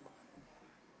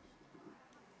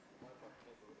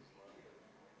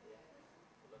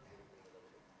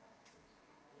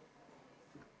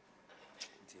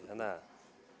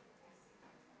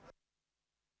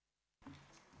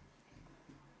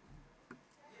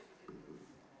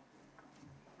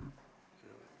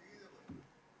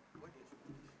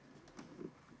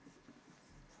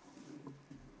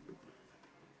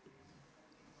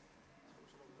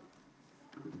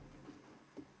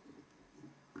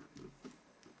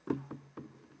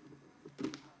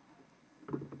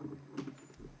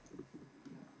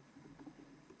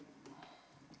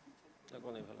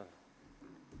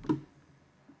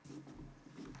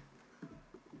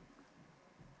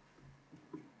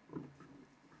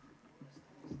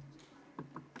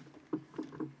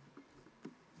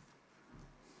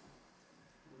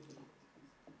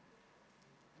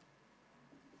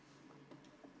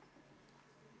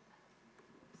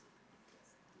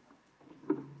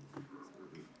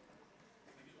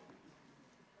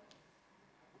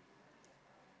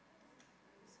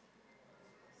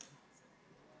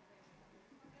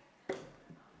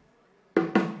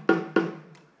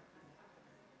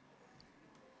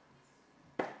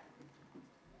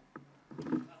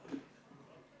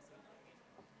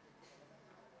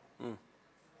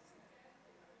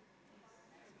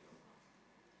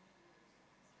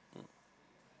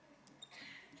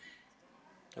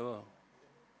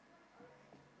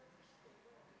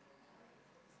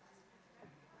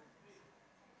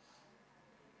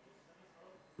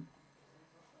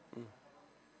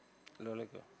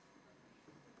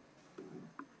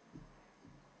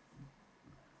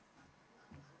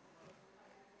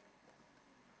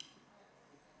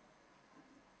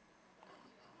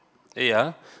এয়া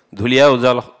ধুলিয়া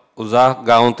ওজা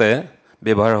গাঁৱতে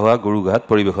ব্যৱহাৰ হোৱা গুৰুঘাট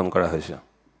পৰিৱেশন কৰা হৈছে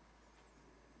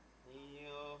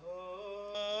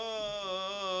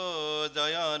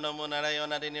জয় নমো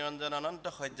নাৰায়ণ আদি নিৰঞ্জন অনন্ত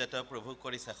সজ্জাত প্ৰভু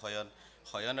কৰিছে শয়ন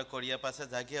শয়ন কৰিয়া পাছে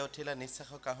জাগিয়া উঠিলা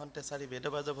নিশ্বাস কাহন্তে চাৰি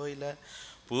বেদবাজ ভৰিলা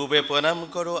পূবে প্ৰণাম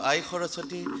কৰোঁ আই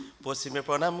সৰস্বতী পশ্চিমে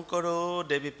প্ৰণাম কৰোঁ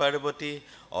দেৱী পাৰ্বতী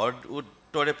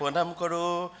উত্তৰে প্ৰণাম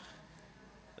কৰোঁ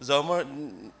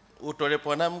উত্তৰে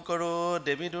প্ৰণাম কৰোঁ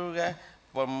দেৱী দুৰ্গা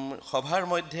সভাৰ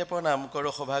মধ্যে প্ৰণাম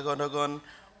কৰোঁ সভাগণগণ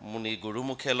মুনি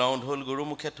গুৰুমুখে লওঁ ঢোল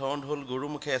গুৰুমুখে থওঁ ঢোল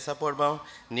গুৰুমুখে এচাপৰ বাওঁ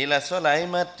নীলাচলাই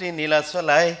মাতৃ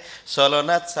নীলাচলাই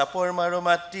চলনাত চাপৰ মাৰো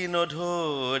মাতৃ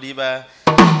নধৰিবা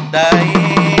দাই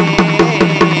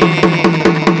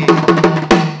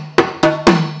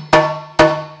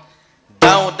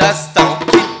দাওঁ দাস দাওঁ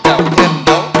কিট দাওঁ হেন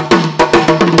দাওঁ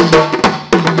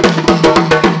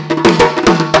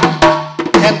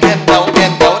হেন হেন দাওঁ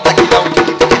হেন দাওঁ তাকি দাওঁ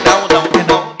কিটি টিকি দাওঁ দাওঁ হেন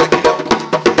দাওঁ তাকি দাওঁ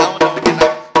কিটি দাওঁ দাওঁ হেন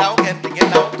দাওঁ হেন টিকি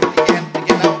দাওঁ কিটি হেন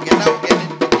টিকি দাওঁ হেন দাওঁ হেন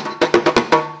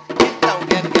কিট দাওঁ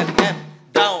হেন হেন হেন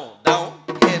দাওঁ দাওঁ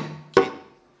হেন কিট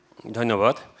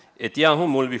ধন্যবাদ এতিয়া আহোঁ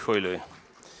মূল বিষয়লৈ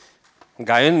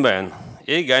গায়ন বায়ন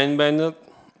এই গায়ন বায়নত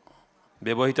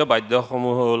ব্যৱহৃত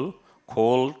বাদ্যসমূহ হ'ল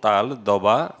খোল তাল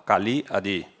দবা কালি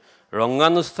আদি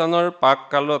ৰংগানুষ্ঠানৰ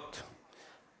পাককালত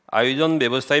আয়োজন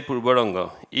ব্যৱস্থাই পূৰ্বৰংগ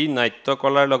ই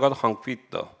নাট্যকলাৰ লগত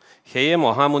সংপৃক্ত সেয়ে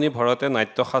মহামুনি ভৰতে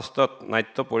নাট্যশাস্ত্ৰত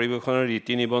নাট্য পৰিৱেশনৰ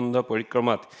ৰীতি নিবন্ধ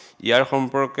পৰিক্ৰমাত ইয়াৰ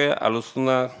সম্পৰ্কে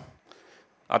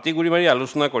আতিগুৰি মাৰি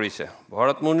আলোচনা কৰিছে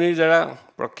ভৰতমুনিৰ দ্বাৰা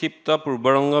প্ৰক্ষিপ্ত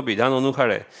পূৰ্বৰংগ বিধান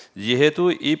অনুসাৰে যিহেতু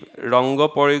ই ৰংগ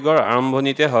পৰিগৰ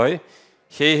আৰম্ভণিতে হয়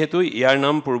সেইহেতু ইয়াৰ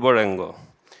নাম পূৰ্বৰংগ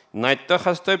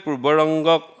নাট্যশাস্ত্ৰই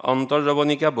পূৰ্বৰংগক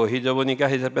অন্তৰ্জৱনিকা বহিৰ্জৱনিকা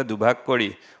হিচাপে দুভাগ কৰি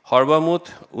সৰ্বমুঠ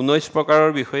 19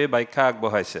 প্ৰকাৰৰ বিষয়ে ব্যাখ্যা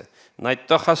আগবঢ়াইছে।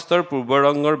 নাট্যশাস্ত্ৰৰ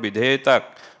পূৰ্বৰংগৰ বিধেয়তাক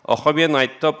অসমীয়া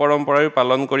নাট্য পৰম্পৰাই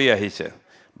পালন কৰি আহিছে।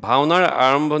 ভাওনাৰ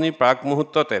আৰম্ভণিৰ প্ৰাক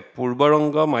মুহূৰ্ততে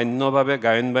পূৰ্বৰংগ মান্যভাৱে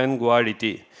গায়ন বায়ন গোৱা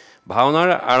ৰীতি। ভাওনাৰ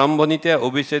আৰম্ভণিতে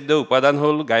অবিচ্ছেদ্য উপাদান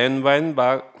হ'ল গায়ন বায়ন বা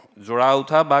জোৰা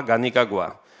উঠা বা গানিকা গোৱা।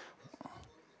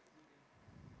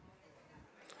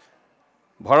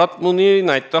 ভৰত মুনিৰ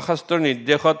নাট্যশাস্ত্ৰৰ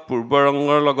নিৰ্দেশত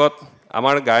পূৰ্বৰংগৰ লগত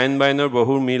আমাৰ গায়ন বায়নৰ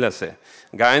বহু মিল আছে।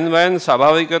 গায়ন বায়ন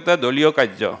স্বাভাৱিকতে দলীয়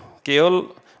কাৰ্য, কেৱল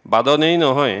বাদনেই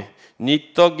নহয়,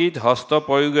 নৃত্য গীত হস্ত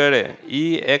প্ৰয়োগেৰে ই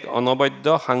এক অনবদ্য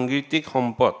সাংগীতিক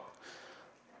সম্পদ।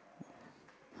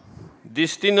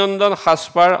 দৃষ্টিনন্দন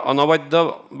সাজপাৰ, অনবদ্য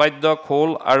বাদ্য খোল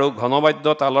আৰু ঘনবাদ্য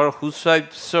তালৰ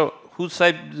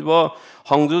সুশ্ৰাব্য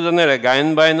সংযোজনেৰে গায়ন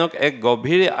বায়নক এক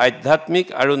গভীৰ আধ্যাত্মিক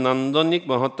আৰু নান্দনিক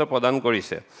মহত্ব প্ৰদান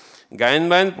কৰিছে। গায়ন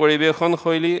বায়ন পৰিৱেশন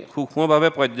শৈলী সূক্ষ্মভাৱে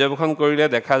পৰ্যবেক্ষণ কৰিলে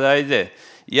দেখা যায় যে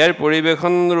ইয়াৰ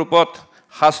পৰিৱেশন ৰূপত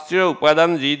শাস্ত্ৰীয় উপাদান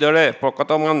যিদৰে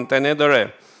প্ৰকটমান তেনেদৰে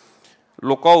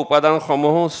লোক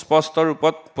উপাদানসমূহো স্পষ্ট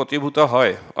ৰূপত প্ৰতিভূত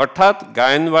হয়। অৰ্থাৎ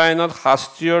গায়ন বায়নত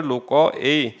শাস্ত্ৰীয় লোক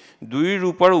এই দুই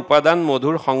ৰূপৰ উপাদান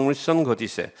মধুৰ সংমিশ্ৰণ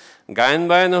ঘটিছে। গায়ন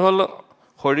বায়ন হ'ল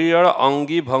শৰীৰৰ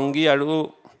অংগী ভংগী আৰু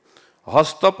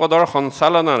হস্তপদৰ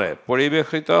সঞ্চালনেৰে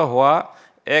পৰিৱেশিত হোৱা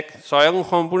এক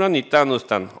স্বয়ংসম্পূৰ্ণ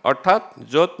নৃত্যানুষ্ঠান, অৰ্থাৎ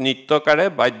য'ত নৃত্যকাৰে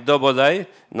বাদ্য বজাই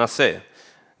নাচে।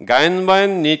 গায়ন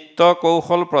বায়ন নৃত্য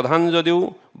কৌশল প্ৰধান যদিও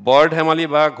বৰ ধেমালি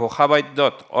বা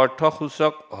ঘোষাবাদ্যত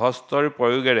অৰ্থসূচক হস্তৰ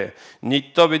প্ৰয়োগেৰে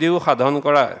নৃত্যবিধিও সাধন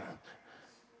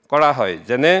কৰা হয়,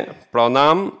 যেনে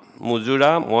প্ৰণাম,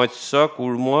 মুজুৰা, মৎস্য,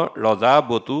 কুৰ্ম, ৰজা,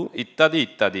 বটু ইত্যাদি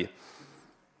ইত্যাদি।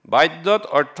 বাদ্যত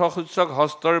অৰ্থসূচক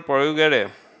হস্তৰ প্ৰয়োগেৰে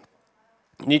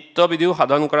নৃত্যবিধিও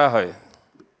সাধন কৰা হয়।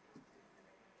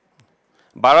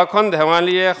 12খন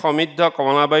ধেমালিয়ে সমৃদ্ধ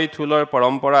কমলাবাৰী থোলৰ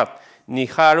পৰম্পৰাত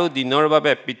নিশা আৰু দিনৰ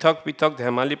বাবে পৃথক পৃথক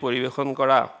ধেমালি পৰিৱেশন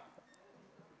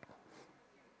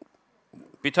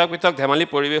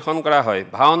কৰা হয়।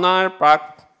 ভাওনাৰ প্ৰাক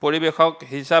পৰিৱেশক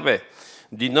হিচাপে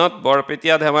দিনত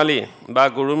বৰপেটীয়া ধেমালি বা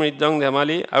গুৰু মৃদং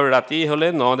ধেমালি আৰু ৰাতি হ'লে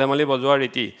ন ধেমালি বজোৱা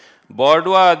ৰীতি।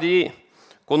 বৰদোৱা আদি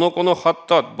কোনো কোনো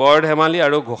সত্ৰত বৰ ধেমালি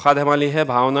আৰু ঘোষা ধেমালিহে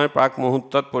ভাওনাৰ প্ৰাক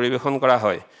মুহূৰ্তত পৰিৱেশন কৰা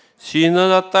হয়।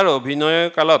 চিহ্নযাত্ৰাৰ অভিনয়ৰ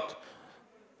কালত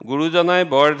গুৰুজনাই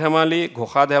বৰ ধেমালি,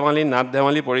 ঘোষা ধেমালি, নাট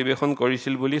ধেমালি পৰিৱেশন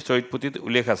কৰিছিল বুলি চৰিতপুথিত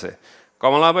উল্লেখ আছে।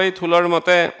 কমলাবাৰী থোলৰ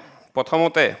মতে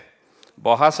প্ৰথমতে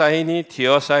বহা চাহিনী,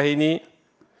 থিয়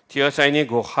চাহিনী,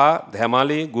 ঘোষা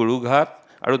ধেমালি, গুৰুঘাট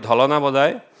আৰু ঢলনা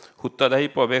বজাই সূত্ৰধাৰী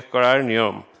প্ৰৱেশ কৰাৰ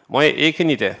নিয়ম। মই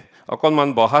এইখিনিতে অকণমান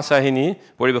বহা চাহিনী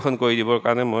পৰিৱেশন কৰি দিবৰ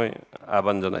কাৰণে মই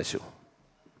আহ্বান জনাইছোঁ।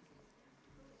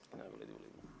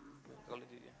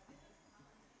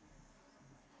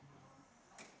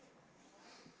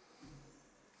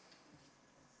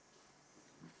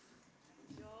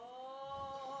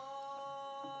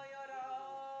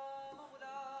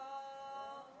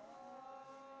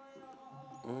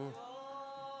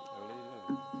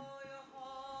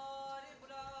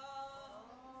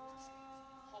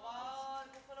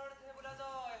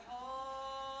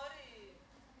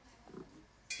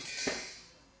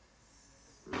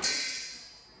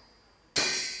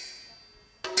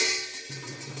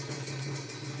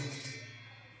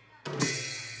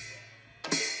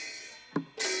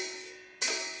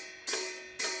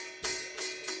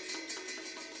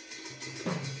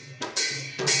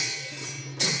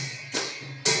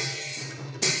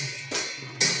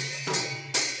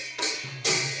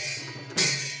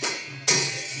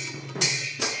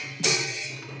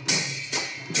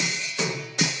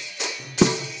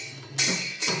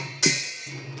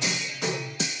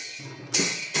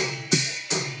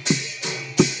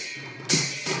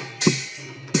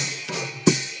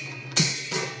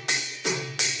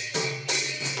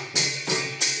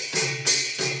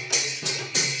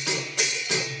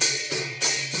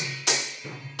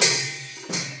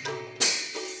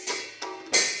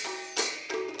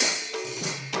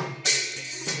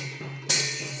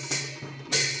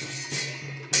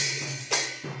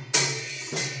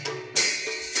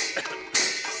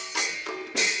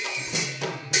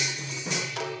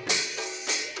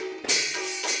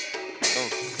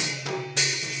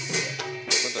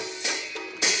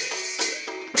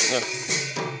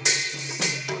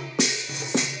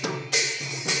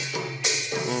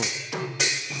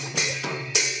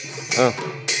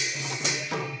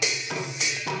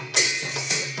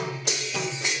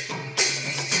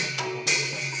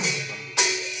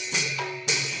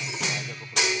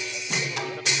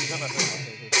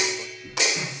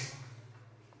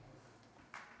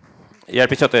 ইয়াৰ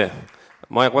পিছতে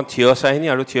মই অকণমান থিয় চাহিনী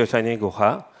আৰু থিয় চাহিনী ঘোষা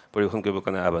পৰিৱেশন কৰিবৰ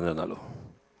কাৰণে আহ্বান জনালোঁ।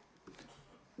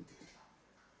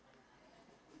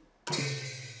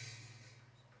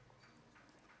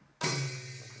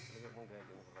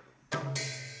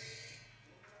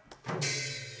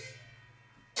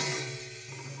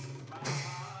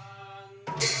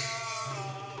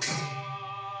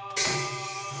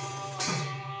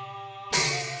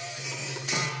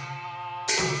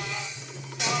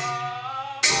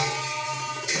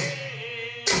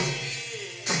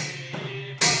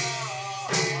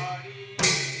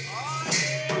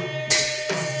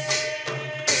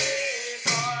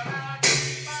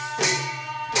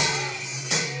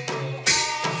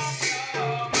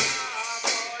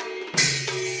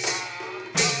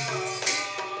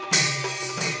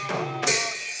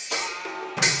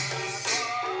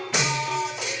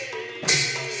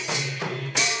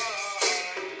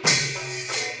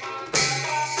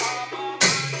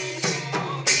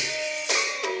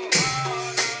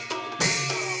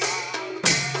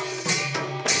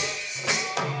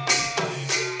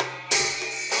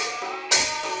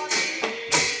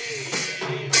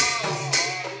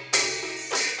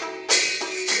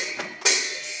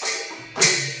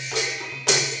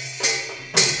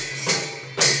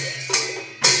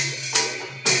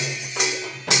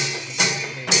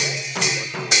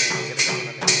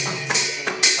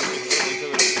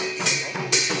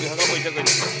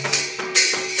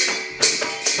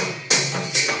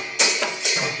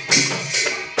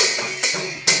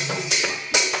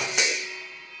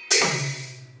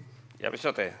 ইয়াৰ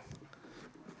পিছতে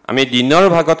আমি দিনৰ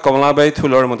ভাগত কমলাবাৰী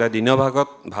থুলৰ মতে দিনৰ ভাগত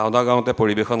ভাওনা গাঁৱতে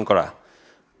পৰিৱেশন কৰা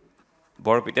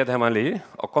বৰপিতা ধেমালিৰ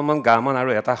অকণমান গামান আৰু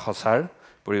এটা সঁচাৰ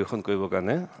পৰিৱেশন কৰিবৰ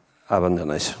কাৰণে আহ্বান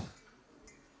জনাইছোঁ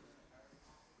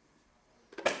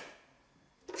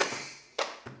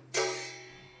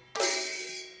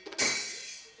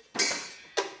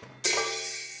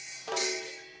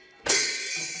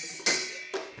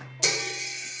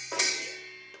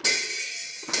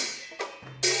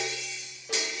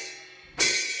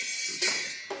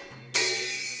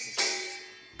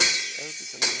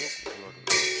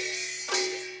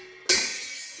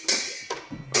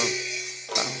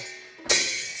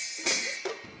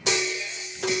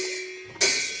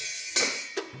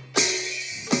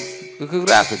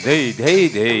Dei dei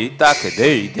dei tak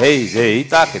dei dei dei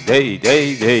tak dei dei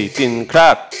dei tin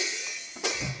crack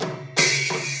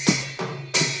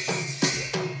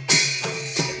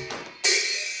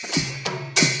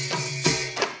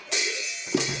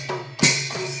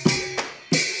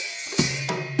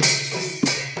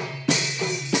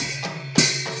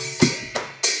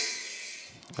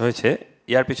হৈছে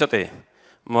ইয়াৰ পিছতে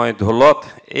মই ঢোলত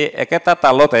এই একেটা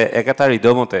তালতে একেটা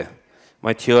ৰিদমতে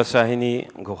মই থিয় চাহিনী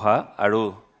ঘোষা আৰু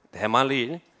ধেমালিৰ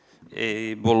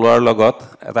এই বলোৱাৰ লগত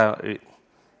এটা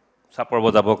চাপৰ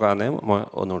বজাবৰ কাৰণে মই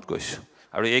অনুৰোধ কৰিছোঁ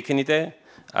আৰু এইখিনিতে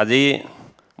আজি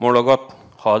মোৰ লগত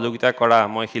সহযোগিতা কৰা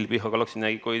মই শিল্পীসকলক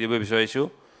চিনাকি কৰি দিব বিচাৰিছোঁ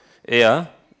এয়া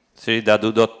শ্ৰী দাদু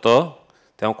দত্ত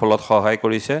তেওঁ খোলত সহায়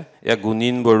কৰিছে এয়া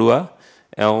গুণীন বৰুৱা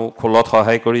তেওঁ খোলত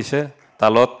সহায় কৰিছে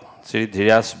তালত শ্ৰী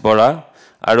ধীৰাজ বৰা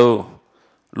আৰু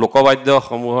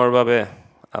লোকবাদ্যসমূহৰ বাবে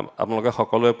আপোনালোকে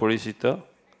সকলোৱে পৰিচিত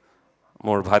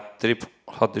মোৰ ভাতৃ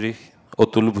সদৃশ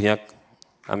অতুল ভূঞাক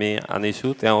আমি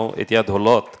আনিছোঁ তেওঁ এতিয়া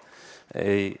ঢোলত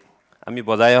এই আমি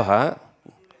বজাই অহা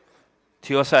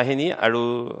থিয় চাহিনী আৰু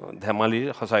ধেমালিৰ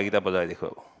সঁচাকেইটা বজাই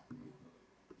দেখুৱাব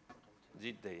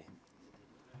জিত দেই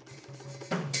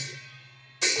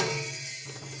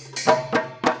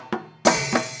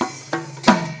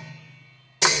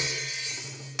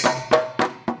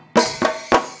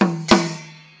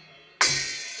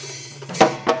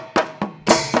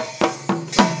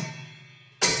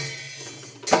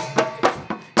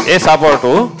এই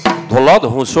চাপৰটো ঢোলত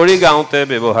হুঁচৰি গাওঁতে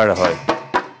ব্যৱহাৰ হয়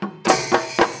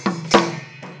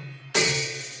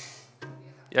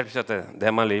ইয়াৰ পিছতে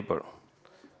ধেমালি পৰ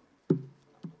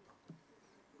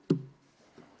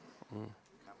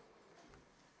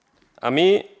আমি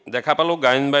দেখা পালোঁ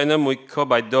গায়ন বায়নৰ মুখ্য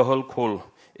বাদ্য হ'ল খোল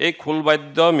এই খোল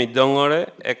বাদ্য মৃদংগৰে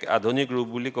এক আধুনিক ৰূপ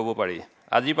বুলি ক'ব পাৰি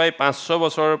আজি প্ৰায় 500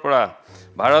 বছৰৰ পৰা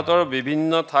ভাৰতৰ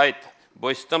বিভিন্ন ঠাইত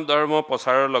বৈষ্ণৱ ধৰ্ম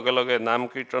প্ৰচাৰৰ লগে লগে নাম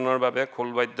কীৰ্তনৰ বাবে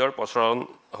খোলবাদ্যৰ প্ৰচলন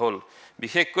হ'ল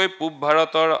বিশেষকৈ পূব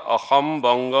ভাৰতৰ অসম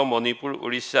বংগ মণিপুৰ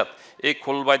উৰিষ্যাত এই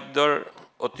খোলবাদ্যৰ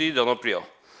অতি জনপ্ৰিয়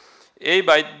এই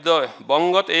বাদ্য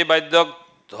বংগত এই বাদ্যক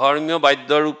ধৰ্মীয়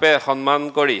বাদ্যৰূপে সন্মান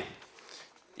কৰি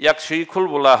ইয়াক শ্ৰীখোল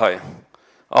বোলা হয়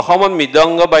অসমত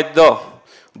মৃদংগ বাদ্য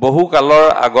বহু কালৰ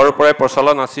আগৰ পৰাই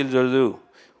প্ৰচলন আছিল যদিও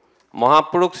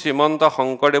মহাপুৰুষ শ্ৰীমন্ত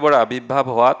শংকৰদেৱৰ আৱিৰ্ভাৱ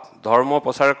হোৱাত ধৰ্ম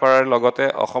প্ৰচাৰ কৰাৰ লগতে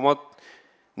অসমত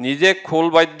নিজে খোল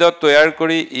বাদ্য তৈয়াৰ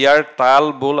কৰি ইয়াৰ তাল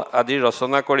বোল আদি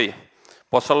ৰচনা কৰি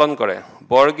প্ৰচলন কৰে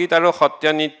বৰগীত আৰু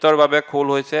সত্ৰীয়া নৃত্যৰ বাবে খোল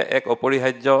হৈছে এক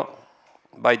অপৰিহাৰ্য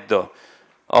বাদ্য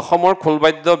অসমৰ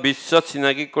খোলবাদ্য বিশ্বত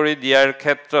চিনাকি কৰি দিয়াৰ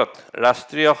ক্ষেত্ৰত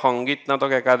ৰাষ্ট্ৰীয় সংগীত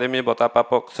নাটক একাডেমি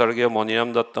বঁটাপ্ৰাপক স্বৰ্গীয় মণিৰাম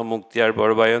দত্ত মুক্তিয়াৰ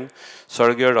বৰবায়ন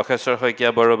স্বৰ্গীয় ৰখেশ্বৰ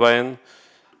শইকীয়া বৰবায়ন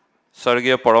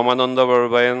স্বৰ্গীয় পৰমানন্দ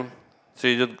বৰবায়ন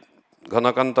শ্ৰীযুত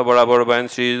ঘনকান্ত বৰা বৰবায়ন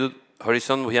শ্ৰীযুত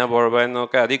হৰিচন ভূঞা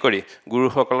বৰবায়নকে আদি কৰি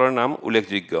গুৰুসকলৰ নাম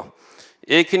উল্লেখযোগ্য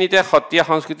এইখিনিতে সত্ৰীয়া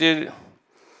সংস্কৃতিৰ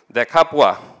দেখা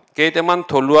পোৱা কেইটামান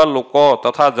থলুৱা লোক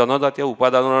তথা জনজাতীয়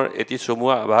উপাদানৰ এটি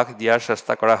চমুৱা আভাস দিয়াৰ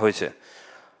চেষ্টা কৰা হৈছে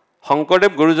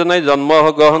শংকৰদেৱ গুৰুজনাই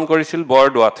জন্মগ্ৰহণ কৰিছিল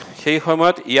বৰদোৱাত সেই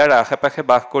সময়ত ইয়াৰ আশে পাশে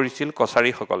বাস কৰিছিল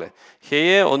কছাৰীসকলে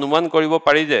সেয়ে অনুমান কৰিব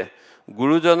পাৰি যে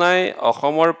গুৰুজনাই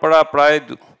অসমৰ পৰা প্ৰায়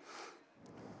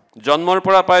জন্মৰ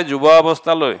পৰা প্ৰায় যুৱ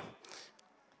অৱস্থালৈ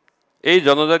এই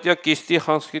জনজাতীয় কৃষ্টি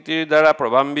সংস্কৃতিৰ দ্বাৰা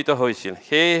প্ৰভাৱান্বিত হৈছিল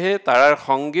সেয়েহে তাৰ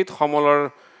সংগীত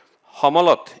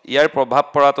সমলত ইয়াৰ প্ৰভাৱ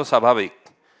পৰাটো স্বাভাৱিক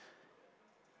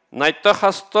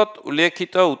নাট্যশাস্ত্ৰত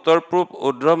উল্লেখিত উত্তৰ পূব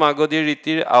উৰ্ধ মাগধী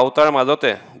ৰীতিৰ আওতাৰ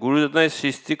মাজতে গুৰুজনাই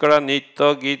সৃষ্টি কৰা নৃত্য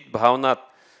গীত ভাওনাত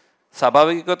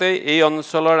স্বাভাৱিকতে এই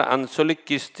অঞ্চলৰ আঞ্চলিক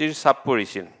কৃষ্টিৰ চাপ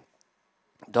পৰিছিল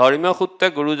ধৰ্মীয় সূত্ৰে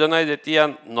গুৰুজনাই যেতিয়া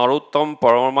নৰোত্তম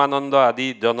পৰমানন্দ আদি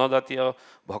জনজাতীয়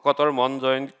ভকতৰ মন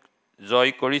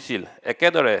জয় কৰিছিল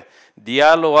একেদৰে দিয়া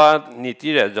লোৱা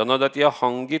নীতিৰে জনজাতীয়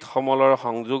সংগীত সমলৰ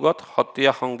সংযোগত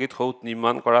সত্ৰীয়া সংগীত সৌধ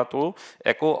নিৰ্মাণ কৰাটো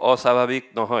একো অস্বাভাৱিক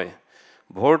নহয়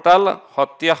ভোৰতাল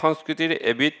সত্ৰীয়া সংস্কৃতিৰ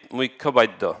এবিধ মুখ্য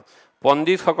বাদ্য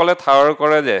পণ্ডিতসকলে ঠাৱৰ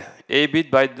কৰে যে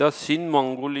এইবিধ বাদ্য চীন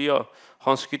মংগোলীয়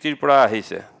সংস্কৃতিৰ পৰা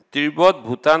আহিছে তিব্বত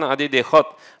ভূটান আদি দেশত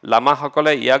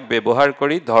লামাসকলে ইয়াক ব্যৱহাৰ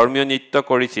কৰি ধৰ্মীয় নৃত্য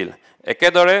কৰিছিল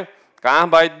একেদৰে কাঁহ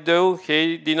বাদ্যও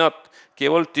সেই দিনত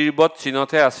কেৱল তিব্বত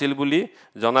চীনতে আছিল বুলি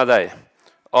জনা যায়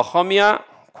অসমীয়া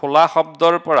খোলা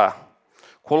শব্দৰ পৰা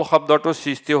খোল শব্দটো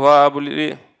সৃষ্টি হোৱা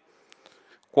বুলি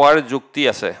কোৱাৰ যুক্তি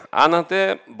আছে আনহাতে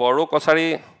বড়ো কছাৰী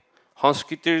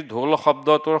সংস্কৃতিৰ ঢোল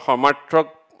শব্দটোৰ সমাৰ্থক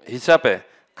হিচাপে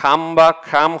খাম বা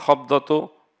খাম শব্দটো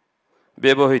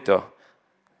ব্যৱহৃত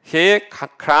সেয়ে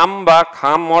খাম বা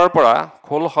খামৰ পৰা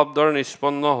খোল শব্দৰ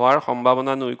নিষ্পন্ন হোৱাৰ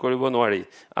সম্ভাৱনা নুই কৰিব নোৱাৰি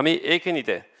আমি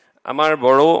এইখিনিতে আমাৰ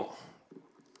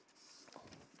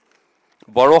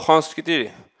বড়ো সংস্কৃতিৰ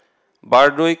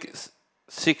বাৰ্দৈক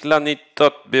চিকলা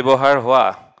নৃত্যত ব্যৱহাৰ হোৱা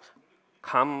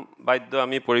খাম বাদ্য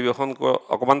আমি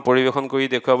অকণমান পৰিৱেশন কৰি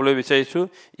দেখুৱাবলৈ বিচাৰিছোঁ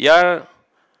ইয়াৰ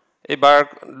এই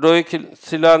বাৰ্দৈক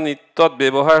চিলা নৃত্যত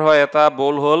ব্যৱহাৰ হোৱা এটা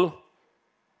বোল হ'ল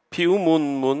few moon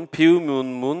moon few moon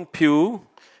moon few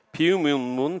few moon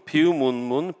moon few moon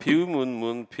moon few moon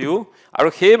moon few আৰু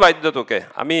সেই বাদ্যটোকে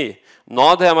আমি ন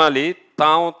ধেমালি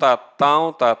তাও তাত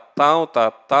তাও তাত তাও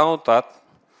তাত তাও তাত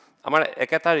আমাৰ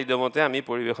একেটা ৰিদমতে আমি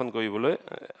পৰিৱেশন কৰিবলৈ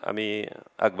আমি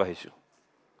আগবাঢ়িছোঁ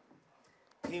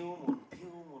few moon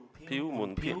few moon few moon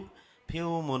few few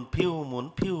moon few moon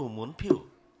few moon few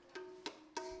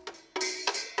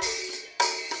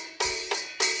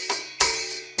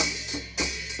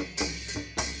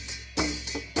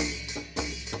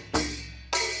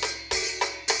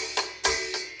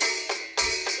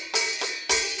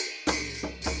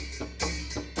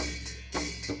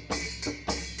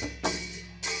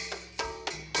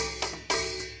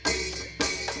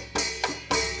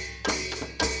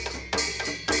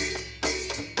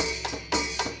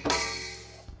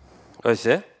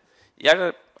হৈছে ইয়াৰ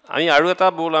আমি আৰু এটা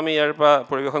বোল আমি ইয়াৰ পৰা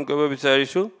পৰিৱেশন কৰিব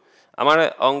বিচাৰিছোঁ আমাৰ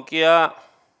অংকীয়া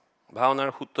ভাওনাৰ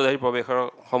সূত্ৰধাৰী প্ৰৱেশৰ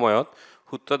সময়ত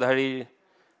সূত্ৰধাৰী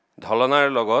ঢলনাৰ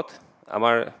লগত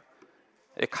আমাৰ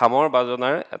এই খামৰ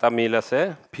বাজনাৰ এটা মিল আছে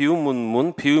few moon moon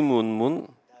few moon moon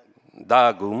দা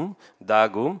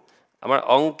গুম আমাৰ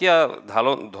অংকীয়া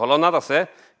ঢলনাত আছে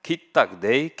খিতাক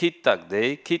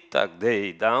দেই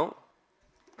দাওঁ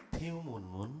ফিউ মুন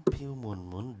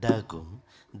মুন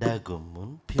দা গুম মুন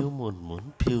ফিউ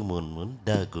মুন মুন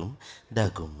দা গুম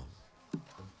মুন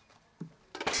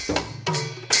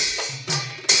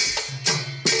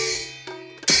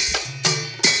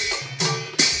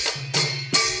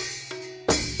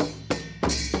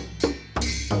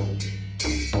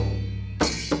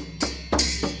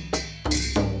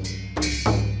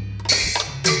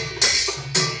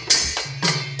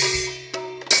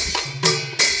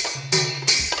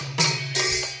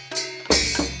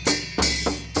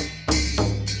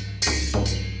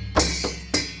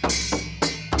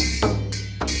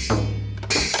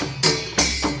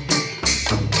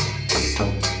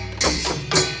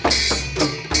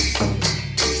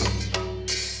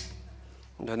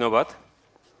ধন্যবাদ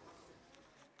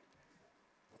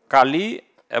কালি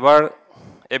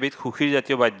এবিধ সুখীৰ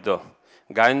জাতীয় বাদ্য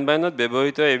গায়ন বায়নত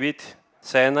ব্যৱহৃত এবিধ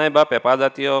চেনাই বা পেপা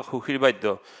জাতীয় সুখীৰ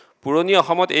বাদ্য পুৰণি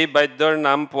অসমত এই বাদ্যৰ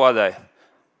নাম পোৱা যায়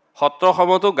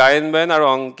সত্ৰসমূহতো গায়ন বায়ন আৰু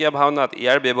অংকীয়া ভাওনাত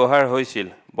ইয়াৰ ব্যৱহাৰ হৈছিল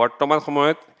বৰ্তমান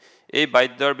সময়ত এই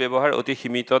বাদ্যৰ ব্যৱহাৰ অতি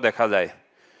সীমিত দেখা যায়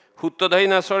সূত্ৰধাৰী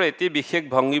নাচৰ এটি বিশেষ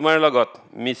ভংগীমাৰ লগত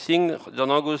মিচিং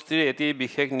জনগোষ্ঠীৰ এটি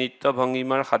বিশেষ নৃত্য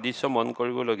ভংগীমাৰ সাদৃশ্য মন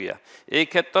কৰিবলগীয়া এই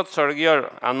ক্ষেত্ৰত স্বৰ্গীয়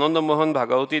আনন্দমোহন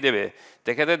ভাগৱতীদেৱে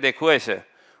তেখেতে দেখুৱাইছে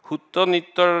সূত্ৰ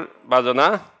নৃত্যৰ বাজনা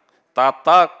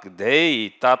তাতাক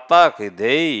দেই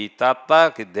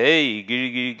গিৰি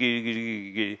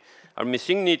গিৰি আৰু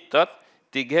মিচিং নৃত্যত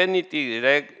তিঘে নীতি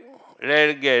ৰেৰ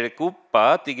গেৰ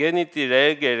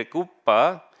কুপ্পা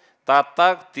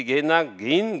তাতাক তিঘেনাক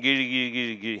ঘিন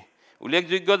গিৰি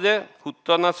উল্লেখযোগ্য যে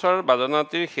সূত্ৰ নাচৰ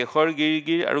বাজনাটিৰ শেষৰ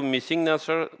গিৰিগিৰ আৰু মিচিং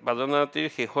নাচৰ বাজনাটিৰ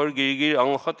শেষৰ গিৰিগিৰ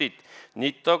অংশটিত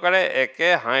নৃত্যকাৰে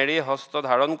একে হাঁড়ি হস্ত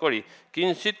ধাৰণ কৰি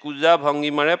কিঞ্চিত কুজা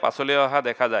ভংগীমাৰে পাছলৈ অহা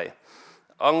দেখা যায়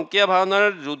অংকীয়া ভাওনাৰ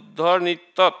যুদ্ধ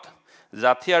নৃত্যত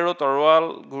জাঠি আৰু তৰোৱাল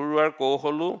ঘূৰোৱাৰ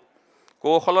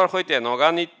কৌশলৰ সৈতে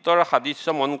নগা নৃত্যৰ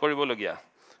সাদৃশ্য মন কৰিবলগীয়া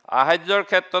আহাৰ্যৰ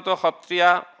ক্ষেত্ৰতো সত্ৰীয়া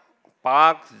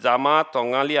পাক জামা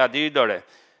টঙালী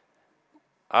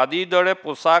আদিৰ দৰে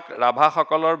পোচাক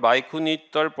ৰাভাসকলৰ বাইখু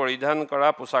নৃত্যৰ পৰিধান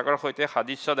কৰা পোচাকৰ সৈতে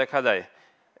সাদৃশ্য দেখা যায়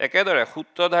একেদৰে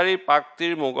সূত্ৰধাৰী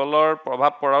পাকটিৰ মোগলৰ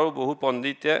প্ৰভাৱ পৰাও বহু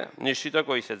পণ্ডিতে নিশ্চিত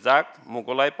কৰিছে যাক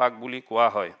মোগলাই পাক বুলি কোৱা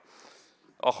হয়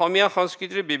অসমীয়া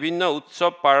সংস্কৃতিৰ বিভিন্ন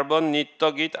উৎসৱ পাৰ্বণ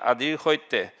নৃত্য গীত আদিৰ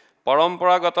সৈতে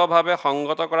পৰম্পৰাগতভাৱে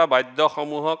সংগত কৰা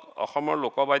বাদ্যসমূহক অসমৰ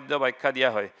লোকবাদ্য ব্যাখ্যা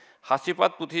দিয়া হয়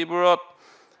সাঁচিপাত পুথিবোৰত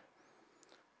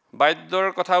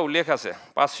বাদ্যৰ কথা উল্লেখ আছে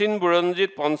প্ৰাচীন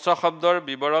বুৰঞ্জীত পঞ্চশব্দৰ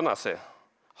বিৱৰণ আছে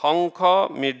শংখ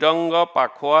মৃদংগ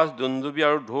পাখোৱাজ দুন্দুবি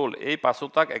আৰু ঢোল এই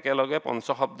পাঁচোটাক একেলগে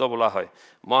পঞ্চশব্দ বোলা হয়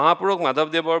মহাপুৰুষ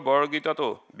মাধৱদেৱৰ বৰগীততো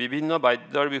বিভিন্ন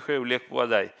বাদ্যৰ বিষয়ে উল্লেখ পোৱা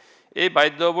যায় এই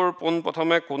বাদ্যবোৰ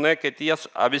পোনপ্ৰথমে কোনে কেতিয়া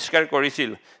আৱিষ্কাৰ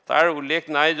কৰিছিল তাৰ উল্লেখ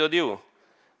নাই যদিও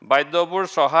বাদ্যবোৰ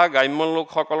চহা গ্ৰাম্য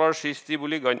লোকসকলৰ সৃষ্টি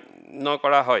বুলি গণ্য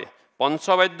কৰা হয়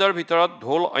পঞ্চবাদ্যৰ ভিতৰত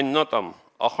ঢোল অন্যতম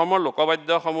অসমৰ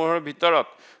লোকবাদ্যসমূহৰ ভিতৰত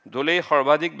ঢোলেই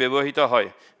সৰ্বাধিক ব্যৱহৃত হয়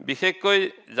বিশেষকৈ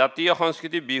জাতীয়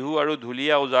সংস্কৃতি বিহু আৰু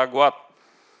ঢুলীয়া ওজা গোৱাত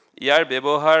ইয়াৰ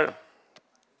ব্যৱহাৰ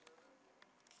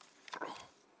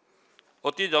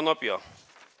অতি জনপ্ৰিয়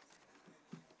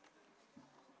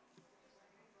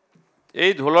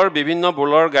এই ঢোলৰ বিভিন্ন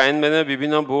বোলৰ গায়ন বায়নে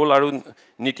বিভিন্ন বোল আৰু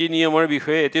নীতি নিয়মৰ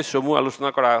বিষয়ে এটি চমু আলোচনা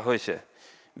কৰা হৈছে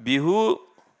বিহু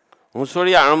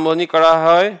হুঁচৰি আৰম্ভণি কৰা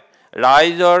হয়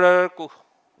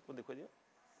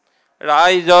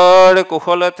ৰাইজৰ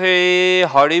কুশলতে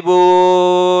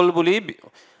হৰিবোল বুলি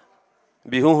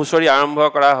বিহু হুঁচৰি আৰম্ভ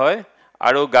কৰা হয়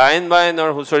আৰু গায়ন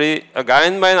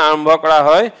বায়ন আৰম্ভ কৰা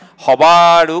হয়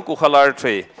সবাৰো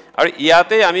কুশলাৰ্থে আৰু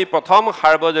ইয়াতে আমি প্ৰথম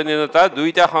সাৰ্বজনীনতা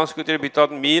দুইটা সংস্কৃতিৰ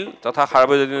ভিতৰত মিল তথা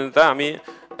সাৰ্বজনীনতা আমি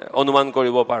অনুমান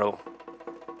কৰিব পাৰোঁ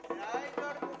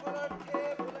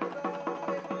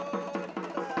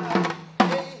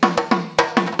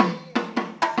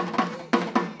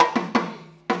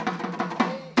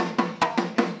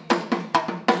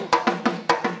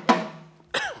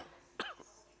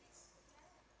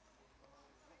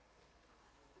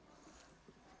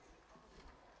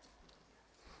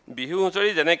বিহু হুঁচৰি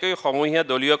যেনেকৈ সমূহীয়া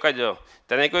দলীয় কাৰ্য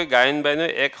তেনেকৈ গায়ন বায়নো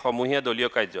এক সমূহীয়া দলীয়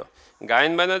কাৰ্য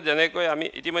গায়ন বায়নত যেনেকৈ আমি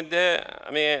ইতিমধ্যে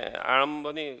আমি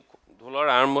ঢোলৰ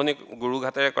আৰম্ভণি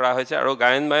গুৰুঘাটেৰে কৰা হৈছে আৰু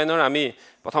গায়ন বায়নৰ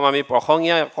প্ৰথম আমি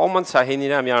প্ৰসংগীয়া অকণমান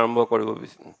চাহিনীৰে আমি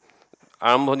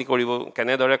আৰম্ভণি কৰিব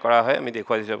কেনেদৰে কৰা হয় আমি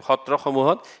দেখুৱাই দিছোঁ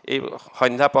সত্ৰসমূহত এই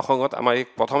সন্ধ্যা প্ৰসংগত আমাৰ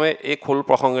প্ৰথমে এই খোল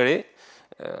প্ৰসংগেৰে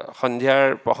সন্ধিয়াৰ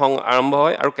প্ৰসংগ আৰম্ভ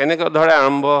হয় আৰু কেনেদৰে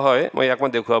আৰম্ভ হয় মই ইয়াক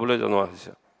দেখুৱাবলৈ জনোৱা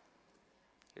হৈছে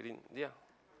দিয়া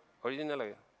অৰিজিনেল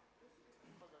লাগে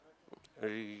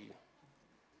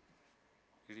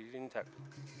থাক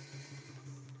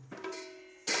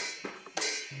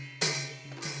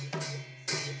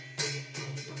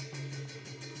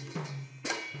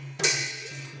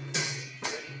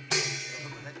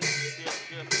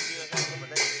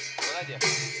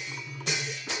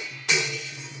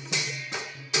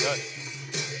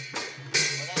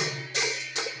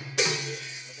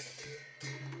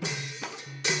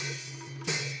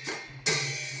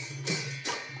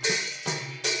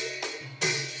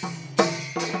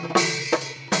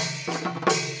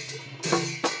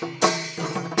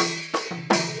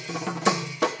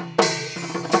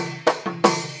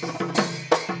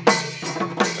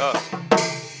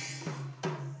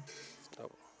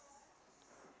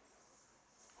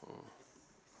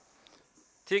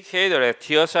ঠিক সেইদৰে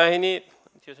থিয় চাহিনী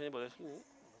বজাইছিল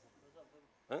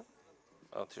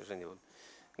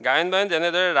গায়ন বায়ন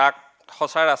যেনেদৰে ৰাগ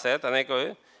সঁচাৰ আছে তেনেকৈ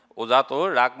ওজাতো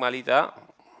ৰাগ মালিতা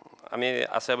আমি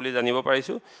আছে বুলি জানিব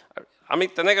পাৰিছোঁ আমি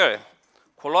তেনেকৈ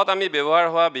খোলত আমি ব্যৱহাৰ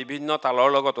হোৱা বিভিন্ন তালৰ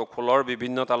লগতো খোলৰ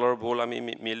বিভিন্ন তালৰ বোল আমি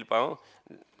মিল পাওঁ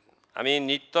আমি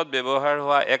নৃত্যত ব্যৱহাৰ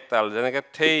হোৱা এক তাল যেনেকৈ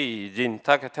থেই জিন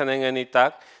থাক হেথেনেঙেনি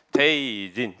তাক থেই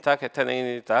জিন থাক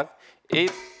হেথেনেঙেনি তাক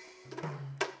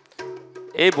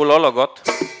এই বোলৰ লগত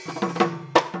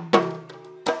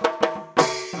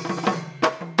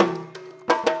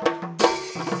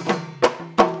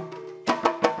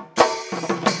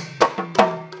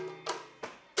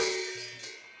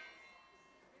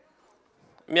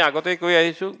আমি আগতে কৈ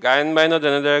আহিছোঁ গায়ন বায়নত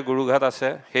যেনেদৰে গুৰুঘাট আছে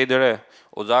সেইদৰে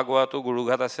ওজা গোৱাটো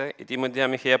গুৰুঘাট আছে ইতিমধ্যে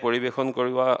আমি সেয়া পৰিৱেশন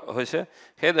কৰোৱা হৈছে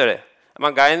সেইদৰে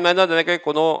আমাৰ গায়ন বায়নত যেনেকৈ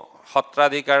কোনো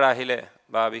সত্ৰাধিকাৰ আহিলে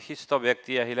বা বিশিষ্ট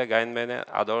ব্যক্তি আহিলে গায়ন বায়নে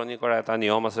আদৰণি কৰা এটা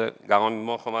নিয়ম আছে গ্ৰাম্য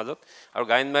সমাজত আৰু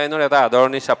গায়ন বায়নৰ এটা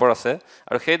আদৰণি চাপৰ আছে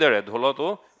আৰু সেইদৰে ঢোলতো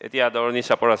এতিয়া আদৰণি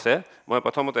চাপৰ আছে মই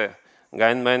প্ৰথমতে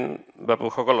গায়ন বায়ন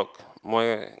বাপুসকলক মই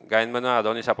গায়ন বায়নৰ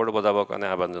আদৰণি চাপৰটো বজাবৰ কাৰণে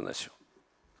আহ্বান জনাইছোঁ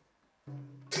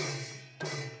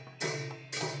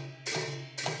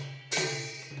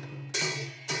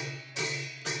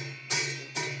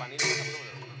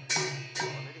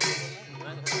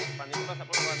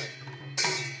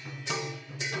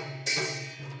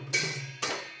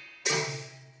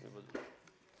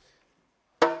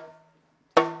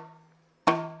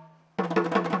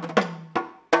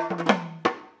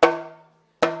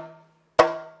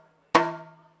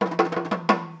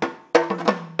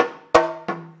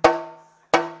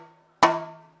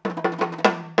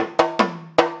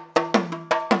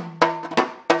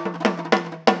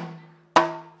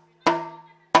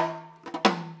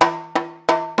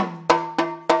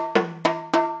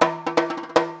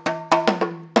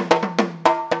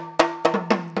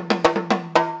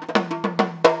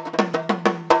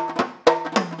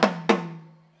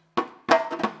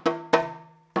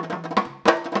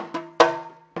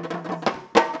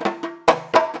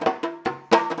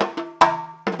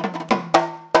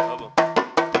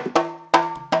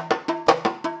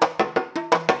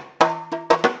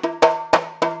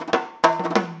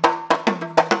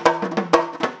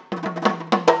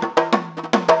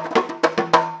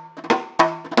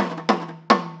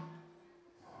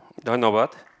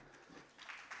ধন্যবাদ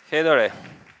সেইদৰে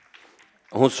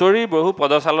হুঁচৰিৰ বহু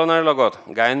পদচালনাৰ লগত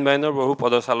গায়ন বায়নৰ বহু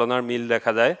পদচালনাৰ মিল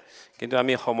দেখা যায় কিন্তু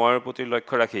আমি সময়ৰ প্ৰতি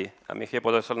লক্ষ্য ৰাখি আমি সেই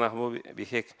পদচালনাসমূহ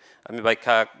বিশেষ আমি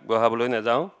ব্যাখ্যা আগবঢ়াবলৈ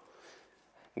নাযাওঁ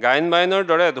গায়ন বায়নৰ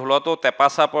দৰে ঢোলতো টেপা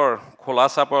চাপৰ খোলা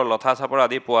চাপৰ লঠা চাপৰ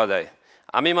আদি পোৱা যায়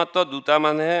আমি মাত্ৰ দুটা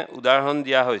মানহে উদাহৰণ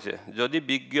দিয়া হৈছে যদি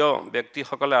বিজ্ঞ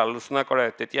ব্যক্তিসকলে আলোচনা কৰে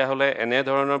তেতিয়াহ'লে এনে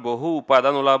ধৰণৰ বহু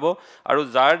উপাদান ওলাব আৰু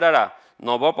যাৰ দ্বাৰা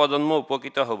নৱপ্ৰজন্ম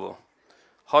উপকৃত হ'ব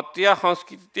সত্ৰীয়া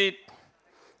সংস্কৃতিত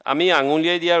আমি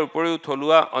আঙুলিয়াই দিয়াৰ উপৰিও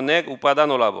থলুৱা অনেক উপাদান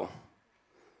ওলাব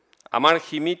আমাৰ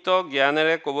সীমিত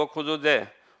জ্ঞানেৰে ক'ব খোজো যে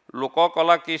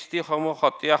লোককলা কৃষ্টিসমূহ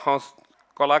সত্ৰীয়া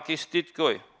কলা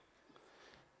কৃষ্টিতকৈ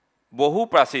বহু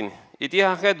প্ৰাচীন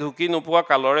ইতিহাসে ঢুকি নোপোৱা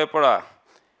কালৰে পৰা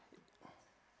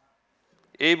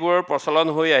এইবোৰৰ প্ৰচলন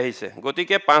হৈ আহিছে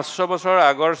গতিকে 500 বছৰ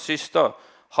আগৰ সৃষ্ট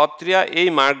সত্ৰীয়া এই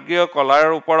মাৰ্গীয় কলাৰ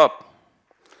ওপৰত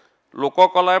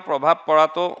লোককলাৰ প্ৰভাৱ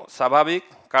পৰাটো স্বাভাৱিক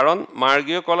কাৰণ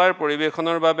মাৰ্গীয় কলাৰ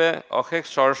পৰিৱেশনৰ বাবে অশেষ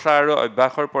চৰ্চা আৰু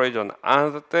অভ্যাসৰ প্ৰয়োজন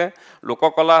আনহাতে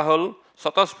লোককলা হ'ল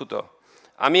স্বতঃস্ফূৰ্ত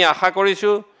আমি আশা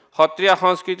কৰিছোঁ সত্ৰীয়া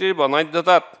সংস্কৃতিৰ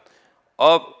বনধ্যতাত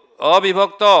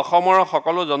অবিভক্ত অসমৰ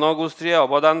সকলো জনগোষ্ঠীয়ে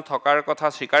অৱদান থকাৰ কথা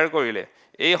স্বীকাৰ কৰিলে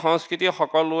এই সংস্কৃতি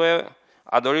সকলোৱে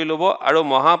আদৰি ল'ব আৰু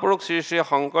মহাপুৰুষ শ্ৰী শ্ৰী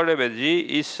শংকৰদেৱে যি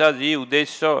ইচ্ছা যি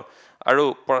উদ্দেশ্য আৰু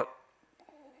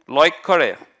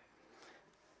লক্ষ্যৰে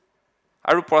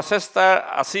আৰু প্ৰচেষ্টা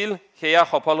আছিল সেয়া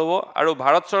সফল হ'ব আৰু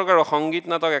ভাৰত চৰকাৰৰ সংগীত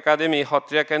নাটক একাডেমি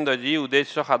সত্ৰীয়া কেন্দ্ৰ যি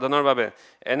উদ্দেশ্য সাধনৰ বাবে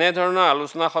এনেধৰণৰ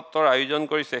আলোচনা সত্ৰৰ আয়োজন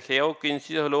কৰিছে সেয়াও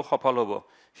কিঞ্চিত হ'লেও সফল হ'ব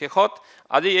শেষত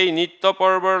আজি এই নৃত্য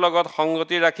পৰ্বৰ লগত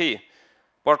সংগতি ৰাখি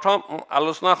প্ৰথম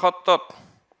আলোচনা সত্ৰত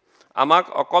আমাক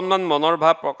অকণমান মনৰ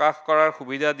ভাৱ প্ৰকাশ কৰাৰ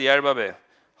সুবিধা দিয়াৰ বাবে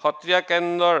সত্ৰীয়া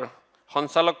কেন্দ্ৰৰ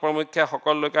সঞ্চালক প্ৰমুখ্যে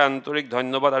সকলোকে আন্তৰিক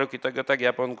ধন্যবাদ আৰু কৃতজ্ঞতা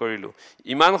জ্ঞাপন কৰিলোঁ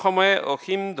ইমান সময়ে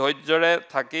অসীম ধৈৰ্যৰে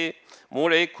থাকি মোৰ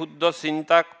এই ক্ষুদ্ৰ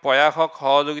চিন্তাক প্ৰয়াসক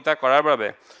সহযোগিতা কৰাৰ বাবে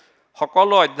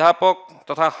সকলো অধ্যাপক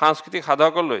তথা সাংস্কৃতিক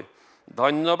সাধকলৈ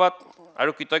ধন্যবাদ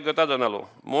আৰু কৃতজ্ঞতা জনালোঁ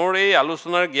মোৰ এই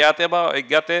আলোচনাৰ জ্ঞাতে বা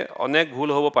অজ্ঞাতে অনেক ভুল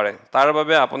হ'ব পাৰে তাৰ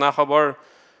বাবে আপোনাসবৰ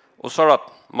ওচৰত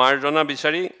মাৰ্জনা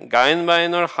বিচাৰি গায়ন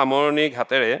বায়নৰ সামৰণি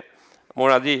ঘাটেৰে মোৰ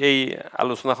আজি এই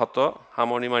আলোচনা সত্ৰ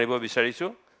সামৰণি মাৰিব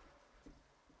বিচাৰিছোঁ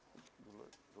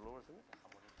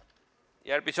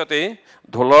ইয়াৰ পিছতেই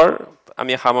ঢোলৰ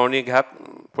আমি সামৰণি ঘাট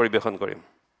পৰিৱেশন কৰিম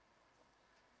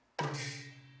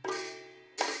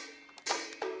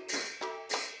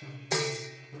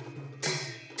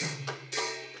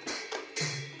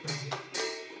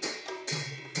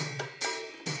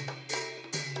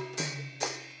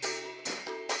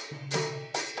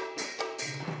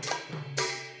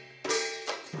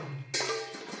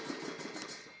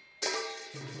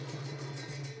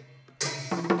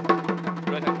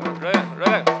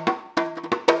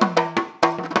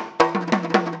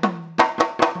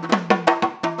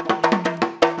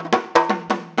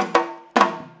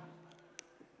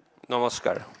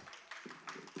নমস্কাৰ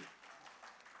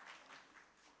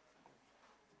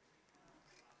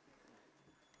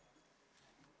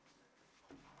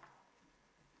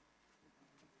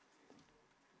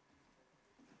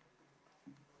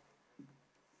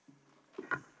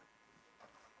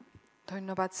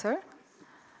Dhanyabad, sir.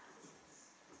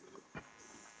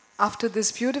 After this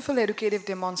beautiful educative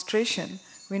demonstration,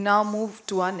 we now move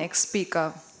to our next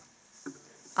speaker.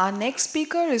 Our next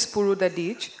speaker is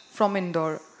Purudadish from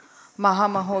Indore.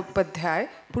 Mahamahodpadhyay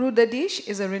Purudadish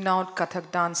is a renowned Kathak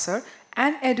dancer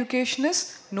and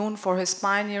educationist known for his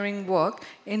pioneering work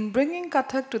in bringing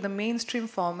Kathak to the mainstream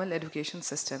formal education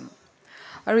system.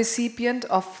 A recipient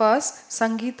of first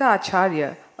Sangeeta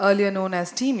Acharya, earlier known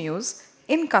as D-Muse,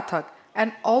 in Kathak,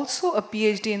 and also a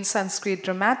PhD in Sanskrit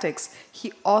dramatics,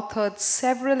 he authored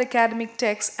several academic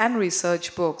texts and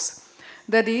research books.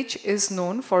 Dadish is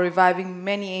known for reviving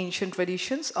many ancient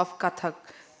traditions of Kathak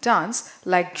dance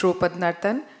like Dropad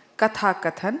Nartan, Katha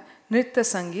Kathan, Nritya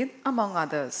Sangeet, among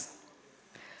others.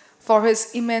 For his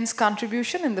immense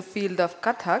contribution in the field of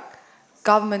Kathak,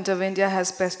 Government of India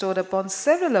has bestowed upon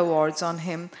several awards on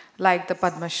him like the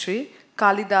Padma Shri,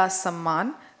 Kalidas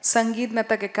Samman, Sangeet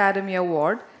Natak Academy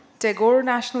Award, Tagore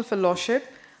National Fellowship,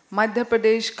 Madhya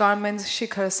Pradesh Garments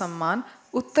Shikhar Samman,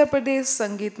 Uttar Pradesh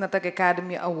Sangeet Natak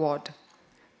Academy Award.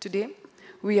 Today,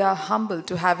 we are humbled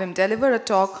to have him deliver a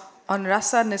talk on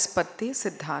Rasa Nispatti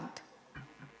Siddhant.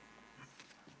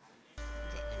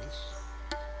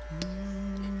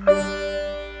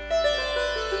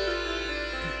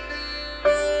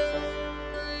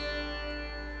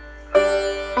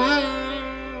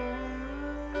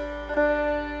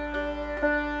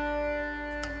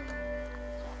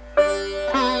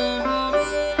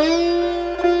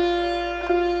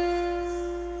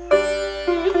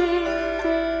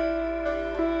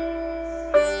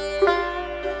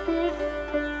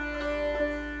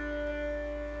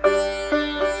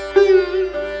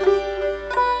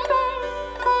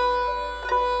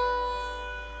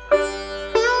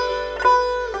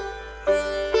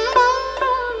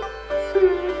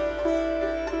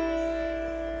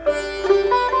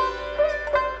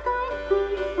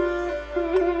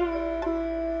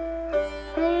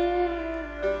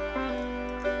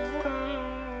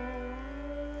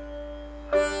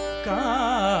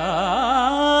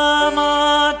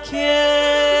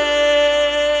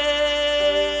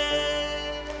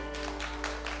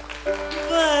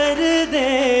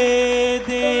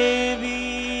 देवी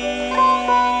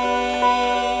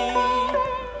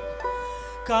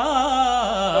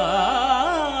कामाख्ये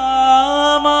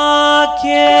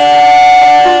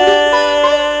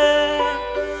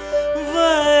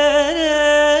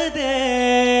वरदे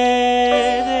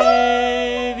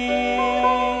देवी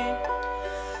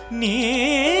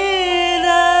नीलपर्वत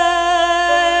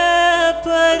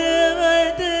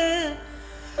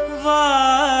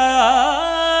वासिनी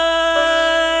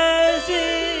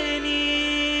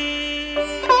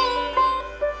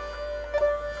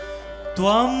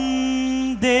त्वं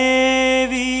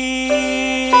देवी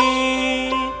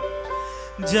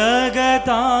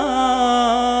जगता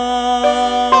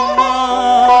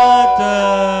माता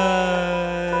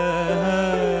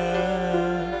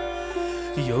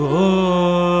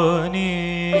योनि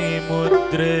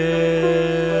मुद्रे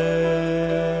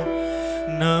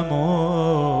नमो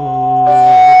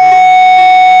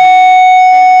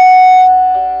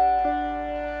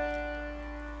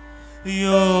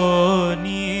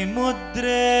योनि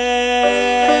मुद्रे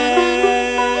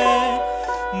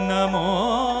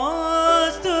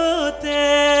नमोस्तुते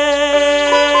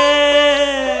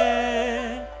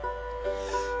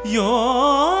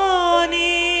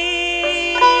योनि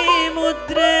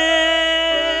मुद्रे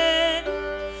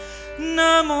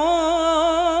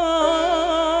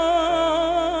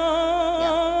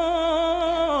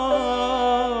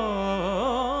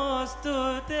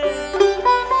नमोस्तुते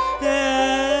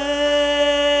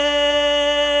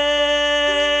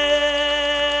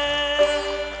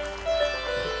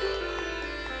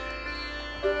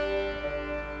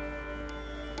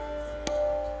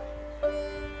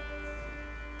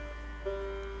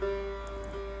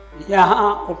यहाँ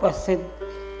उपस्थित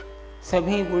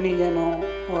सभी गुणीजनों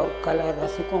और कला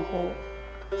रसिकों को,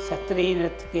 सत्रिय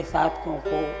नृत्य के साधकों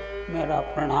को मेरा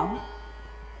प्रणाम।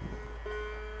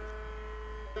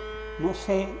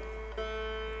 मुझसे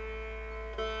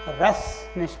रस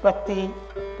निष्पत्ति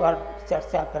पर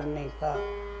चर्चा करने का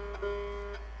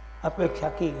अपेक्षा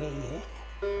की गई है।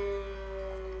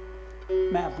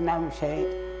 मैं अपना विषय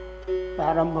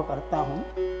प्रारंभ करता हूँ।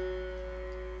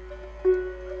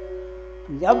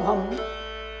 जब हम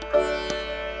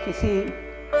किसी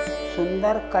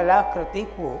सुंदर कलाकृति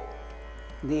को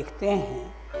देखते हैं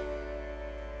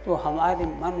तो हमारे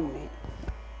मन में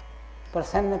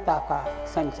प्रसन्नता का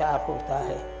संचार होता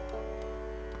है,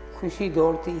 खुशी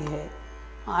दौड़ती है,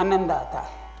 आनंद आता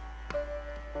है।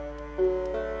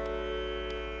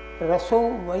 रसो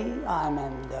वही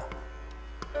आनंद,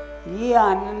 ये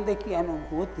आनंद की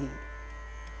अनुभूति,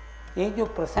 ये जो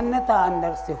प्रसन्नता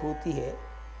अंदर से होती है,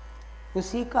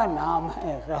 उसी का नाम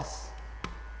है रस।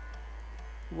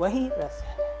 वही रस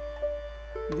है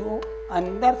जो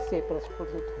अंदर से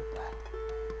प्रस्फुटित होता है।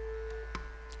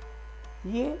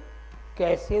 ये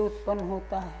कैसे उत्पन्न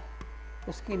होता है,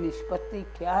 उसकी निष्पत्ति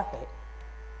क्या है,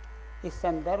 इस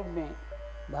संदर्भ में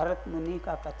भरत मुनि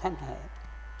का कथन है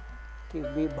कि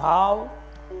विभाव,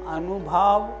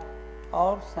 अनुभाव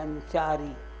और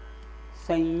संचारी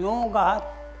संयोगात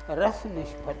रस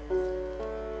निष्पत्ति,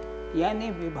 यानी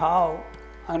विभाव,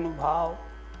 अनुभाव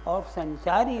और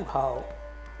संचारी भाव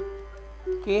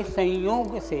के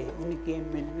संयोग से, उनके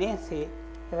मिलने से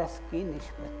रस की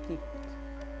निष्पत्ति होती।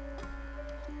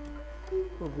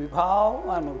 तो विभाव,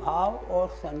 अनुभाव और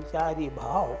संचारी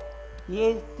भाव,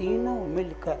 ये तीनों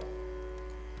मिलकर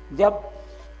जब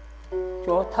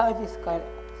चौथा जिसका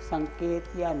संकेत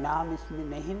या नाम इसमें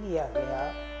नहीं लिया गया,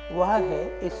 वह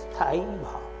है स्थायी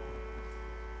भाव।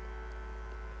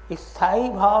 स्थायी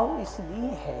भाव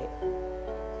इसलिए है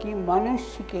कि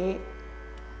मनुष्य के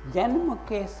जन्म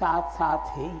के साथ साथ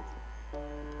ही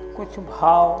कुछ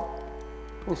भाव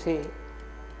उसे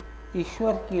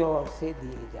ईश्वर की ओर से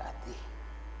दिए जाते हैं।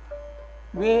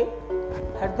 वे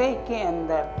हृदय के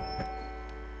अंदर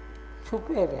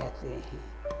छुपे रहते हैं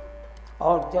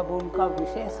और जब उनका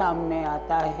विषय सामने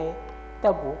आता है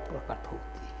तब वो प्रकट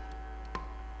होते हैं।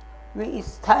 वे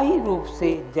स्थायी रूप से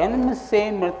जन्म से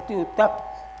मृत्यु तक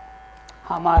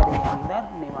हमारे अंदर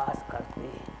निवास करते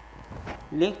हैं,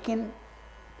 लेकिन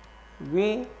वे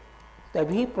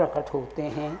तभी प्रकट होते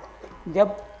हैं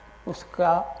जब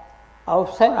उसका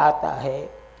अवसर आता है।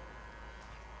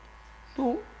 तो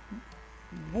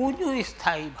वो जो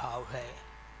स्थायी भाव है,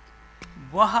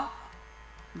 वह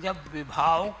जब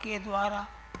विभाव के द्वारा,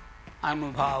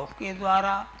 अनुभाव के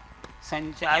द्वारा,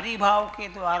 संचारी भाव के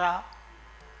द्वारा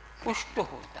पुष्ट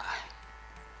होता है।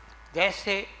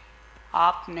 जैसे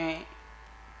आपने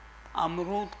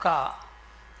अमरूद का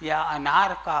या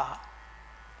अनार का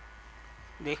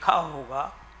देखा होगा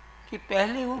कि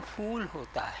पहले वो फूल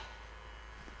होता है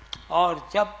और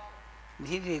जब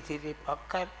धीरे धीरे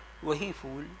पककर वही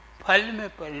फूल फल में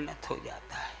परिणत हो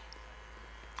जाता है।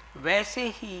 वैसे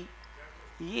ही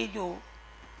ये जो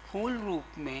फूल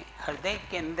रूप में हृदय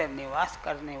के अंदर निवास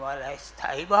करने वाला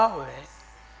स्थायी भाव है,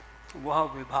 वह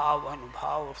विभाव,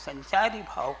 अनुभाव और संचारी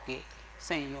भाव के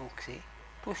संयोग से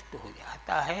पुष्ट हो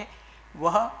जाता है।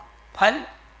 वह फल,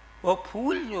 वह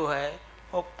फूल जो है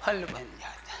वो फल बन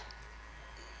जाता है।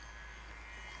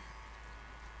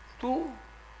 तो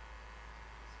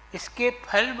इसके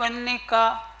फल बनने का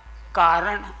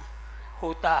कारण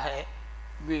होता है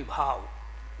विभाव।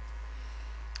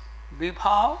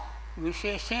 विभाव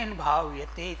विशेषेण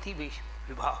भाव्यते इति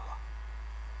विभाव,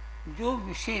 जो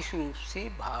विशेष रूप से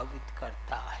भावित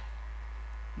करता है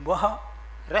वह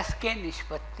रस के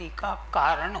निष्पत्ति का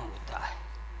कारण होता है।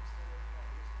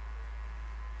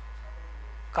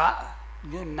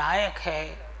 जो नायक है,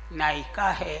 नायिका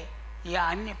है या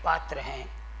अन्य पात्र हैं,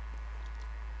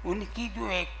 उनकी जो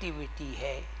एक्टिविटी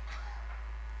है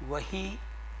वही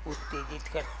उत्तेजित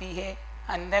करती है,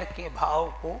 अंदर के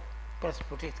भाव को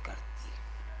प्रस्फुटित करती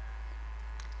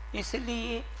है।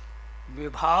 इसलिए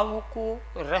विभाव को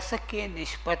रस के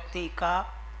निष्पत्ति का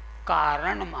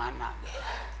कारण माना गया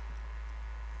है।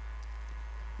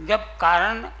 जब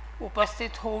कारण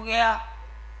उपस्थित हो गया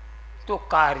तो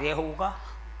कार्य होगा,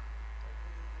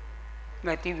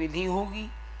 गतिविधि होगी।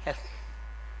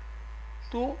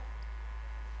 तो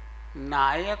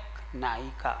नायक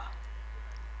नायिका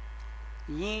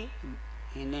ये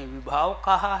इन्हें विभाव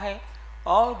कहा है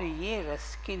और ये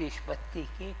रस की निष्पत्ति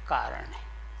के कारण है।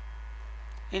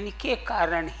 इनके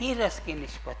कारण ही रस की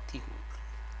निष्पत्ति होगी।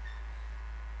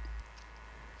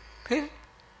 फिर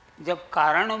जब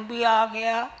कारण भी आ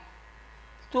गया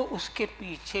तो उसके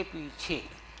पीछे पीछे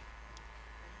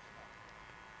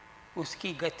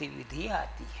उसकी गतिविधि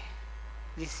आती है,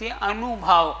 जिसे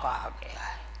अनुभाव कहा गया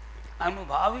है।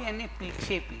 अनुभाव यानी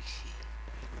पीछे पीछे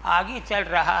आगे चल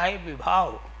रहा है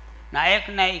विभाव, नायक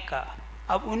नायिका,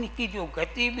 अब उनकी जो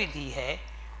गतिविधि है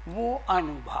वो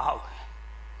अनुभाव है।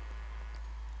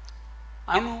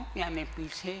 अनु यानी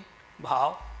पीछे,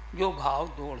 भाव, जो भाव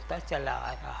दौड़ता चला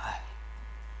आ रहा है।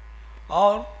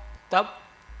 और तब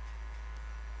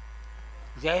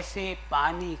जैसे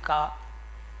पानी का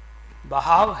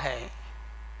बहाव है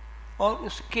और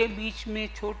उसके बीच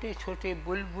में छोटे छोटे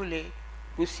बुलबुले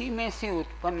उसी में से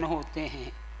उत्पन्न होते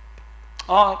हैं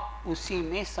और उसी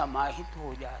में समाहित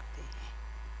हो जाते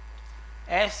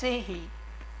हैं, ऐसे ही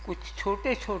कुछ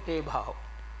छोटे छोटे भाव,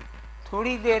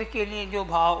 थोड़ी देर के लिए जो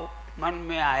भाव मन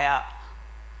में आया,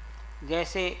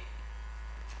 जैसे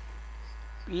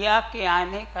पिया के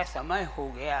आने का समय हो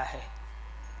गया है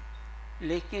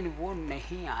लेकिन वो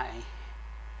नहीं आए,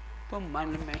 तो मन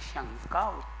में शंका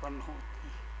उत्पन्न होती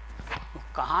है, तो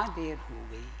कहाँ देर हो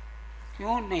गई,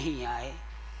 क्यों नहीं आए।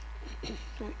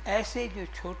 तो ऐसे जो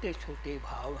छोटे छोटे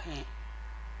भाव हैं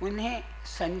उन्हें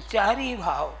संचारी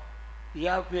भाव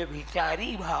या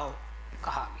व्यभिचारी भाव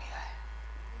कहा गया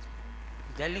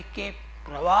है। जल के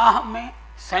प्रवाह में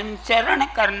संचरण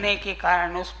करने के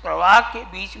कारण, उस प्रवाह के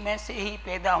बीच में से ही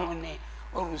पैदा होने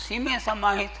और उसी में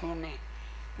समाहित होने,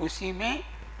 उसी में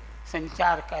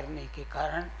संचार करने के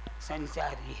कारण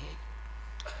संचारी है।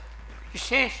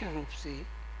 विशेष रूप से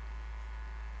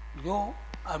जो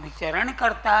अभिचरण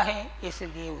करता है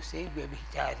इसलिए उसे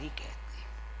व्यभिचारी कहते हैं।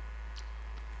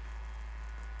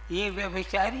 ये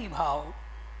व्यभिचारी भाव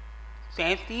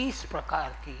 33 प्रकार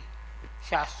के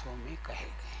शास्त्रों में कहे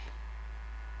गए हैं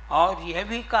और यह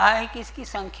भी कहा है कि इसकी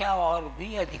संख्या और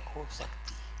भी अधिक हो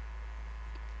सकती है।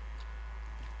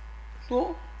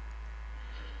 तो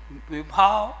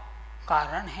विभाव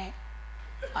कारण है,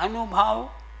 अनुभाव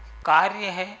कार्य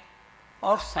है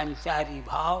और संचारी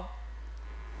भाव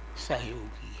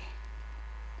सहयोगी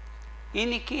है।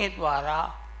 इनके द्वारा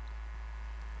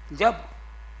जब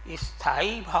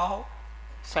स्थायी भाव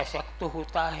सशक्त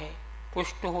होता है,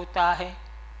 पुष्ट होता है,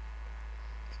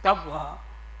 तब वह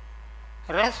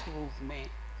रस रूप में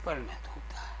परिणत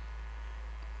होता है।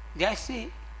 जैसे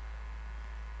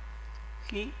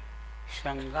कि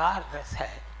श्रृंगार रस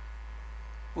है,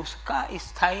 उसका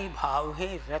स्थायी भाव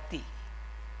है रति।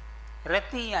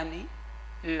 रति यानी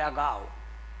लगाव।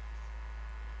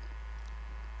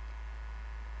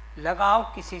 लगाव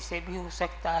किसी से भी हो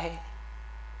सकता है,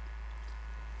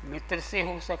 मित्र से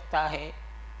हो सकता है,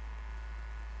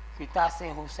 पिता से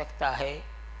हो सकता है,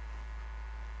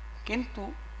 किंतु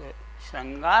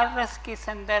श्रृंगार रस के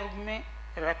संदर्भ में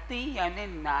रति यानी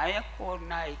नायक और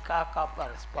नायिका का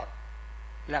परस्पर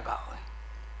लगाव है।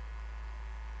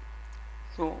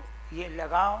 तो ये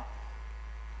लगाव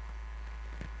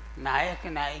नायक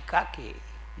नायिका के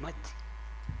मध्य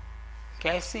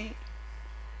कैसे,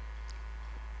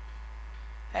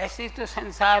 ऐसे तो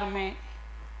संसार में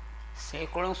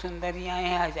सैकड़ों सुंदरियां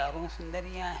हैं, हजारों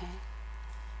सुंदरियां हैं,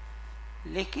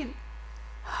 लेकिन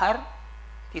हर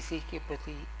किसी के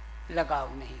प्रति लगाव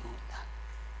नहीं होता।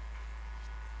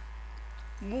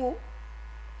 वो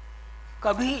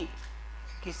कभी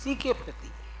किसी के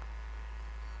प्रति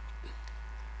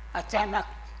अचानक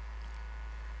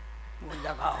वो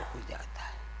लगाव हो जाता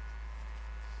है।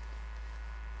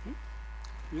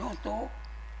 यूँ तो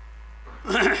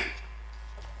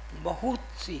बहुत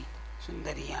सी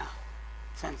सुंदरियां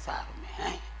संसार में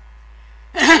हैं,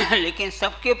 लेकिन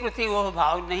सबके प्रति वह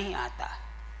भाव नहीं आता।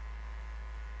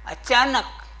 अचानक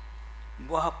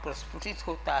वह प्रस्फुटित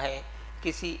होता है,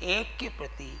 किसी एक के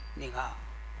प्रति निगाह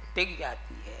टिक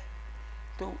जाती है,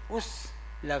 तो उस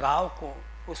लगाव को,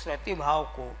 उस रतिभाव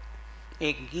को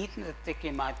एक गीत नृत्य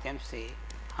के माध्यम से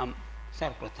हम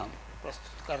सर्वप्रथम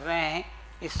प्रस्तुत कर रहे हैं।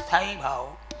 स्थायी भाव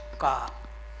का,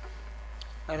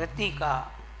 रति का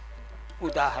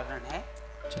उदाहरण है।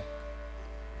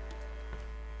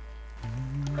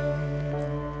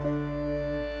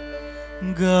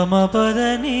 गम पद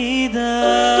निद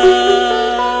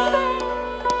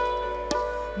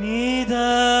निद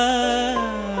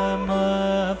म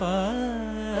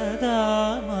पद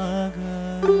मग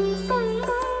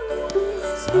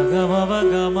स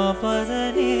गम पद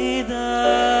निद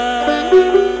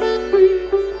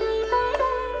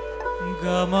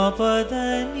गम पद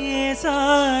नि सा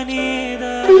निद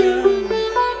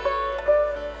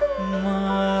म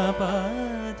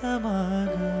पद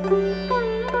मग।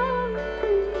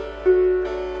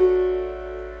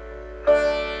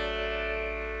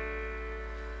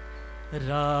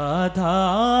 राधा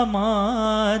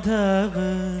माधव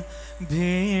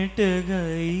भेंट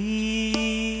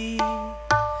गई,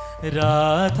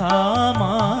 राधा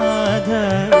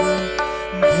माधव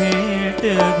भेंट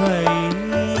भई,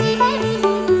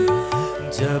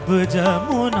 जब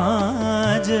जमुना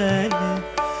जल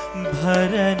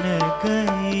भरन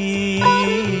गई,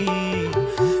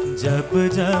 जब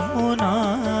जमुना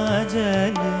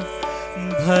जल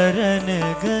भरन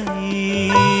गई,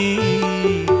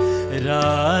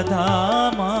 राधा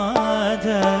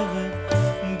माधव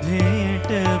भेंट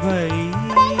भई,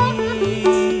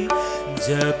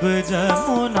 जब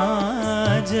जमुना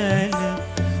जल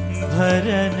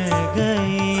भरन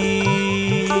गई।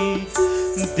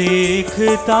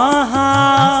 देखता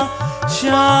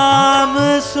श्याम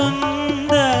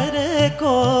सुंदर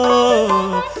को,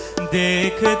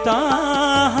 देखता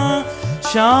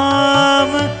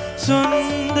श्याम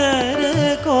सुंदर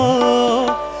को,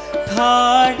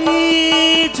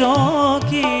 ठाड़ी जो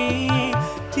की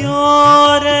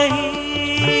त्यों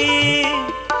रही,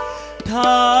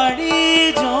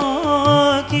 ठाड़ी जो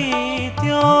की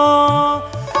त्यों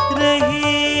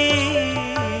रही,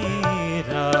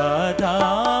 राधा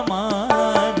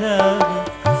माधव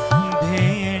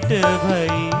भेंट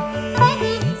भई,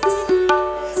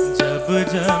 जब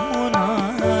जमुना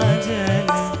जल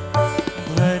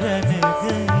भरन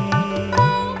गई।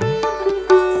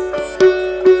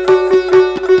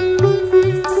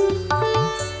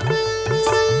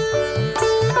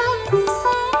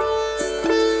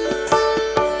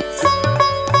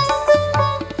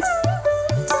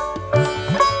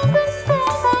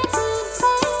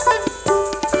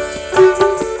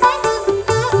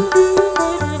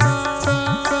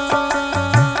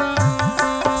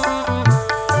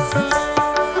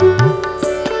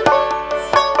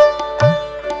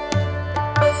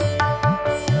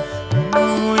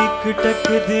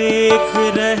 देख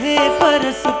रहे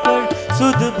परस्पर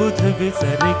सुध बुध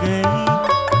बिसर गई,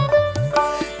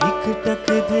 इकटक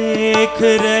देख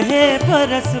रहे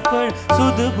परस्पर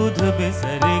सुध बुध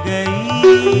बिसर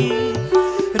गई।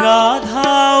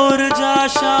 राधा ऊर्जा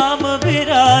श्याम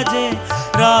विराजे,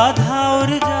 राधा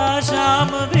ऊर्जा श्याम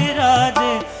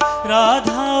विराजे,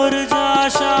 राधा ऊर्जा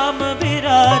श्याम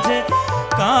विराजे,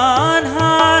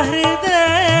 कान्हा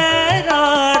हृदय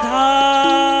राधा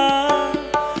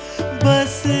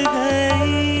बस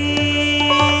गई,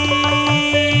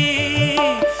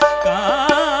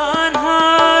 कान्हा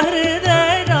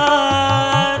हृदय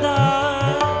राधा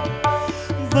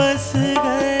बस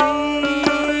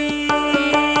गई।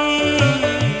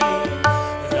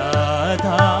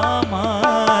 राधा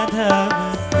माधव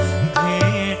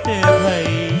भेंट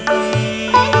भई,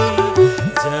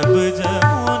 जब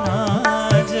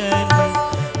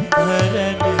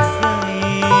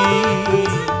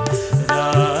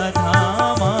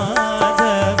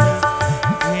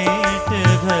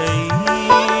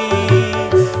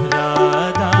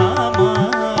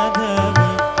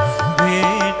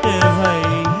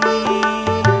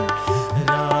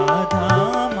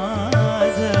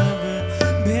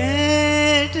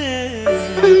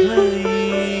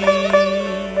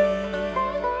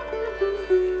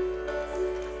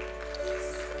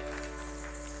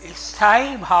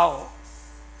स्थाई भाव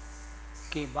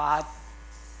के बाद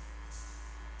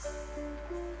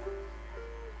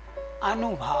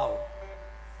अनुभाव।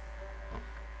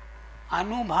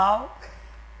 अनुभाव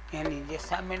यानी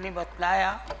जैसा मैंने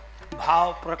बतलाया,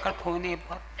 भाव प्रकट होने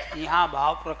पर यहाँ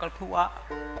भाव प्रकट हुआ।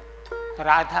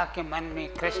 राधा के मन में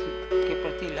कृष्ण के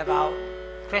प्रति लगाव,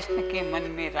 कृष्ण के मन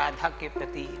में राधा के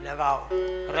प्रति लगाव,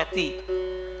 रति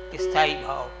स्थायी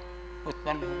भाव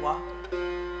उत्पन्न हुआ।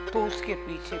 तो उसके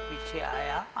पीछे पीछे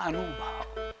आया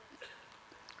अनुभाव।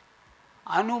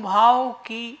 अनुभाव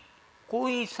की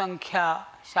कोई संख्या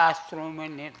शास्त्रों में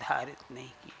निर्धारित नहीं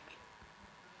की गई।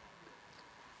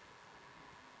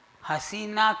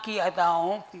 हसीना की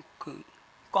अदाओं की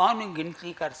कौन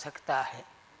गिनती कर सकता है।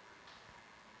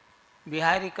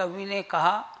 बिहारी कवि ने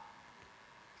कहा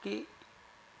कि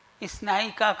इस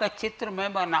नायिका का चित्र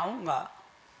मैं बनाऊंगा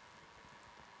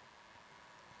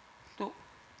तो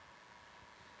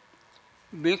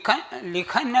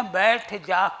लिखन बैठ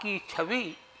जाकी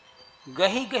छवि,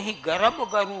 गही गही गर्भ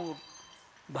गरूर,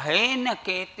 भय न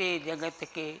केते जगत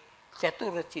के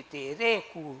चतुर चितेरे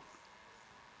कूर।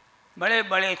 बड़े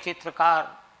बड़े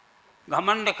चित्रकार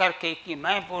घमंड करके कि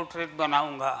मैं पोर्ट्रेट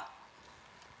बनाऊंगा,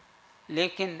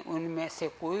 लेकिन उनमें से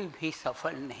कोई भी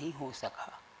सफल नहीं हो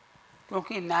सका,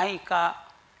 क्योंकि नायिका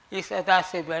इस अदा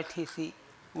से बैठी थी,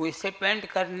 वो इसे पेंट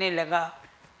करने लगा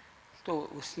तो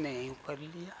उसने यूँ कर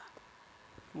लिया,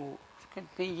 वो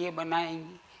कहते ये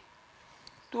बनाएंगी।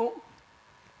 तो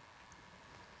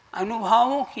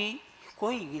अनुभवों की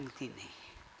कोई गिनती नहीं।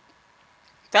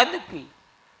 तदपि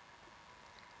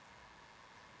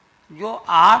जो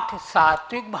 8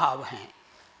 सात्विक भाव हैं,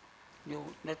 जो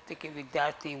नृत्य के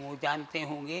विद्यार्थी वो जानते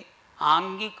होंगे,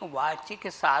 आंगिक, वाचिक,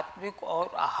 सात्विक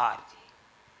और आहार्य।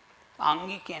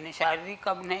 आंगिक यानी शारीरिक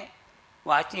अभिनय,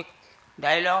 वाचिक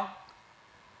डायलॉग,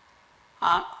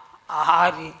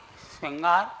 आहार्य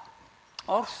श्रृंगार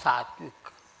और सात्विक।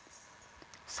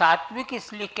 सात्विक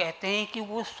इसलिए कहते हैं कि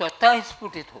वो स्वतः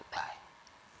स्फुटित होता है,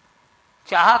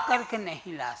 चाह करके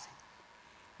नहीं ला सकते।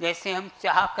 जैसे हम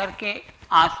चाह करके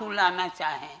आंसू लाना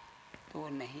चाहें तो वो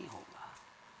नहीं होगा,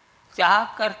 चाह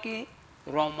करके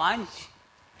रोमांच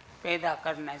पैदा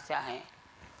करना चाहें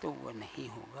तो वो नहीं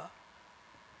होगा।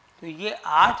 तो ये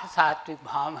 8 सात्विक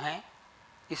भाव हैं।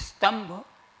 स्तंभ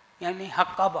यानी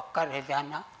हक्का बक्का रह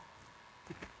जाना,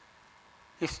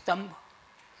 स्तंभ।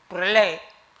 प्रलय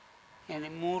यानी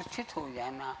मूर्छित हो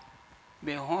जाना,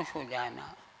 बेहोश हो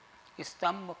जाना।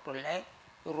 स्तंभ, प्रलय।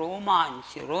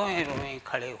 रोमांच, रोए रोए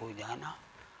खड़े हो जाना,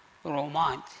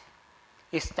 रोमांच।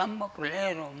 स्तंभ,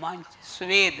 प्रलय, रोमांच।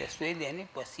 स्वेद, स्वेद यानी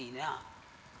पसीना।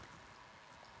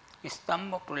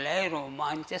 स्तंभ, प्रलय,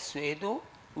 रोमांच, स्वेदो।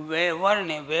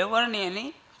 वैवर्ण, वैवर्ण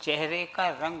यानी चेहरे का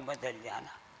रंग बदल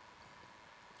जाना।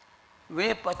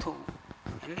 वे पथु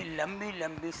यानी लंबी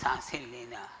लंबी सांसें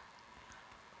लेना।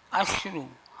 अश्रु,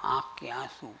 आँख के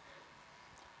आंसू।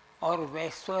 और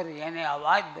वैश्वर यानी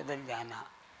आवाज बदल जाना,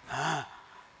 हाँ,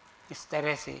 इस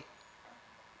तरह से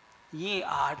ये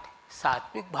 8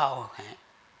 सात्विक भाव हैं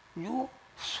जो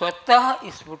स्वतः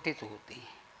स्फुटित होते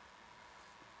हैं।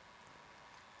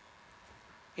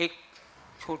 एक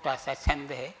छोटा सा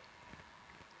छंद है,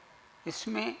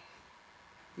 इसमें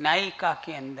नायिका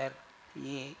के अंदर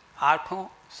ये 8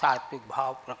 सात्विक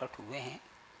भाव प्रकट हुए हैं।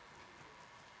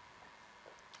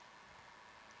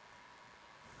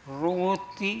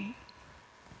 रोती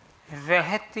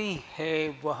रहती है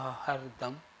वह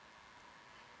हरदम,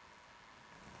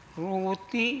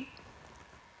 रोती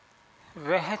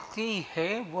रहती है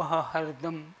वह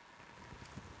हरदम,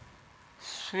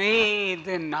 स्वेद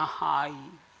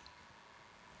नहाई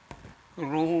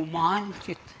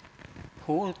रोमांचित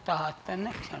होता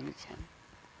तन क्षण क्षण,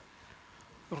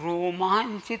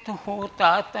 रोमांचित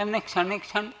होता तन क्षण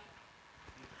क्षण।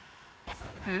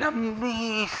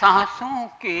 लंबी सांसों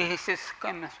के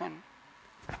सिसकन सुन,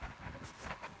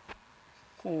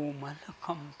 कोमल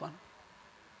कंपन।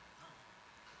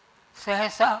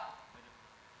 सहसा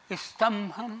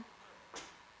स्तंभन,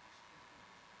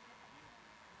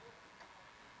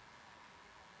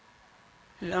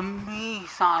 लंबी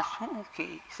सांसों के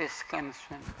सिसकन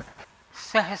सुन,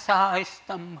 सहसा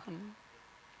स्तंभन।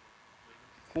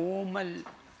 कोमल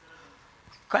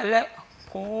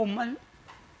कोमल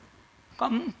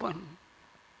कंपन,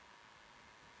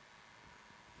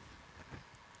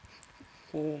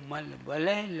 कोमल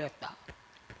वलय लता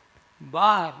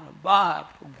बार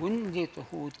बार गुंजित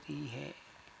होती है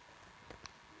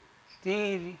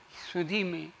तेरी सुधि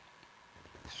में।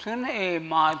 सुन ए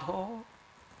माधो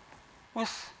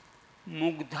उस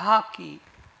मुग्धा की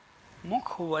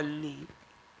मुखवल्ली,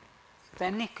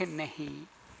 तनिक नहीं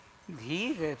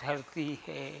धीर धरती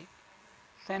है,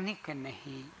 तनिक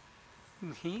नहीं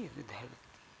धीर धरती।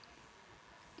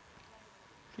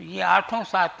 तो ये आठों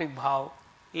सात्विक भाव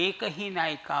एक ही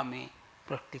नायिका में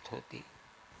प्रकटित होते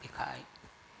दिखाए।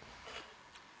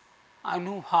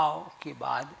 अनुभाव के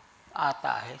बाद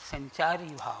आता है संचारी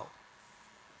भाव।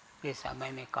 जैसा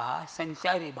मैंने कहा,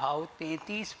 संचारी भाव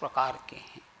 33 प्रकार के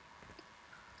हैं।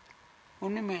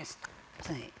 उनमें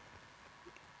से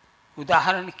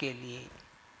उदाहरण के लिए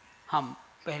हम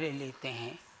पहले लेते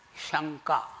हैं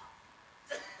शंका।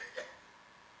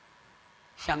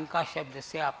 शंका शब्द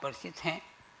से आप परिचित हैं।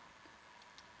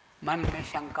 मन में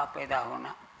शंका पैदा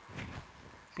होना,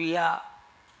 पिया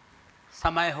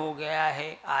समय हो गया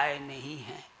है, आए नहीं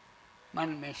हैं। मन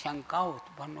में शंका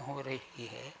उत्पन्न हो रही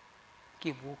है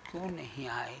कि वो क्यों नहीं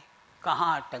आए,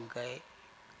 कहाँ अटक गए,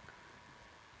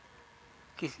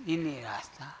 किसी ने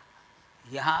रास्ता।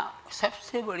 यहाँ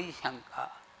सबसे बड़ी शंका,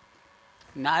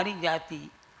 नारी जाति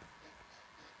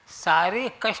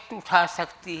सारे कष्ट उठा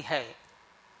सकती है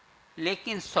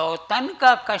लेकिन सौतन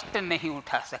का कष्ट नहीं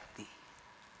उठा सकती।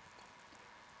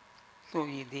 तो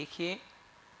ये देखिए,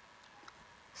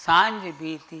 सांझ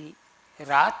बीती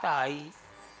रात आई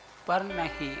पर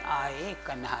नहीं आए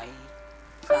कन्हाई।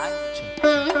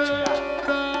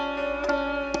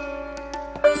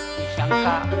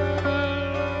 शंका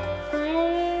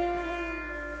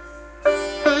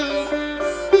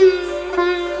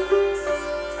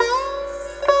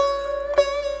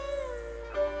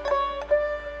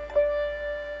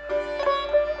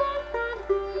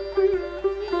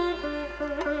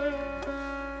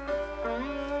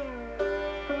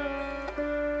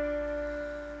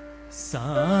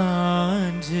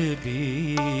सांझ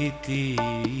बीती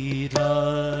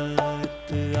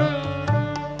रात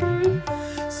आई,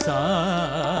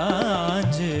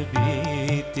 सांझ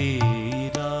बीती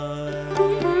रात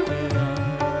आई,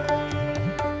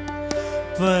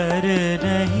 पर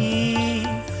नहीं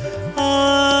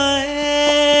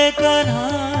आए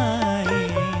कन्हाई,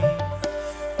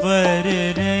 पर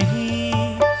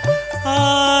नहीं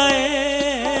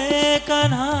आए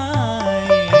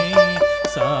कन्हाई।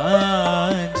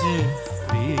 सांझ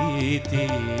बीती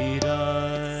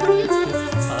रात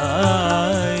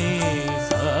आई,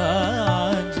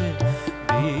 सांझ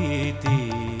बीती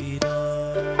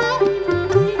रात।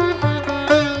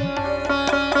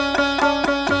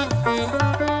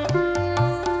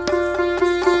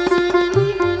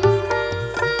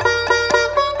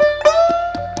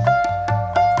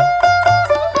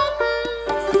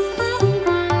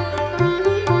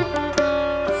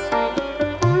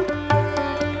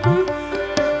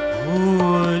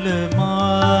 भूल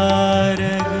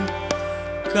मार्ग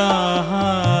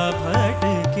कहाँ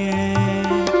भटके,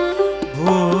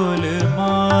 भूल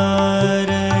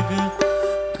मार्ग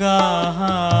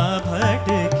कहाँ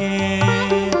भटके,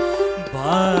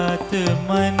 बात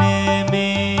मन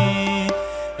में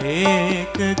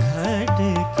एक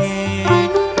घटके,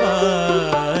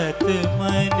 बात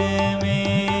मन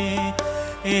में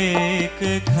एक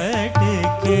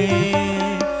घटके।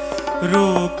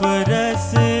 रूप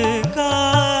रस का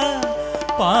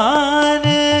पान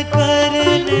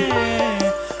करने,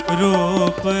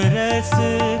 रूप रस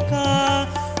का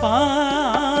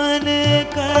पान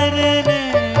करने,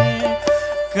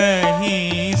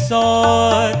 कहीं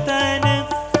सौतन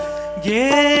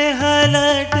गेह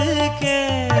लटके,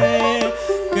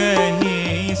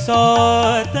 कहीं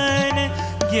सौतन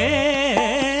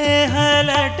गेह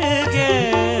लटके।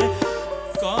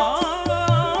 कौन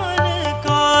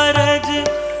कारज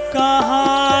कहाँ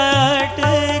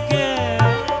अटके,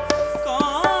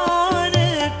 कौन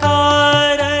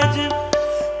कारज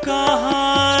कहाँ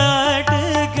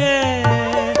अटके।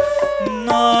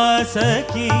 ना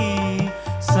सकी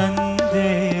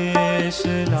संदेश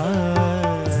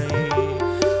लाई,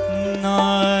 ना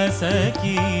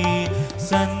सकी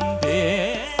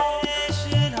संदेश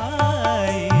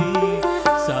लाई।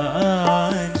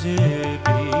 सांझ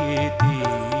बीती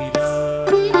रात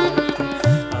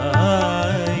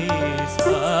आई,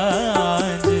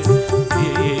 सांझ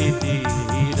बीती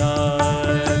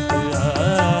रात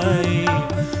आई,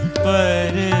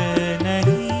 पर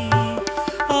नहीं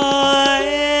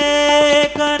आए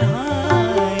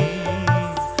कन्हाई,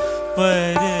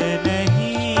 पर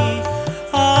नहीं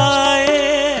आए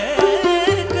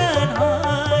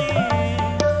कन्हाई।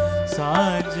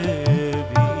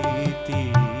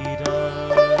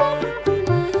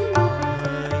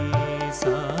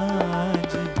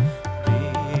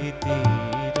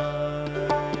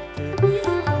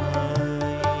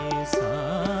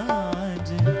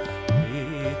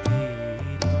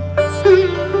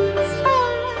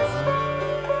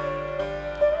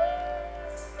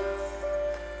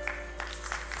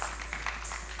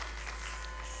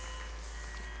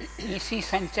 इसी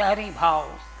संचारी भाव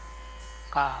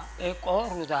का एक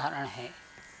और उदाहरण है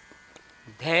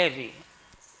धैर्य।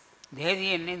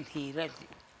 धैर्य ने धीरज,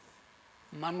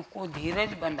 मन को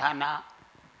धीरज बंधाना।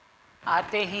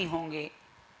 आते ही होंगे,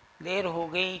 देर हो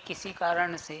गई किसी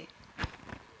कारण से,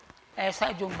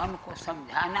 ऐसा जो मन को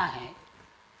समझाना है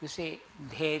उसे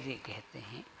धैर्य कहते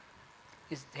हैं।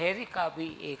 इस धैर्य का भी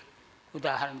एक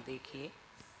उदाहरण देखिए।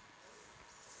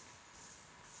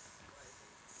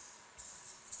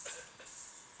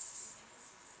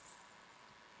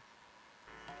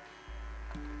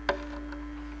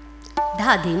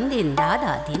 धा दिन दिन दा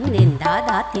दा दिन दिन दा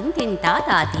दा दिन दिन दा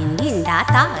दा दिन दिन दा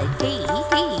ता थे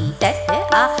दत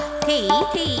आ थे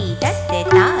दत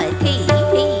ता थे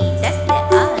दत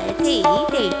आ थे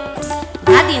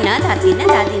धा दिन धा दिन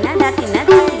धा दिन धा दिन धा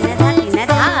दिन धा दिन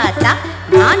धा ता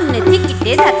धान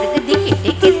दिकिटे धतक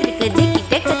दिकिटे कितरक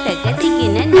दिकिटे कतक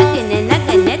दिकिन नगन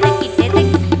नगन दिकिटे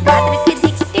धातक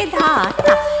दिकिटे धा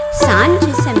ता सांझ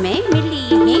समय मिली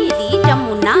हेरी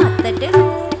जमुना तट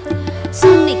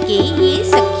सुन के ये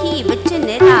सखी वचन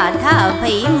राधा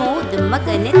भई मोद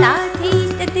मगन ताथे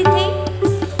तत थे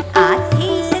आथे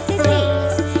तत थे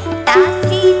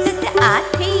ताथे तत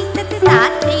आथे तत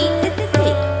ताथे तत थे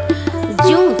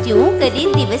ज्यों त्यों करे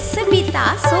दिवस बिता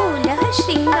 16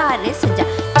 श्रृंगार सजा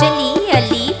चली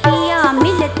अली पिया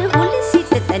मिलत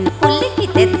हुलसित तन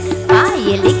पुलकित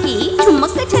पायल की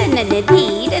ठुमक छनन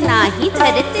धीर नाही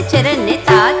धरत चरण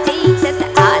ताथे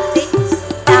तत आथे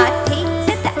ताथे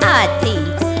तत आथे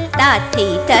ताथे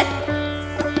तत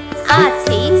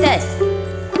आथे तत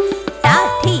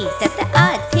ताथे तत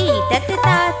आथे तत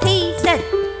ताथे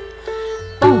तत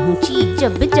पहुंची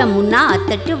जब जमुना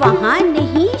तट वहां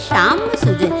नहीं शाम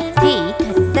सुजन थे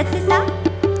तत ता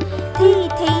थे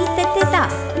तत ता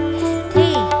थे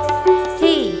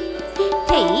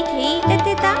तत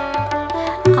ता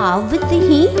आवत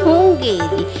ही होंगे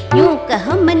रे यूं कह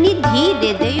मन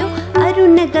धीरे दयो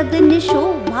अरुण गगन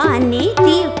शोभा ने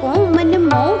ती को मन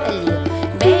मोह लियो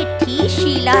बैठी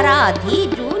शीला राधी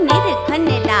जो निरखन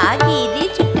लागी रे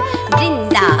चिता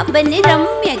वृंदावन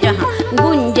रम्य जहाँ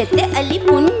गुंजत अली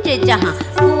पुंज जहाँ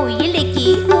कोयल की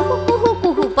कुहू कुहू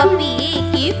कुहू पपिए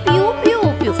की प्यू प्यू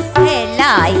प्यू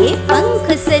फैलाए पंख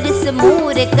सरस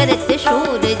मोर करत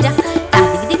शोर जहाँ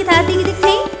तादिक दिख तादिक दिख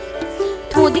थे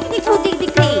थो दिख दिख थो दिख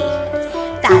दिख थे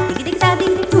तादिक दिख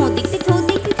तादिक दिख थो दिख दिख थो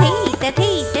दिख थे तथे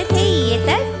तथे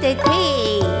तत थे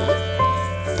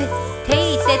थे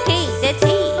तथे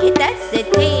तथे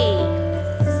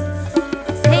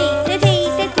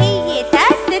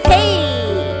तत थे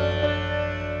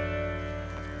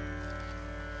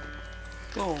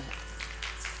तो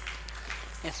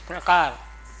इस प्रकार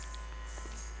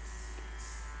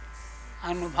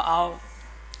अनुभाव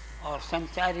और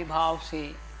संचारी भाव से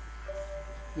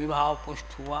विभाव पुष्ट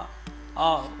हुआ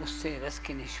और उससे रस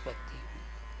की निष्पत्ति हुई।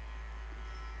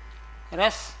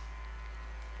 रस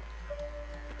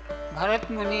भरत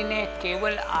मुनि ने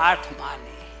केवल 8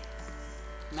 माने,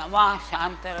 9वां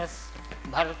शांत रस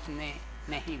भरत ने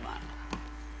नहीं माना।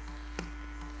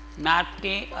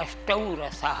 नाट्ये अष्टौ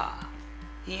रसः,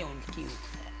 ये उनकी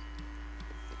उत्तर।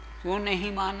 क्यों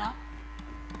नहीं माना?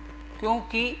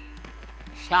 क्योंकि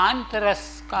शांत रस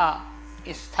का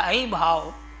स्थायी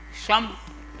भाव शम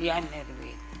या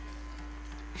निर्वेद।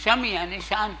 शम यानी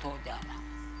शांत हो जाना,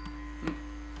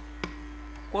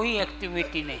 कोई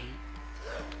एक्टिविटी नहीं,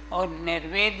 और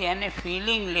निर्वेद यानी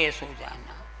फीलिंग लेस हो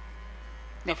जाना।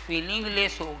 जब फीलिंग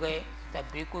लेस हो गए तब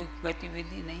भी कोई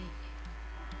गतिविधि नहीं है।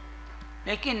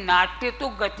 लेकिन नाट्य तो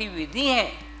गतिविधि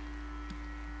है,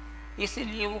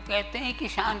 इसलिए वो कहते हैं कि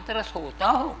शांत रस होता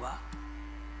होगा,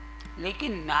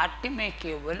 लेकिन नाट्य में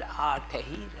केवल 8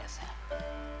 ही रस हैं।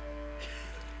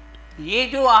 ये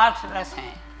जो 8 रस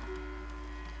हैं,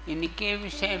 इनके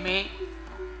विषय में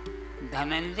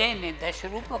धनंजय ने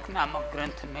दशरूपक नामक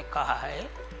ग्रंथ में कहा है,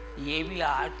 ये भी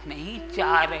 8 नहीं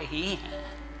 4 ही हैं,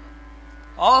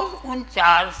 और उन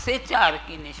 4 से 4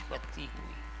 की निष्पत्ति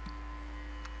हुई।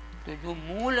 तो जो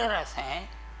मूल रस हैं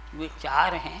वे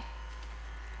 4 हैं: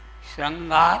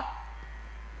 श्रृंगार,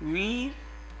 वीर,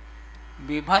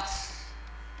 विभत्स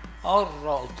और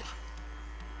रौद्र।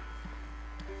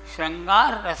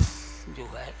 श्रृंगार रस जो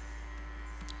है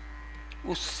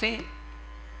उससे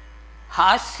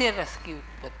हास्य रस की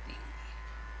उत्पत्ति हुई,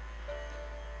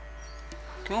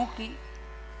 क्योंकि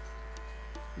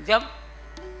जब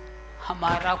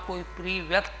हमारा कोई प्रिय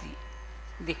व्यक्ति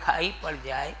दिखाई पड़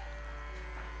जाए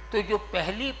तो जो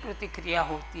पहली प्रतिक्रिया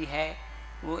होती है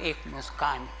वो एक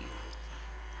मुस्कान की होती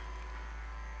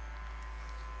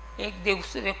है। एक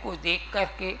दूसरे को देख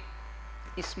करके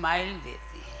स्माइल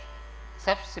देते हैं,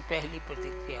 सबसे पहली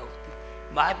प्रतिक्रिया होती है।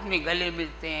 बाद में गले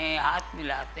मिलते हैं, हाथ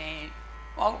मिलाते हैं,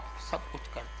 और सब कुछ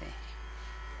करते हैं,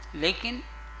 लेकिन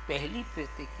पहली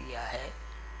प्रतिक्रिया है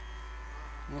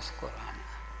मुस्कुराना।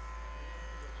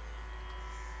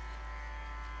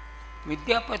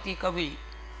 विद्यापति कवि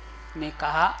ने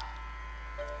कहा,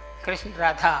 कृष्ण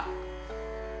राधा,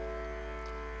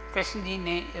 कृष्ण जी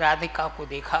ने राधिका को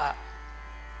देखा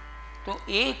तो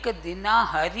एक दिना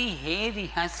हरि हेरी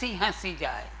हंसी हंसी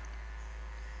जाए।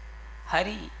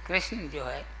 हरि कृष्ण जो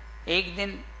है एक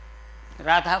दिन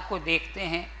राधा को देखते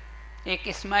हैं, एक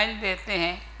स्माइल देते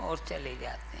हैं और चले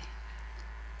जाते हैं।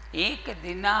 एक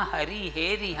दिना हरि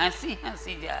हेरी हंसी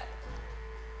हंसी जाए,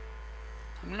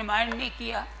 हमने माइंड नहीं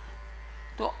किया।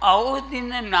 तो आओ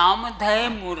दिन नाम धय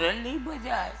मुरली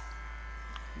बजाए,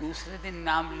 दूसरे दिन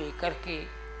नाम लेकर के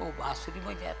वो बांसुरी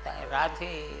बजाता है,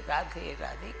 राधे राधे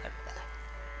राधे करता है।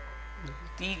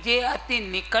 तीजे अति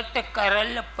निकट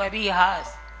करल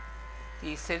परिहास,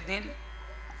 तीसरे दिन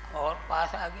और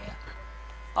पास आ गया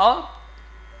और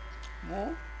वो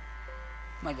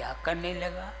मजाक करने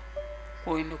लगा,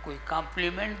 कोई न कोई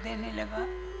कॉम्प्लीमेंट देने लगा।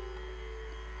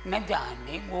 न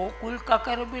जाने गोकुल का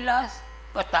कर विलास,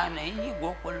 पता नहीं ये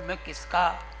गोकुल में किसका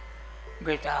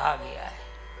बेटा आ गया है।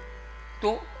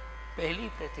 तो पहली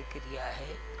प्रतिक्रिया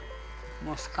है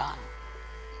मुस्कान।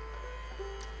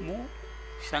 मुंह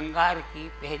श्रृंगार की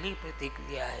पहली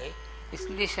प्रतिक्रिया है,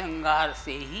 इसलिए श्रृंगार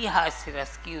से ही हास्य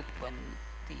रस की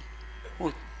उत्पत्ति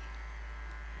होती।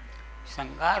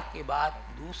 श्रृंगार के बाद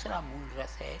दूसरा मूल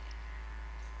रस है।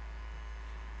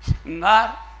 श्रृंगार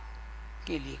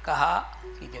के लिए कहा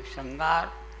कि जब श्रृंगार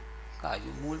का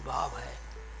जो मूल भाव है,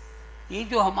 ये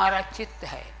जो हमारा चित्त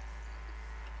है,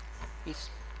 इस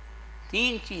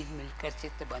तीन चीज मिलकर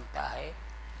चित्त बनता है,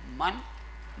 मन,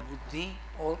 बुद्धि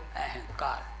और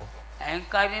अहंकार।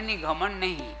 अहंकार यानी घमंड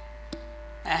नहीं,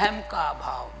 अहम का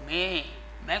भाव,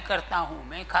 मैं करता हूँ,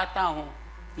 मैं खाता हूँ,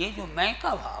 ये जो मैं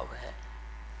का भाव है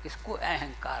इसको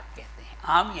अहंकार कहते हैं।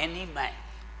 आम यानी मैं।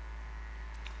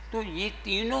 तो ये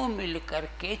तीनों मिलकर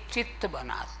के चित्त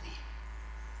बनाते हैं।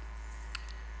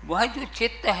 वह जो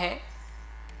चित्त है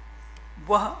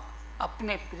वह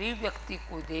अपने प्रिय व्यक्ति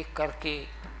को देख करके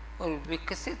और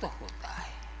विकसित होता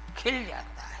है, खिल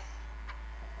जाता है।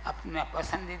 अपना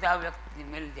पसंदीदा व्यक्ति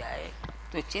मिल जाए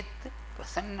तो चित्त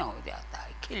प्रसन्न हो जाता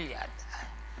है, खिल जाता है।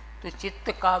 तो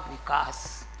चित्त का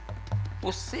विकास,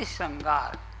 उससे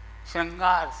श्रृंगार,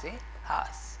 श्रृंगार से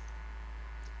हास।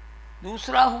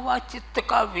 दूसरा हुआ चित्त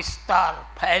का विस्तार,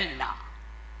 फैलना।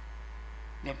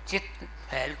 जब चित्त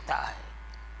फैलता है,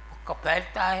 वो कब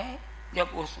फैलता है?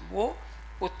 जब वो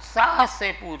उत्साह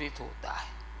से पूरित होता है।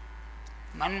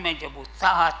 मन में जब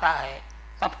उत्साह आता है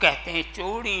तब कहते हैं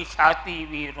चौड़ी छाती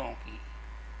वीरों की,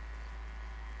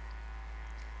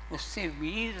 उससे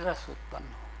वीर रस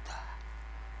उत्पन्न होता है।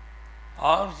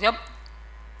 और जब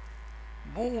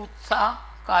वो उत्साह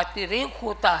का अतिरेक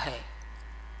होता है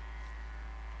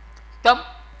तब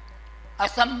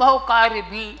असंभव कार्य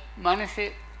भी मनुष्य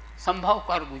संभव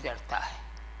कर गुजरता है।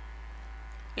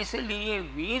 इसलिए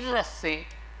वीर रस से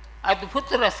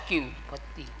अद्भुत रस की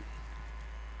उत्पत्ति हुई।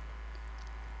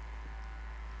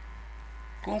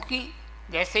 क्योंकि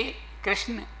जैसे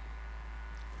कृष्ण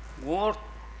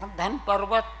गोवर्धन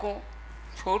पर्वत को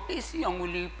छोटी सी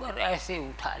अंगुली पर ऐसे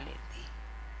उठा लेते,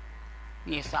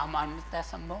 ये सामान्यतः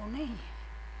संभव नहीं है,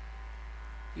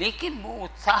 लेकिन वो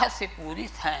उत्साह से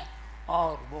पूरित हैं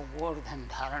और वो गोवर्धन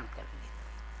धारण कर लेते।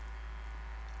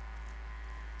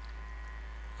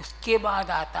 उसके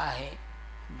बाद आता है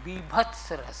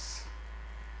बीभत्स रस।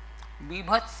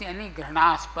 बीभत्स यानी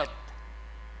घृणास्पद।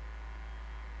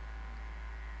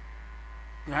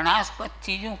 घृणास्पद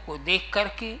चीजों को देख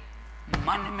करके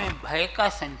मन में भय का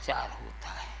संचार होता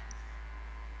है।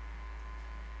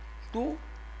 तो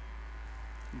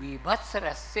बीभत्स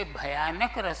रस से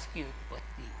भयानक रस की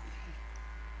उत्पत्ति हुई।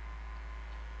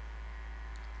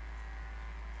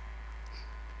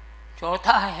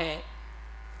 चौथा है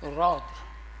रौद्र।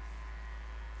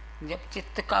 जब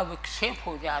चित्त का विक्षेप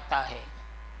हो जाता है,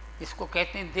 इसको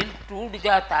कहते हैं दिल टूट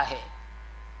जाता है,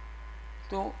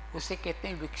 तो उसे कहते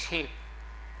हैं विक्षेप।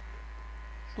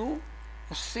 तो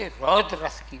उससे रौद्र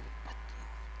रस की उत्पत्ति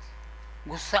होती।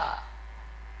 गुस्सा।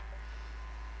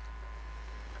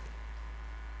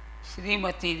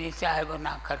 श्रीमती ने चाय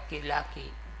बना करके लाके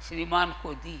श्रीमान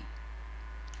को दी,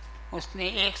 उसने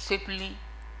एक सिप ली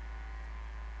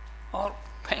और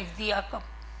फेंक दिया कप।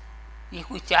 ये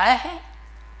कोई चाय है?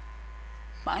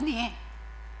 पानी है।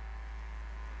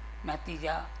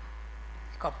 नतीजा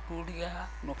कप टूट गया,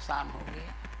 नुकसान हो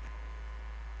गया।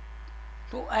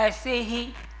 तो ऐसे ही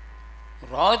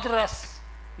रौद्र रस,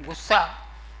 गुस्सा,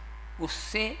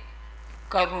 उससे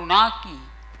करुणा की,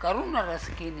 करुण रस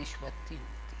की निष्पत्ति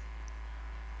होती।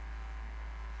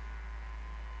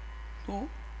 तो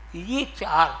ये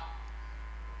 4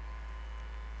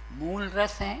 मूल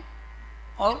रस हैं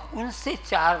और उनसे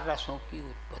 4 रसों की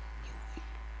उत्पत्ति हुई।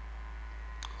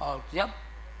 और जब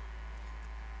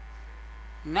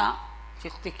न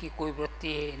चित्त की कोई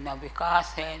वृत्ति है, न विकास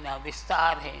है, न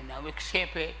विस्तार है, न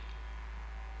विक्षेप है,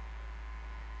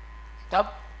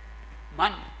 तब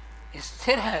मन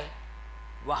स्थिर है,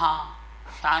 वहाँ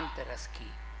शांत रस की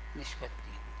निष्पत्ति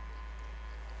हुई।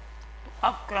 तो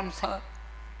अब क्रमशः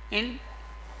इन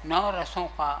 9 रसों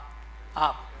का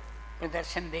आप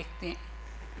प्रदर्शन देखते हैं।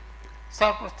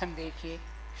 सर्वप्रथम देखिए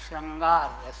श्रृंगार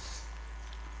रस।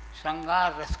 श्रृंगार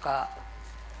रस का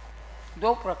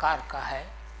 2 प्रकार का है,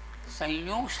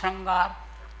 संयोग श्रृंगार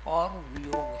और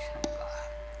वियोग श्रृंगार।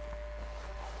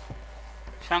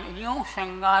 संयोग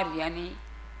श्रृंगार यानी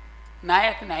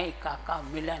नायक नायिका का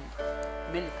मिलन,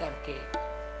 मिल करके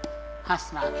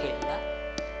हंसना खेलना,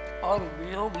 और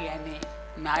वियोग यानी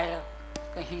नायक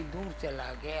कहीं दूर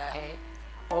चला गया है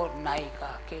और नायिका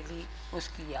अकेली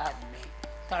उसकी याद में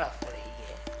तड़प रही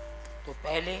है। तो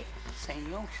पहले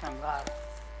संयोग श्रृंगार।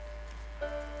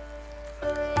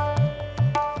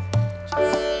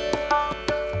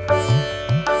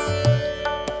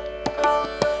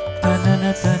 तनन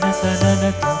तन तनन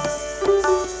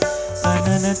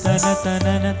तनन तन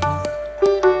तनन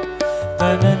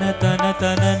तनन तन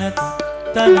तनन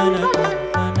तनन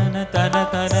तनन तन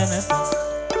तनन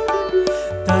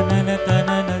तनन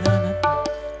तनन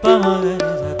पमगन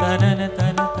तनन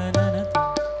तन तनन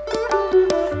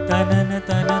तनन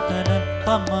तन तनन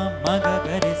पम मग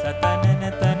गरि सतनन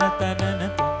तन तनन।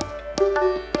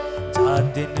 जा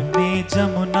दिन में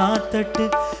जमुना तट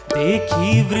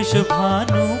देखी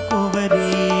वृषभानु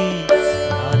कुंवरी।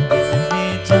 जा दिन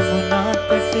में जमुना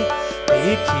तट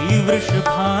देखी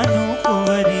वृषभानु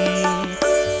कुंवरी।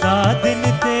 का दिन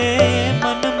ते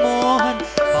मनमोहन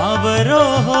बावरो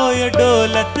होय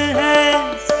डोलत है।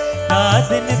 का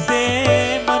दिन ते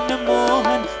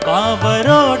मनमोहन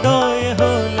बावरो डोय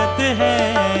होलत है।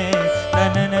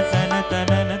 तनन तन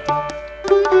तनन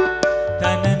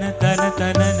तनन तन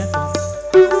तनन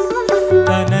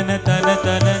तनन तन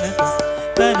तनन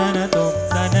तनन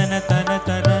तनन तन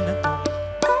तनन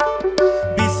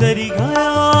बिसरी गया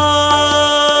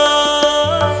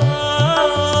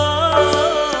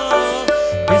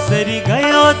बिसरी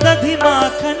गयो दधि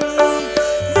माखन।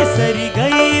 बिसरी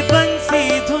गई बंसी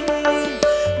धुन।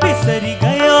 बिसरी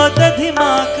गयो दधि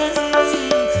माखन।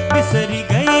 बिसरी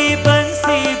गई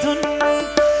बंसी धुन।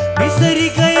 बिसरी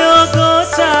गयो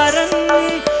गोचारन।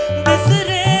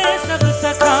 बिसरे सब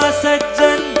सखा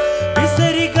सज्जन।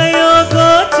 बिसरी गयो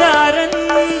गोचारन।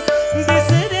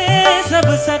 बिसरे सब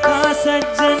सखा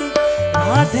सज्जन।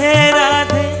 राधे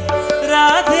राधे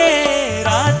राधे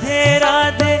राधे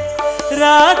राधे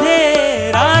राधे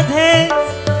राधे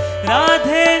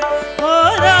राधे ओ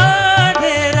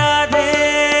राधे राधे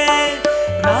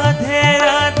राधे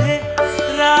राधे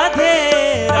राधे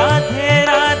राधे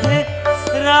राधे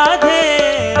राधे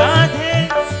राधे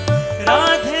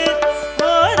राधे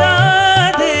ओ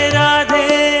राधे राधे।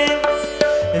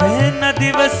 रहना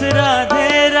दिवस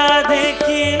राधे राधे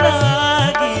की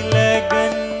लागी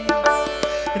लगन।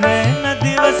 रहना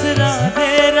दिवस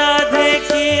राधे राधे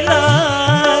की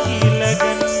लागी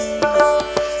लगन।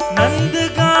 नंद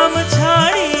गाम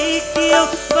छाड़ी कियो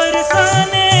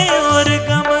बरसाने और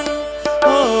गमन।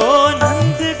 ओ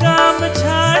नंद गाम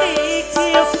छाड़ी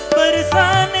कियो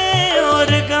बरसाने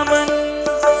और गमन।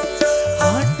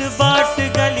 हाट बाट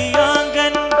गली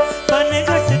आंगन पन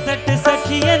घट तट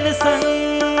सखियन संग।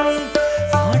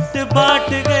 हाट बाट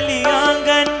गली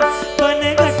आंगन पन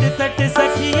घट तट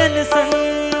सखियन संग।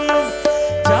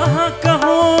 जहाँ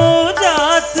कहो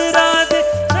जात राधे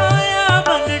छाया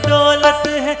बन डोलत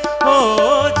है। ओ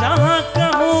जहाँ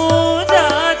कहूँ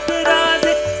जात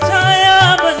राधे छाया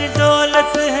बन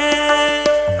डोलत है।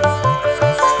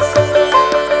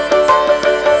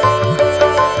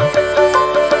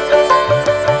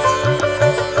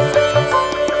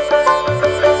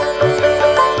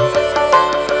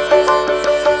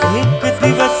 एक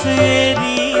दिवस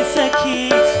एरी सखी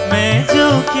मैं जो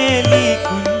केली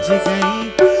कुंज गई।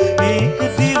 एक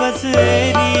दिवस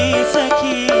एरी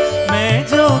सखी मैं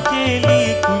जो केली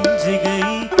कुंज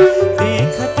गई।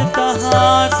 देखत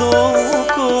तहाँ दो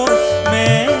को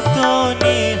मैं तो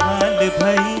निहाल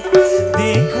भई।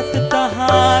 देखत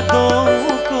तहाँ दो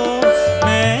को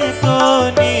मैं तो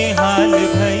निहाल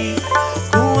भई।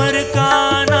 कुंवर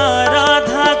काना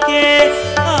राधा के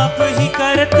आप ही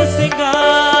करत सिंगार।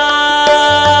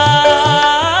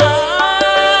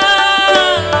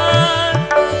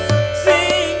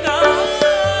 सिंगार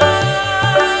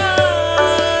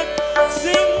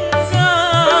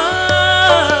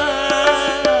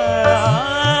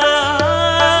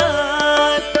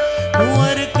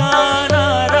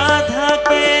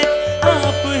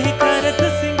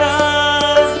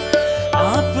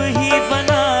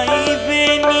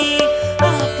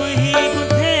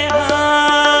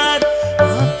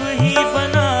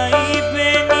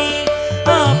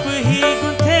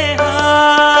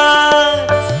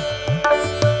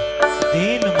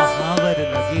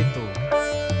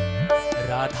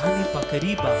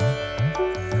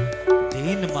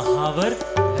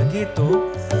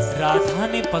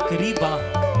पकड़ी बाह,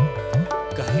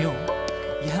 कहो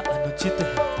यह अनुचित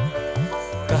है,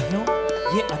 कहो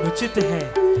ये अनुचित है।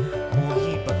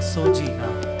 मोही बक्सो जीना,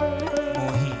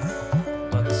 मोही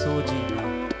बक्सो जीना,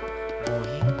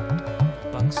 मोही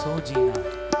बक्सो जीना।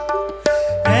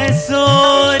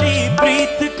 ऐसोरी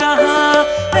प्रीत कहाँ,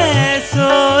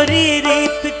 ऐसोरी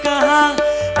रीत कहाँ,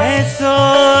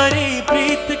 ऐसोरी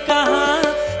प्रीत कहाँ,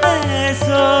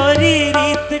 ऐसोरी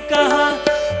रीत कहाँ।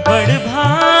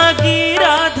 बड़भागी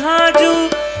राधा जू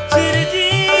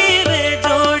चिरजीवे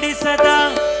जोड़ी सदा,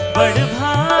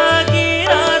 बड़भागी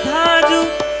राधा जू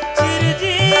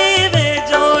चिरजीवे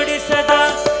जोड़ी सदा,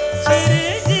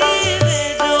 चिरजीवे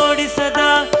जोड़ी सदा,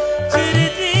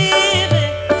 चिरजीवे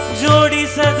जोड़ी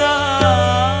सदा।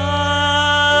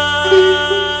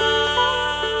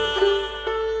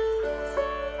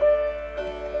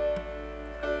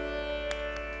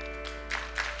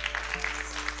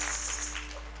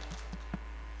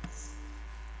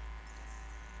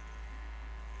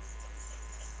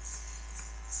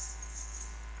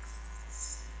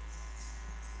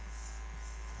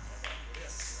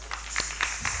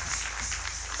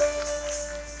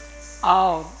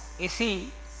 और इसी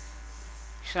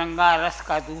श्रृंगार रस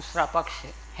का दूसरा पक्ष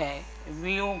है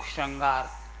वियोग श्रृंगार,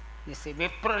 जिसे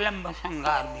विप्रलंब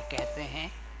श्रृंगार भी कहते हैं।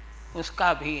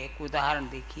 उसका भी एक उदाहरण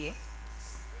देखिए।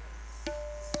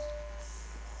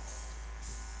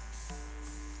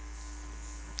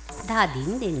 धा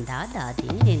दिन दिन धा धा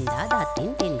दिन दिन धा धा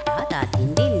दिन दिन धा धा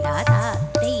दिन दिन धा धा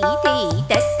थे थे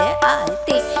तत आ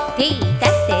थे थे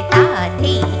तत ता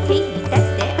थे थे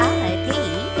तत आ थे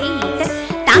थे तत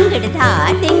तांगड़ धा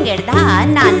तिंगड़ धा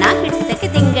नाना किड़तक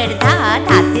तिंगड़ धा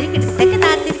धातिर किड़तक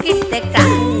धातिर किड़तक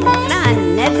क्रान क्रान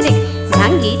नद्रे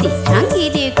झांगी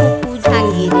दे कुकू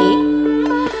झांगी दे।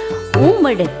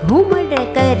 घूमड़ घूमड़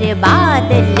कर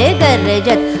बादल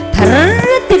गरजत थर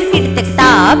तिरकिट तकता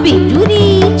बिजुरी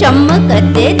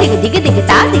चमकते दिग दिग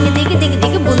दिगता दिग दिग दिग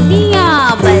दिग बुंदियां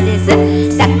बरस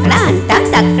तकड़ान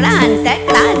तकड़ान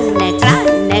तकड़ान क्रान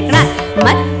क्रान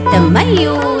मत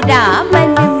मयूरा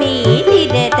बन में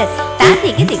निरत ता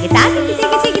दिग दिग ता दिग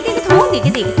दिग दिग दिग थो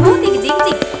दिग दिग थो दिग दिग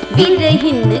दिग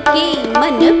विरहिन के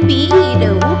मन पीर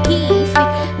उठी फिर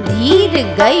धीर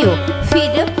गयो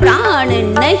फिर प्राण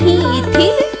नहीं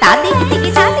थिर ता दिग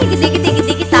दिग ता दिग दिग दिग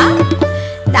दिग ता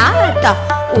ता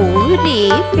ओरे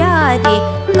प्यारे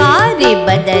कारे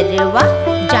बदरवा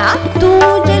जा तू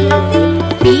जल्दी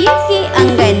पिय के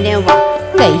अंगनवा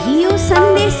कहियो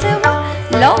संदेशवा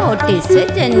लौट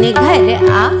सजन घर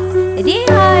आ रे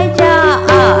आजा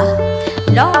आ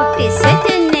लौट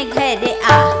सजन घर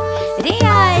आ रे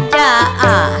आजा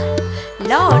आ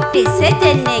लौट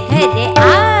सजन घर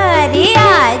आ रे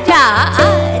आजा आ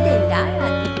दिन दादा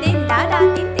दिन दादा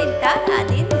दिन दादा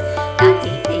दिन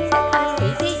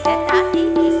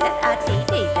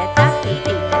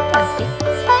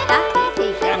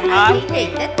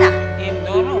इन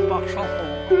दोनों पक्षों को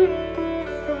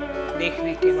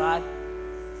देखने के बाद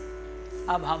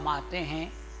अब हम आते हैं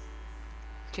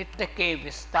चित्त के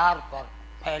विस्तार पर,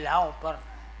 फैलाव पर,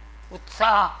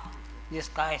 उत्साह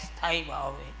जिसका स्थायी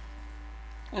भाव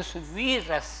है, उस वीर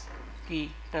रस की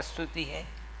प्रस्तुति है।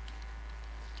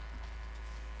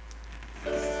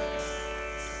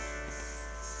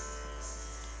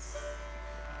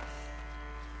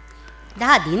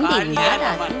 धा दिन दिन धा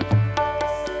धा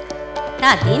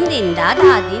धा दिन दिन धा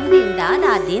धा दिन दिन धा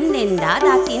धा दिन दिन धा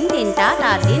धा दिन दिन धा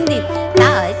धा दिन दिन धा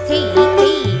थे थे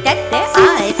तत आ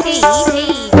थे थे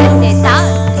तत ता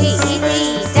थे थे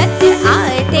तत आ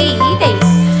थे थे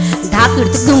धा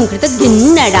कृत गुम कृत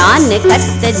गिन्नडान कत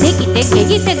धिकिट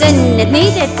गिगिट गन्न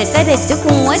निरत करत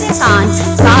कुंवर कान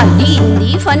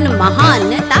कालिंदी फन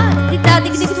महान ता ता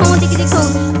दिख दिख थो दिख दिख थो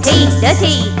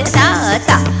थे ता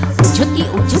ता झुकी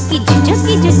झुकी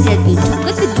झुकी झुकी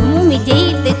झुकत झूम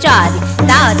जेत चार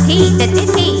ता थे तत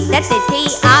थे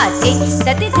आ थे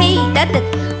तत थे तत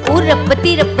उरप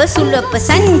तिरप सुलप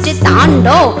संज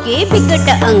तांडो के विकट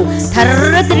अंग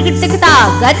थर्र त्रिगटकता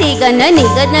गति गण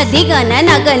निगन दिगन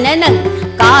नगन नग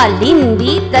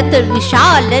कालिंदी तत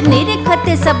विशाल निरखत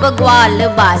सब ग्वाल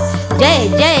बाल जय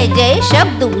जय जय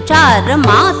शब्द उचार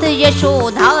मात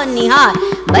यशोधा निहार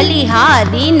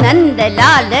बलिहारी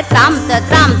नंदलाल त्राम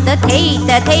थे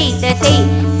तत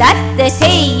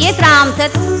थे ये त्राम थे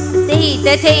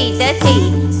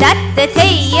तत थे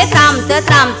ये त्राम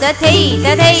थे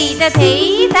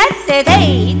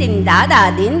दिन दादा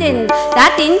दिन दिन दा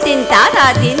दिन दिन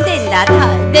दादा दिन दिन दादा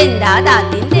दिन दादा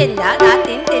दिन दिन दादा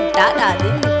दिन दिन दादा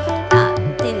दिन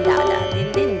दादा दिन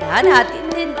दिन दादा दिन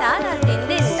दिन दादा दिन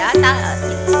दिन दादा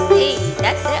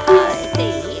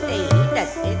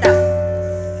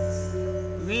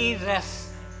वीर रस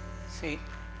से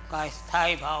का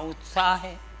स्थायी भाव उत्साह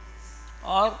है,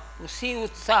 और उसी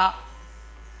उत्साह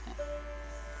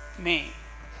में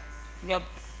जब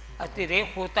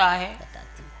अतिरेक होता है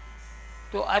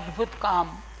तो अद्भुत काम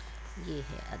ये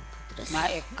है, अद्भुत ना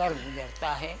एक कर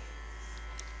गुजरता है।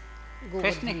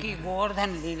 कृष्ण की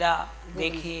गोवर्धन लीला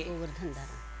देखिए,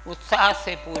 उत्साह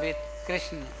से पूरे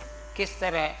कृष्ण किस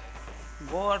तरह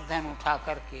गोवर्धन उठा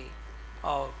करके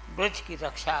और ब्रज की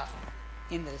रक्षा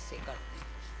इंद्र से करते हैं।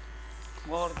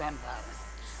 गोवर्धन धारण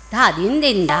धा दिन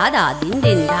दिन धा धा दिन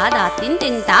दिन धा धा दिन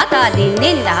दिन धा धा दिन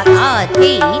दिन धा धा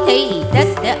थे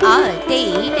तत् आ थे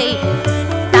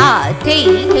धा थे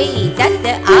तत्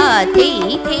आ थे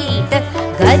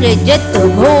घर जत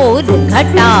घोर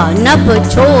घटा नभ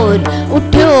छोर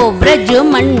उठ्यो ब्रज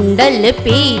मंडल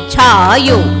पे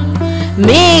छायो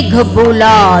मेघ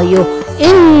बुलायो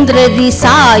इंद्र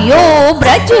रिसायो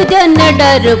ब्रज जन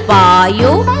डर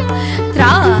पायो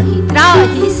त्राहि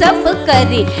त्राहि सब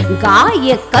करे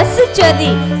गाय कस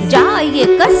चरे जाय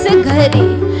कस घरे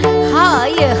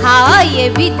हाय हाय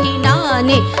विधि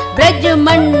नाने ब्रज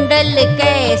मंडल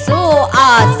कैसो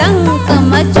आतंक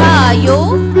मचायो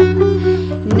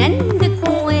नंद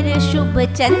कुंवर शुभ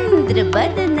चंद्र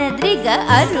बदन दृग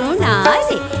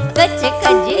अरुणारे कच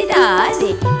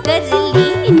कजरारे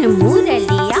करलीन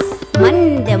मुरलिया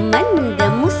मंद मंद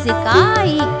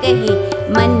मुस्काई कहे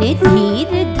मन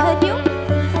धीर धर्यो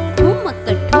ठुमक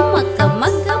ठुमक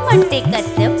मग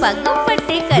मटकत पग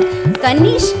पटकर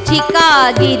कनिष्ठिका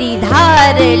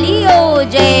गिरिधार लियो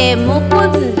जय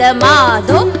मुकुंद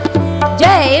माधो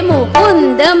जय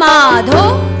मुकुंद माधो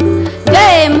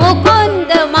जय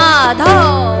मुकुंद माधो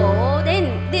दिन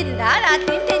दिन दादा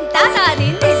दिन दिन दादा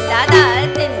दिन दिन दादा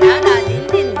दिन दादा दिन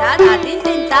दिन दादा दिन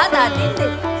दिन दादा दिन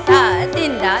दिन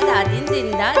दिन दादा दिन दिन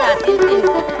दादा दिन दिन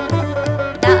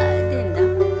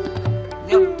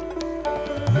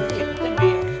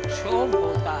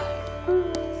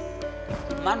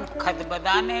मन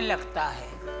खदबदाने लगता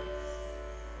है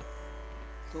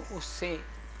तो उससे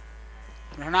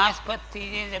घृणास्पद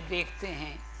चीजें जब देखते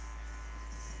हैं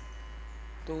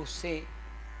तो उससे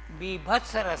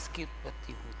बीभत्स रस की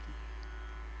उत्पत्ति होती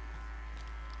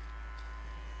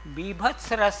है। बीभत्स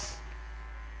रस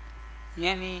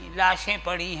यानी लाशें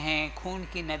पड़ी हैं, खून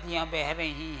की नदियां बह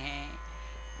रही हैं,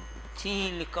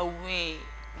 चील कौवे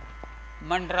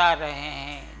मंडरा रहे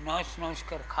हैं, नोच नोच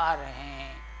कर खा रहे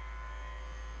हैं,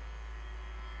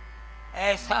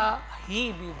 ऐसा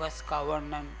ही विभत्स का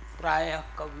वर्णन प्रायः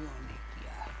कवियों ने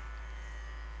किया है।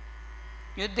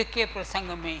 युद्ध के प्रसंग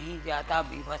में ही ज्यादा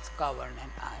विभत्स का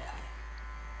वर्णन आया है,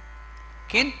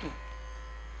 किंतु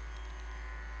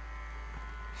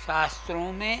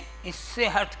शास्त्रों में इससे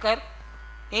हटकर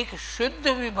एक शुद्ध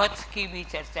विभत्स की भी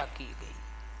चर्चा की गई।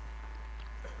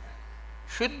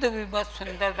 शुद्ध विभत्स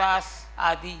सुंदरदास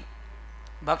आदि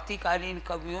भक्तिकालीन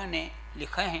कवियों ने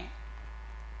लिखे हैं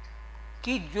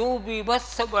कि जो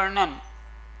विभत्स वर्णन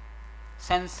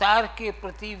संसार के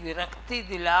प्रति विरक्ति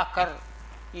दिलाकर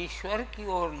ईश्वर की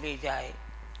ओर ले जाए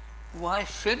वह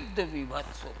शुद्ध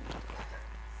विभत्स होता है।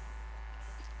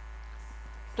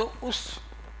 तो उस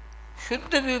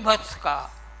शुद्ध विभत्स का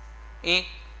एक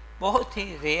बहुत ही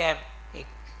रेयर एक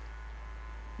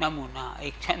नमूना,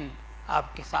 एक छंद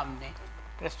आपके सामने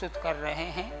प्रस्तुत कर रहे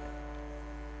हैं।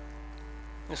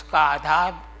 उसका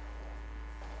आधार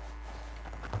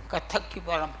कथक की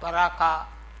परंपरा का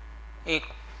एक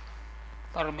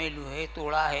परमेलू है,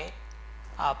 तोड़ा है,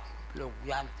 आप लोग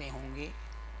जानते होंगे।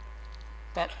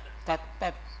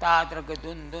 ताद्रग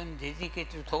दुन दुन झिझी के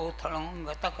चुथो थड़ों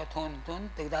गतक थोन तुन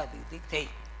तिगदा दिख थे।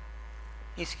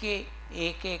 इसके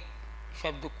एक एक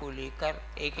शब्द को लेकर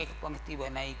एक एक पंक्ति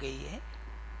बनाई गई है।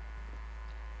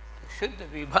 तो शुद्ध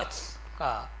विभत्स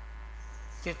का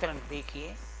चित्रण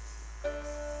देखिए।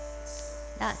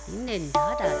 da din din da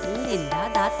da din din da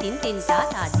da din din da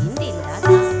da din din da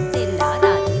da din da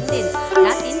da din din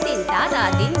da din din da da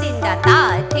din din da ta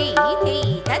thi thi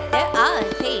tat a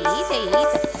thi thi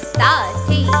ta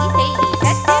thi thi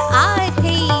tat a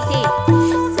thi thi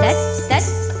tat tat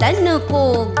tan ko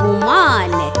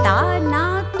गुमान ता ना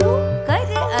तू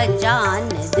कर अजान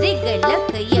दृग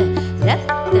लखय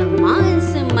रक्त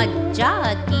मांस मज्जा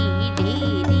की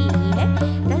ढेरी है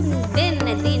तन दिन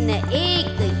दिन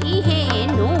एक ही है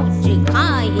नोच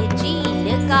खाए चील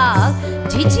का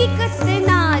झिझकत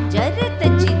ना जरत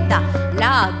चिता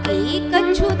लागे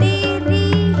कछु देरी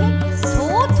है थो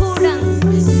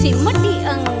थोड़ंग सिमटी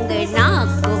अंगना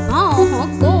को भाव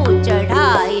को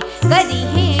चढ़ाए करी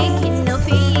है घिन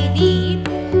फेरी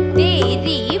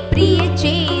तेरी प्रिय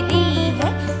चेरी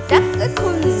है तक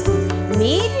धुन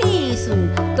मेरी सुन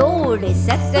तोड़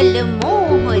सकल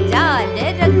मोह जाल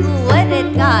रघुवर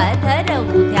का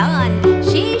धरऊ ध्यान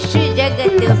शेष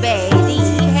जगत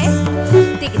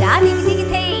तिगड़ा दिग दिग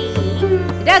थे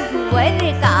रघुवर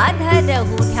का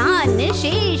धरहु ध्यान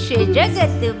शेष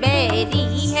जगत बैरी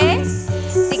है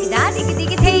तिगड़ा दिग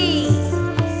दिग थे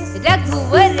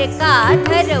रघुवर का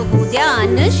धरहु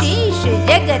ध्यान शेष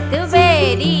जगत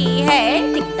बैरी है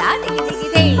तिगड़ा दिग दिग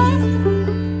थे।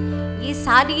 ये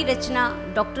सारी रचना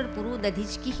डॉक्टर पुरु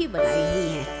दधीच की ही बनाई हुई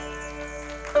है।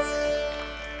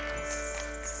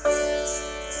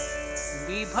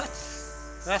 बीभत्स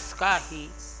रस का ही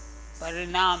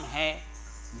परिणाम है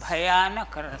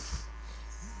भयानक रस,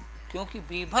 क्योंकि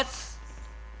बीभत्स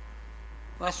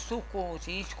वस्तु को,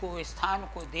 चीज को, स्थान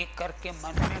को देख करके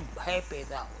मन में भय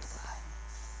पैदा होता है,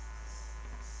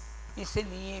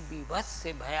 इसलिए बीभत्स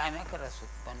से भयानक रस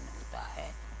उत्पन्न होता है।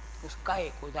 उसका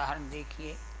एक उदाहरण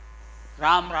देखिए,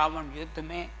 राम रावण युद्ध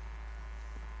में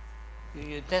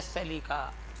युद्धस्थली का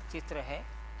चित्र है।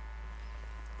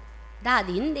 दा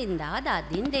दिन दिन दा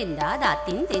दिन दिन दा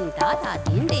तीन दिन दा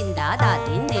दिन दिन दा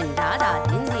दिन दिन दा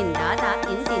दिन दिन दा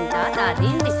तीन दिन दा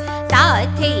दिन दिन ता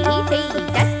थे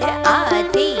तट आ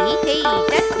थे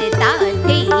तट ता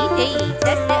थे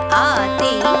तट आ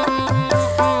थे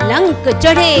लंक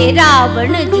चढ़े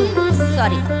रावण जू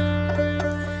सॉरी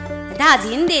दा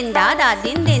दिन दिन दा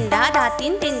दिन दिन दा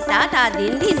तीन दिन दा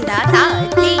दिन दिन दा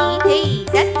थे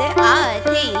तट आ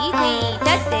थे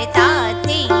तट ता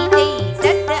थे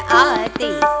आते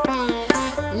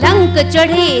लंक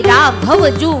चढ़े राघव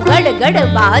जू गड़ गड़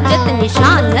बाजत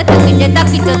निशान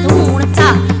तक धूण था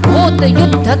होत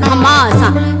युद्ध घमासा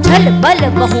छल बल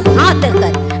बहु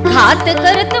घात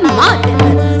करत मात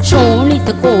कर शोणित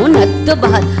को नत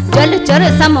बहत जल चर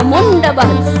सम मुंड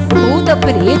बहत भूत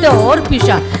प्रेत और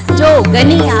पिशा जो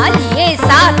गनिया लिए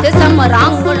साथ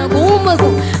समरांगण घूम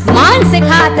घूम मांस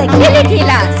खात खिल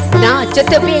खिला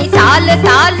नाचत बेताल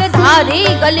ताल धारे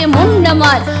गले मुंड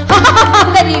मार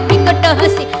करी विकट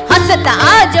हंसी हसत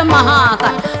आज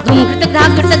महाकाल धूमकृत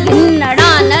धाकृत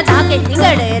गिन्नड़ान धाके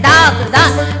दिगड़ दाग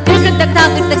दान कृत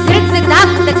धाकृत कृत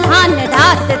धाकृत खान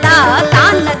धात धा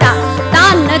तान धा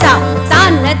तान धा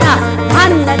तान धा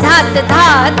धान धात धा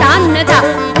तान धा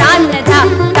तान धा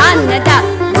तान धा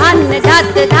धान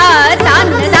धात धा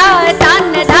तान धा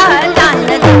तान धा तान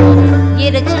धा। ये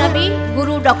रचना भी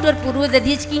गुरु डॉक्टर पुरु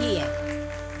दधीच की ही है।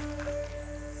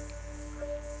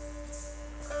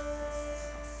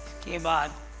 के बाद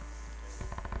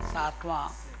सातवां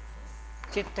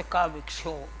चित्त का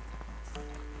विक्षोभ,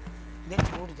 दिल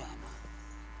टूट जाना,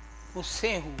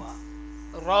 उससे हुआ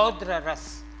रौद्र रस,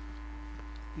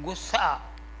 गुस्सा,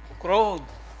 क्रोध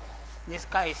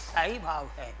जिसका स्थायी भाव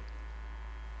है,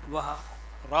 वह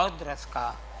रौद्र रस का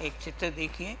एक चित्र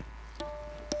देखिए।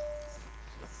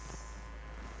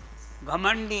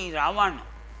 घमंडी रावण,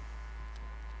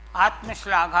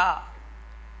 आत्मश्लाघा,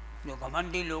 जो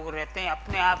घमंडी लोग रहते हैं,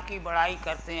 अपने आप की बड़ाई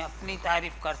करते हैं, अपनी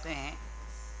तारीफ करते हैं,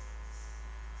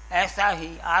 ऐसा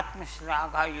ही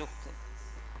आत्मश्लाघा युक्त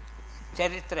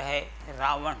चरित्र है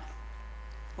रावण।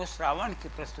 उस रावण की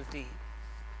प्रस्तुति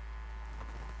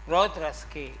रौद्र रस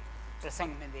के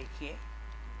प्रसंग में देखिए।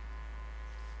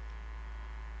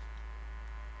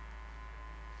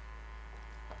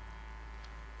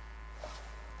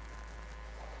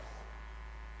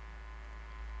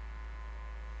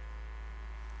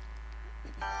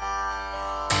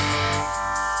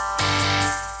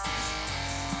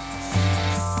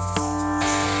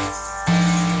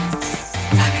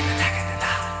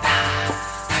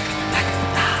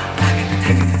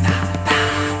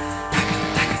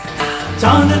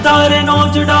 चांद तारे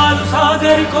नोच डालू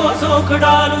सागर को सोख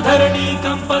डालू धरणी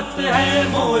कंपत है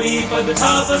मोरी पद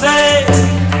छाप से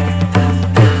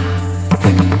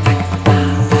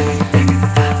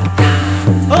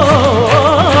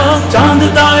चांद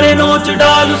तारे नोच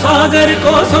डालू सागर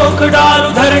को सोख डालू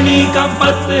धरणी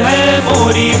कंपत है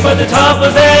मोरी पद छाप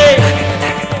से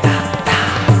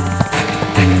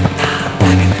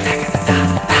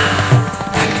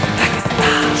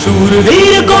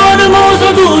शूरवीर कौन मोस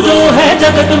दूजो है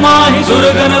जगत माही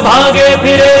सुरगन भागे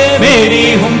फिरे मेरी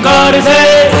हुंकार से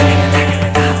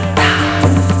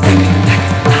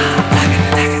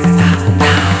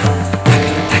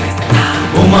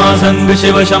उमा संग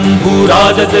शिव शंभू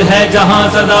राजत है जहां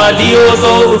सदा लियो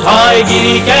तो उठाए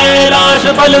गिरी कैलाश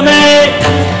पल में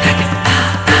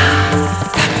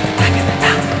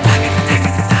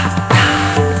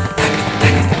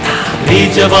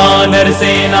वानर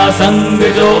सेना संग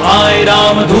जो आए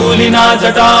राम धूलि ना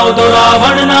जटाओ तो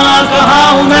रावण ना कहा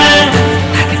हूं मैं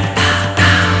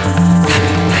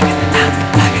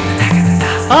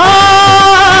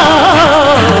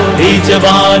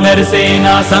वानर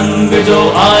सेना संग जो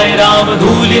आए राम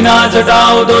धूलि ना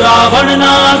जटाओ तो रावण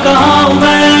ना कहा हूं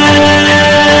मैं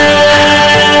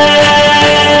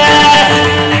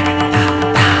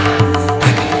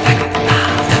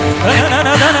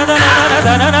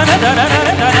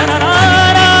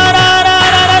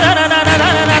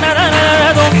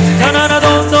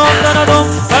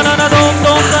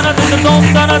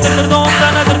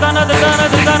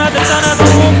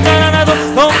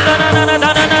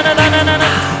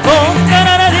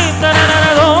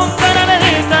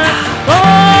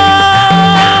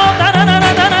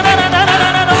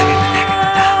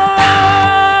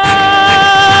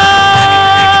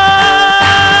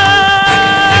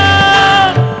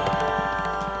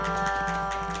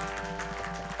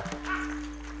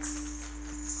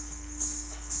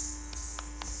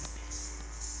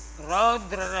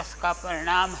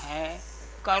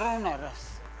करुण रस।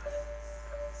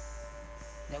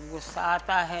 जब गुस्सा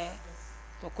आता है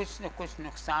तो कुछ न कुछ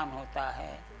नुकसान होता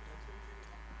है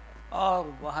और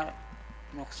वह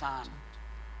नुकसान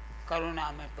करुणा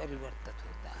में परिवर्तित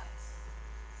होता है।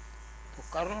 तो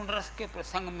करुण रस के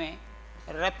प्रसंग में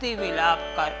रति विलाप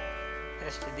का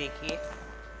दृश्य देखिए।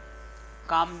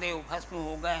 कामदेव भस्म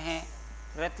हो गए हैं,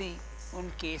 रति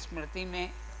उनकी स्मृति में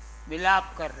विलाप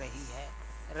कर रही है,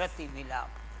 रति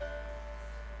विलाप।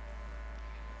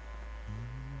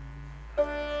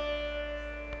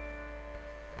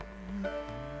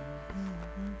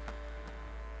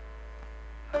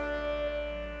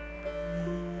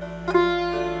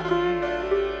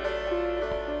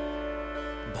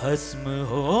 भस्म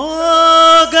हो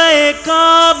गए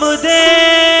कामदेव,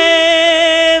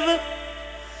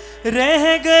 रह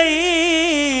गई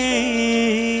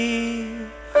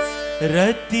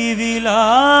रति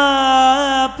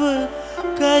विलाप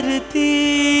करती।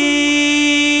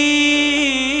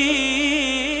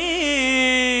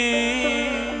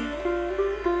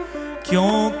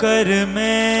 क्यों कर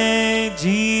मैं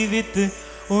जीवित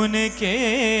उनके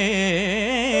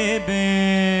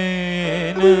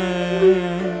बिन,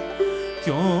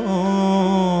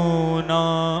 क्यों ना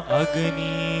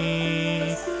अग्नि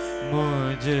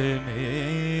मुझ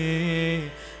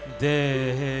में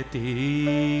दहती।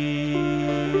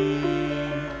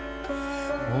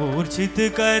 मूर्छित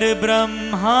कर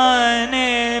ब्रह्मा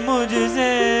ने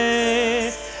मुझसे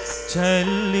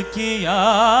छल किया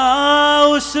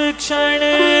उस क्षण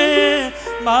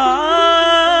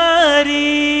मारी।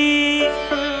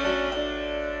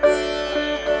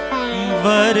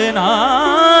 वरना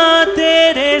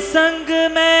तेरे संग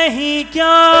में ही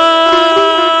क्या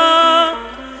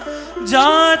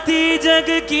जाती जग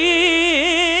की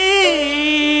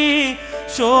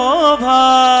शोभा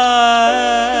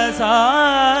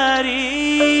सारी।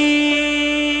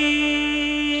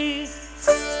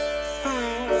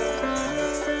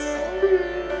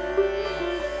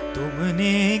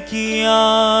 तुमने किया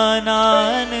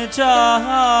नान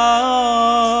चाहा,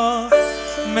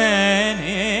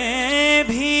 मैंने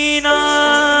भी ना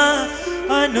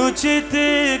अनुचित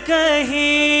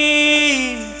कही।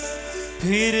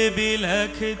 फिर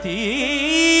बिलखती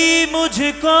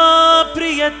मुझको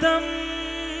प्रियतम,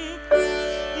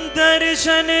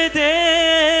 दर्शन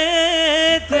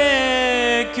देते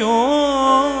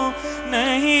क्यों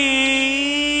नहीं।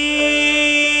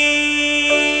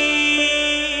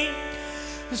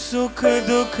 सुख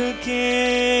दुख के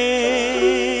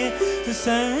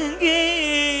संगे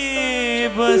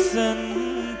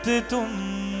बसंत तुम,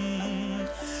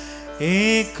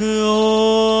 एक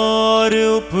और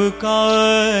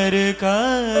उपकार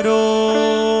करो।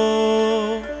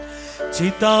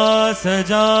 चिता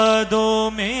सजा दो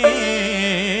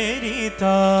मेरी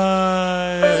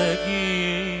तागी,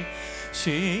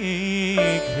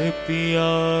 शीघ्र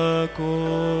पिया को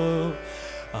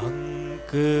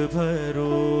अंक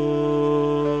भरो।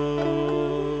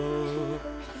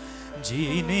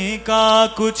 जीने का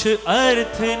कुछ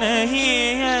अर्थ नहीं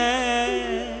है,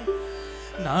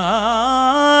 ना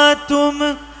तुम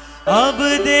अब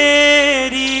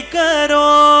देरी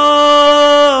करो,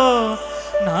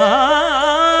 ना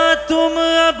तुम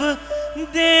अब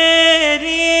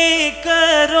देरी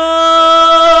करो,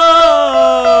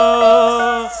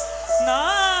 ना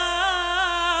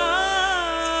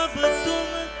अब तुम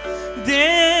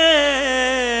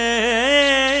देरी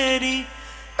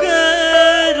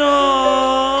करो।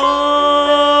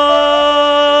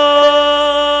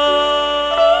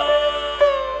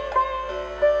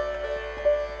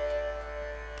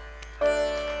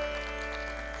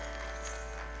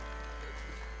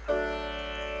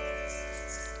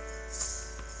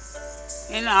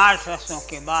 इन 8 रसों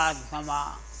के बाद समा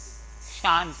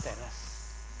शांत रस।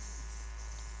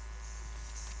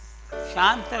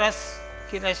 शांत रस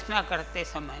की रचना करते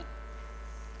समय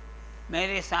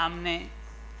मेरे सामने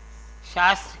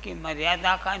शास्त्र की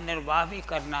मर्यादा का निर्वाह भी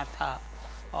करना था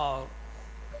और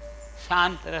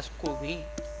शांत रस को भी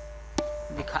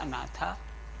दिखाना था।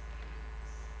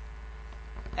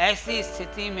 ऐसी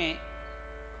स्थिति में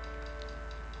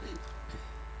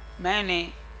मैंने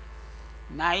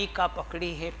नायिका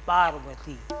पकड़ी है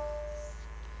पार्वती।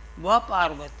 वह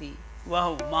पार्वती, वह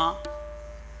उमा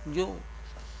जो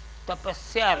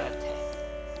तपस्यारत है।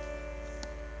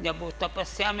 जब वो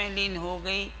तपस्या में लीन हो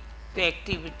गई तो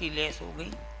एक्टिविटी लेस हो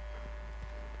गई,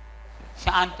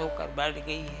 शांत होकर बैठ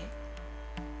गई है।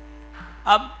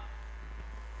 अब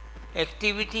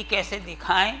एक्टिविटी कैसे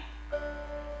दिखाएं?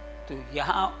 तो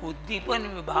यहाँ उद्दीपन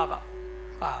विभाग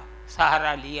का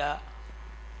सहारा लिया।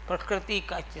 प्रकृति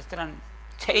का चित्रण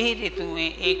 6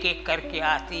 ऋतुएं एक एक करके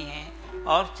आती हैं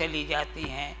और चली जाती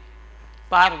हैं।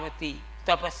 पार्वती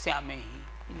तपस्या में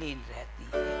ही लीन रहती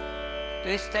है। तो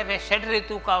इस तरह षड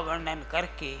ऋतु का वर्णन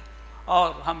करके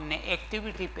और हमने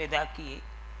एक्टिविटी पैदा किए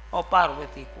और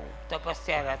पार्वती को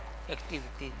तपस्यारत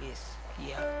एक्टिविटी बेस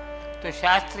किया, तो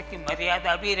शास्त्र की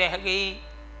मर्यादा भी रह गई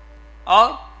और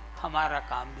हमारा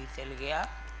काम भी चल गया।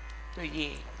 तो ये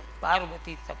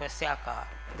पार्वती तपस्या का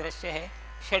दृश्य है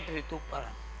षड ऋतु पर।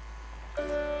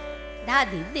 धा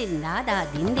दिन दिन धा धा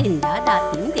दिन दिन धा धा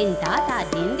दिन दिन धा धा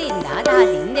दिन दिन धा धा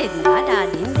दिन दिन धा धा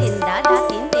दिन दिन धा धा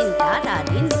दिन दिन धा धा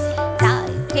दिन धा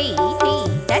थे थे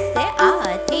तत आ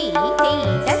थे थे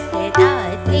तत धा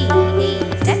थे थे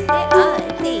तत आ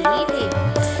थे थे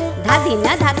धाती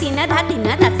न धाती न धाती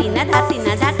न धाती न धाती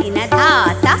न धाती न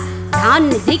धाता धान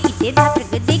दिखते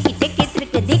धातृक दिखते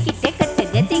कित्रक दिखते कत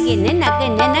गति न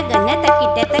नगन नगन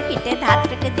तकिटे तकिटे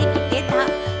धातृक दिखते धा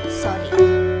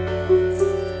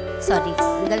सॉरी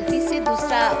गलती से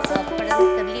दूसरा पढ़न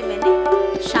कर ली मैंने।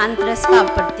 शांत रस का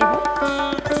पढ़ती हूँ,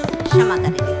 क्षमा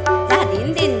करेंगे। धा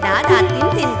दिन दिन धा धा दिन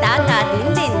दिन धा धा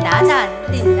दिन दिन धा धा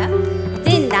दिन धा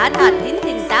दिन धा धा दिन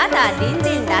दिन धा धा दिन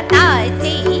दिन धा धा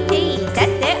थे थे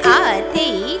तत आ थे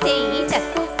थे तत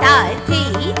ता थे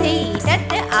थे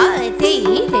तत आ थे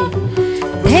थे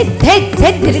थे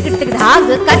थे धिरकट धाग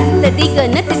कत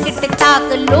दिगन तिकट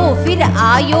ताक लो फिर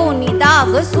आयो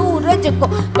निदाग सूरज को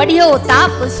बढ़ियो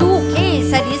ताप सूखे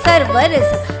सरी सरवर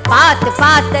पात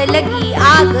पात लगी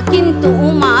आग किंतु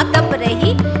उमा तप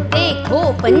रही देखो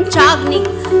पंचाग्नि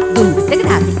दुम तक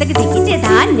धाग तक दिखते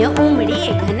धान्य उमड़े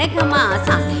घन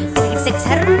घमासा तक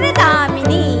सर्र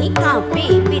दामिनी कांपे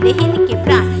विरहिन के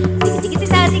प्राण दिख दिख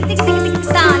दिख दिख दिख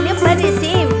तान्य भर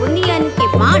से बुनियन के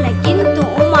बाण किंतु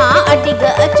उमा अडिग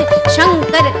अच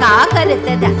शंकर का करत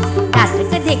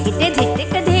धातक धिकटे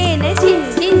धिटक धेन झिन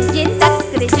झिन झिन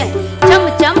तक्र चम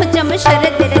चम चम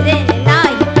शरद रदेन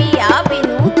नाहि पिया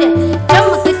बिनु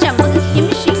चमक चमक हिम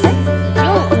शिखर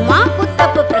जो उमा को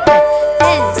तप प्रकट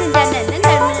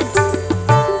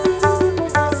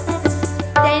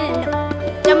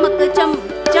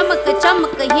चमक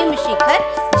चमक हिम शिखर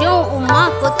जो उमा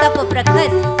को तप प्रखर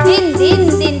दिन दिन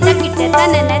दिन तकिट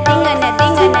तनन दिंगन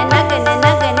दिंगन नगन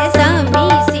नगन समी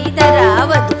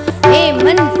सीधरावत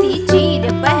हेमंती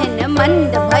चीर बहन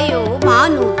मंद भयो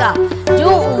भानुका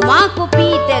जो उमा को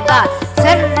पीतगा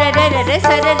सरर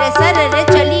सरर सरर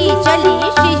चली चली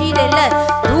शिशिर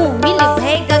धूमिल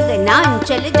भय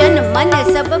गगनांचल जन मन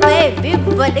सब भय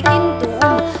विह्वल किंतु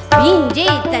भींजे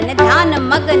तन ध्यान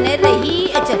मगन रही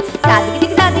अचल दादिक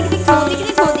दिक दादिक दिक खोदिक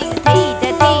दिक खोदिक थे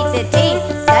थे थे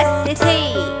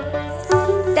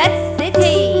तत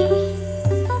थे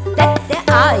तत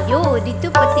आयो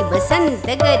ऋतुपति बसंत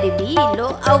गर्भी लो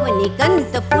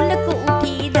अवनिकंत पुलक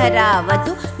उठी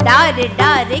धरावतु डार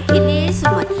डार खिले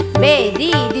सुमन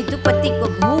बेरी ऋतुपति को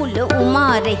भूल उमा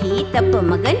रही तप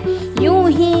मगन यूं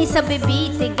ही सब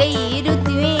बीत गई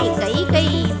ऋतुएं कई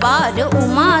कई बार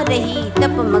उमा रही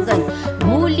तप मगन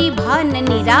भूली भान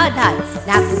निराधार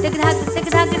धाक तक धाक तक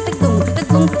धाक तक दुम तक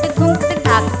दुम तक दुम तक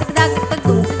धाक तक धाक तक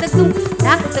दुम तक दुम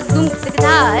धाक तक दुम तक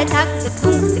धा धाक तक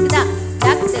दुम तक धा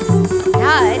धाक तक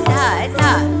धा धा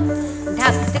धा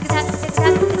धाक तक धाक तक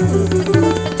धाक तक दुम तक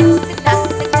दुम तक दुम तक धाक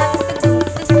तक धाक तक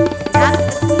दुम तक धाक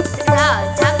तक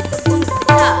दुम तक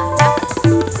धा धाक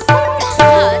तक दुम तक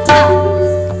धा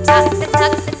धाक धा धाक तक धाक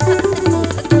तक धाक तक दुम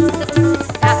तक दुम तक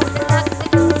धाक तक धाक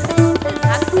तक दुम तक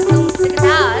धाक तक दुम तक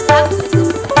धा धाक तक दुम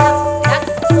तक धाक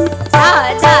धा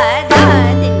धा धा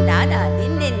दिन धा धा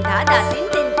दिन दिन धा धा दिन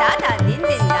दिन धा धा दिन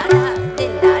दिन धा धा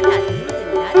दिन धा धा दिन दिन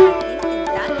धा धा दिन दिन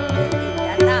धा धा दिन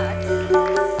धा धा।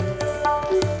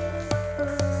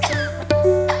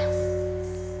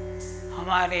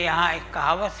 हमारे यहाँ एक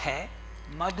कहावत है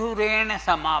मधुरेण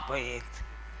समापयेत,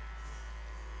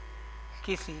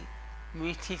 किसी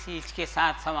मीठी चीज के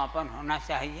साथ समापन होना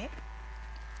चाहिए।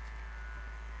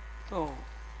 तो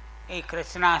एक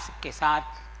रचना के साथ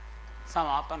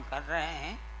समापन कर रहे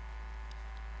हैं।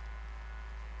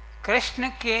 कृष्ण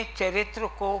के चरित्र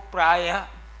को प्रायः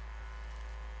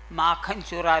माखन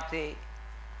चुराते,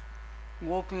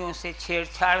 गोपियों से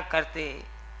छेड़छाड़ करते,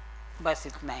 बस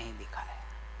इतना ही दिखाया।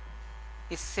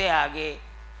 इससे आगे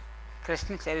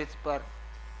कृष्ण चरित्र पर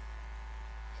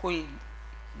कोई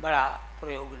बड़ा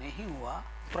प्रयोग नहीं हुआ।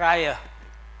 प्रायः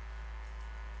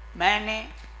मैंने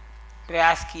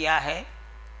प्रयास किया है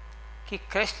कि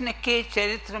कृष्ण के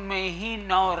चरित्र में ही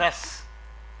नवरस,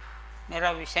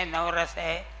 मेरा विषय नवरस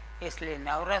है, इसलिए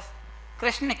नवरस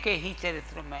कृष्ण के ही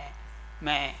चरित्र में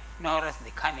मैं नवरस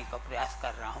दिखाने का प्रयास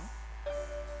कर रहा हूँ।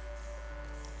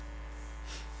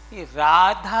 ये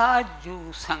राधा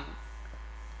जू संग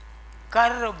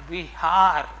कर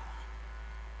विहार,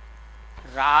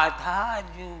 राधा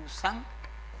जू संग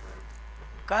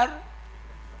कर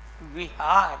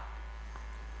विहार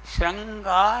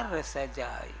श्रृंगार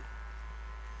सजायो।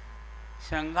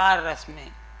 श्रृंगार रस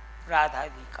में राधा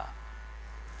जी का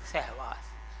सहवास।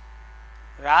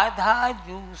 राधा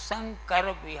जू शंकर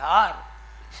विहार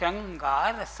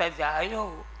श्रृंगार सजायो,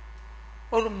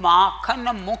 और माखन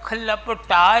मुख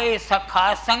लपटाए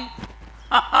सखा संग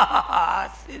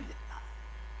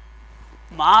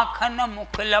माखन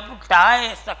मुख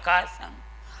लपटाए सखा संग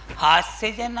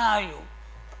हास्य जनायो।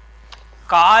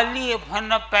 काली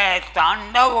भन पै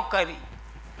तांडव करी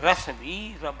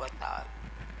रसवीर बतायो।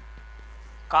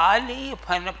 काली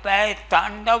फन पै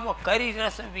तांडव करी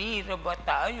रसवीर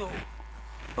बतायो,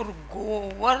 और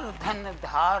गोवर्धन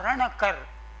धारण कर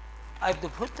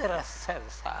अद्भुत रस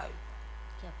सरसायो।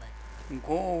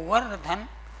 गोवर्धन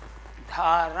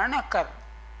धारण कर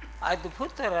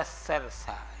अद्भुत रस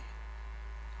सरसायो,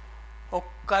 और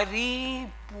करी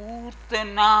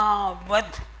पूतना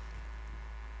वध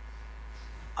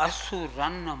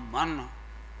असुरन मन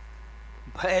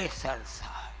भय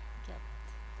सरसायो।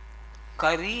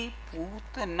 करी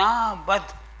पूतना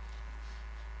वध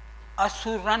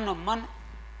असुरन मन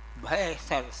भय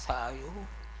सरसायो।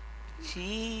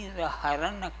 चीर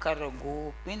हरण कर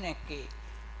गोपिन के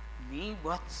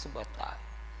बीभत्स बतायो।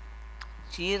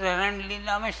 चीर हरण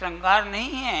लीला में श्रृंगार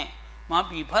नहीं है, वहाँ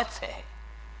बीभत्स है।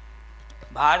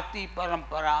 भारतीय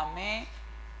परंपरा में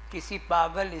किसी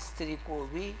पागल स्त्री को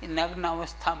भी नग्न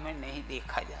अवस्था में नहीं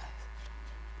देखा जाए,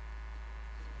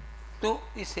 तो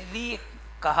इसलिए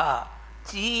कहा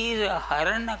चीर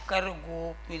हरण कर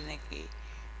गोपिन के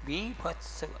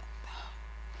बीभत्स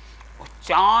बतायो।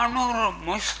 चाणुर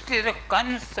मुष्टिर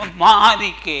कंस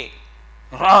मारी के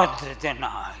रौद्र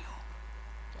जनायो।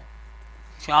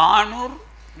 चाणुर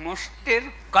मुष्टिर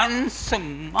कंस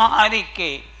मारी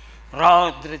के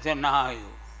रौद्र जनायो।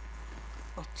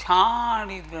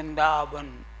 छाणी वृंदावन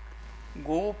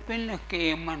गोपिन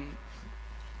के मन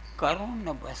करुण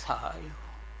बसायो।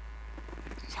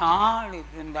 छाणी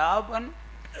वृंदावन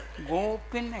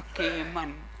गोपिन के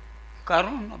मन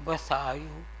करुण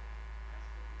बसायो।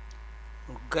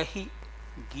 गही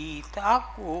गीता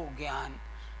को ज्ञान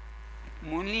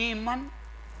मुनि मन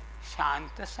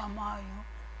शांत समायो।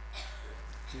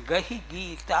 गही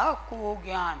गीता को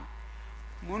ज्ञान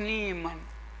मुनि मन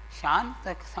शांत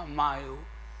समायो।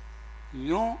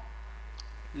 यूं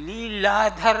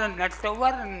लीलाधर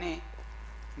नटवर ने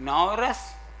नौरस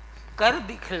कर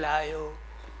दिखलायो।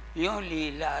 यूं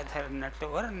लीलाधर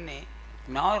नटवर ने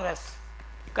नौरस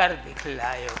कर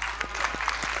दिखलायो।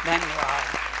 धन्यवाद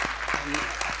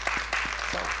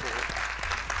सबको।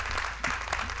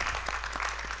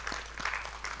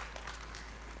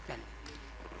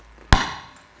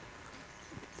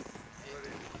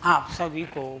 आप सभी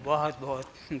को बहुत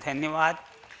बहुत धन्यवाद।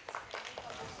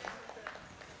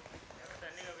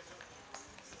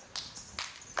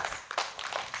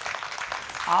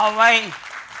 आओ भाई,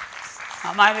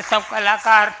 हमारे सब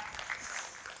कलाकार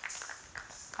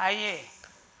आइए।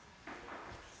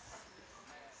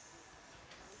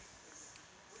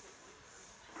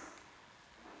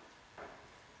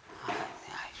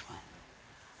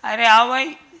 अरे आओ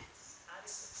भाई,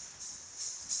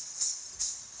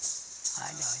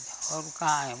 और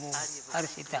कहाँ है वो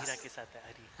हर्षिता के साथ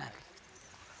है।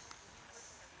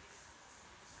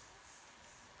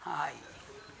 हाँ,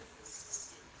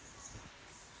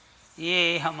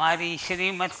 ये हमारी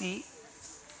श्रीमती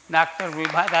डॉक्टर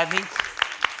विभा दादी,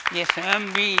 ये स्वयं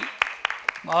भी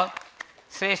बहुत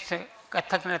श्रेष्ठ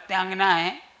कथक नृत्यांगना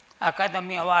है,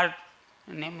 अकादमी अवार्ड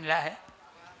ने मिला है।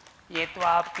 ये तो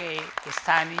आपके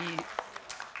स्थानीय,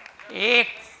 एक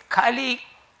खाली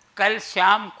कल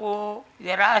शाम को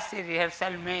जरा से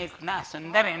रिहर्सल में इतना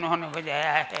सुंदर इन्होंने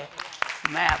बजाया है,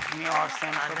 मैं अपनी ओर से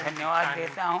उनको धन्यवाद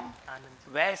देता हूँ।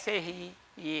 वैसे ही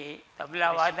ये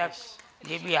तबला वादक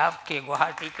ये भी आपके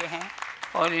गुवाहाटी के हैं,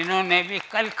 और इन्होंने भी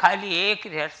कल खाली एक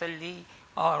रिहर्सल दी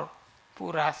और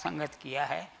पूरा संगत किया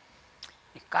है।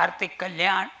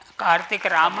 कार्तिक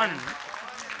रामन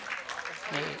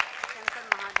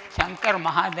शंकर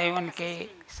महादेवन के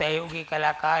सहयोगी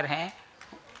कलाकार हैं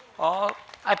और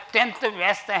अत्यंत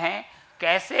व्यस्त हैं।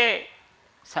 कैसे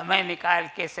समय निकाल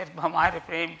के सिर्फ हमारे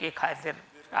प्रेम की खातिर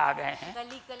आ गए हैं।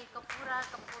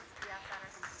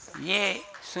 ये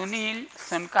सुनील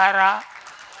सुनकारा,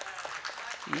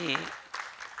 ये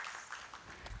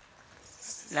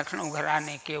लखनऊ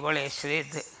घराने के बड़े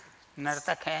श्रेष्ठ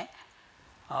नर्तक हैं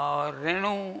और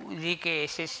रेणु जी के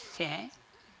शिष्य हैं,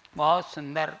 बहुत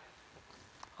सुंदर,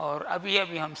 और अभी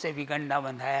अभी हमसे भी गंडा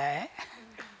बंधाया है।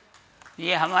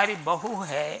 ये हमारी बहू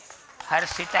है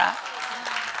हर्षिता,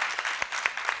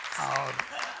 और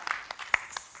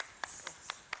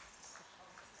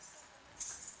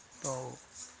तो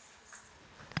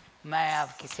मैं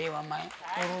आपकी सेवा में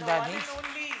करूँ दादी।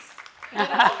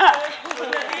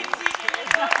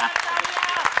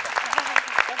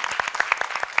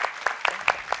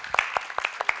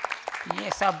 ये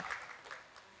सब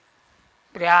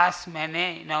प्रयास मैंने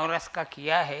नवरस का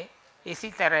किया है। इसी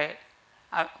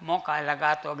तरह मौका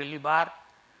लगा तो अगली बार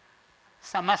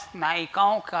समस्त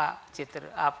नायिकाओं का चित्र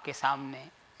आपके सामने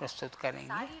प्रस्तुत करेंगे।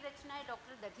 सारी रचनाएं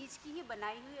डॉक्टर दधीच की ही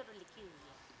बनाई हुई और लिखी हुई है।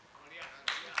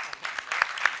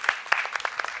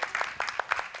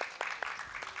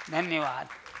 धन्यवाद।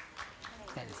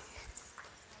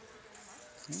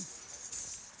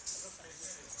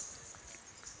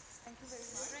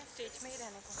 स्टेज में ही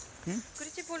रहने को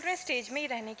गुरुजी बोल रहे हैं, स्टेज में ही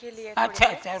रहने के लिए। अच्छा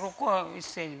अच्छा रुको,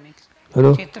 स्टेज में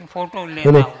चित्र फोटो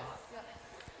लेना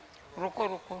होगा। रुको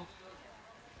रुको।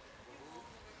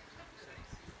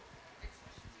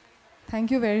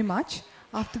 Thank you very much.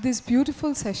 After this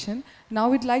beautiful session, now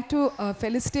we'd like to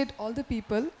felicitate all the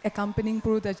people accompanying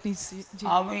Puru Dajneesh ji.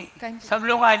 हाँ भाई, सब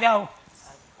लोग आ जाओ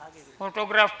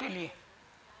फोटोग्राफ के लिए।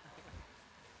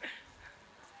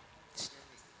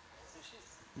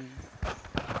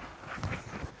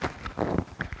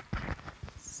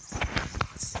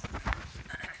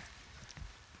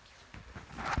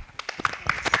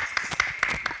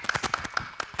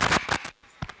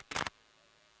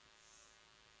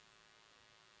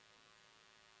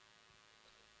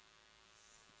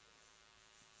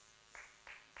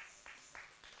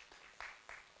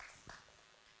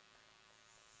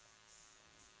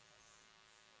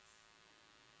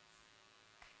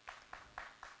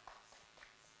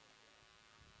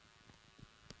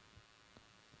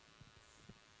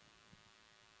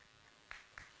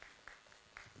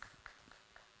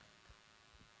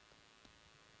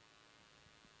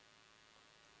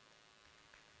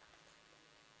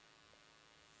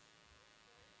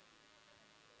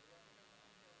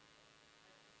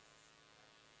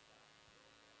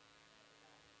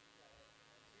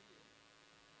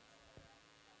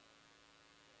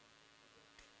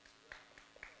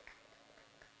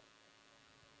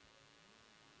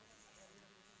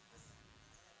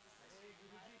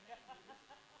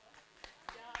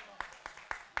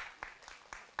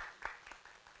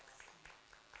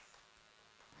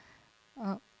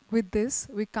 With this,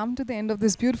 we come to the end of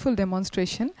this beautiful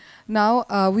demonstration. Now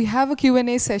we have a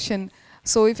Q&A session.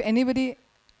 So if anybody,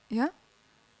 yeah?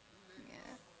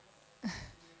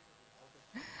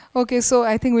 Okay, so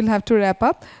I think we'll have to wrap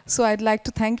up. So I'd like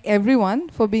to thank everyone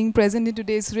for being present in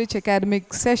today's rich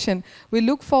academic session. We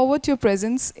look forward to your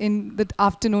presence in the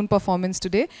afternoon performance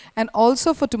today and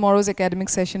also for tomorrow's academic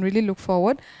session. Really look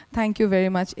forward. Thank you very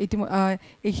much.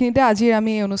 এইখিনিতে আজি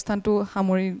আমি এই অনুষ্ঠানটো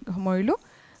সামৰিলো।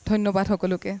 ধন্যবাদ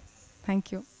সকলোকে। Thank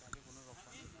you.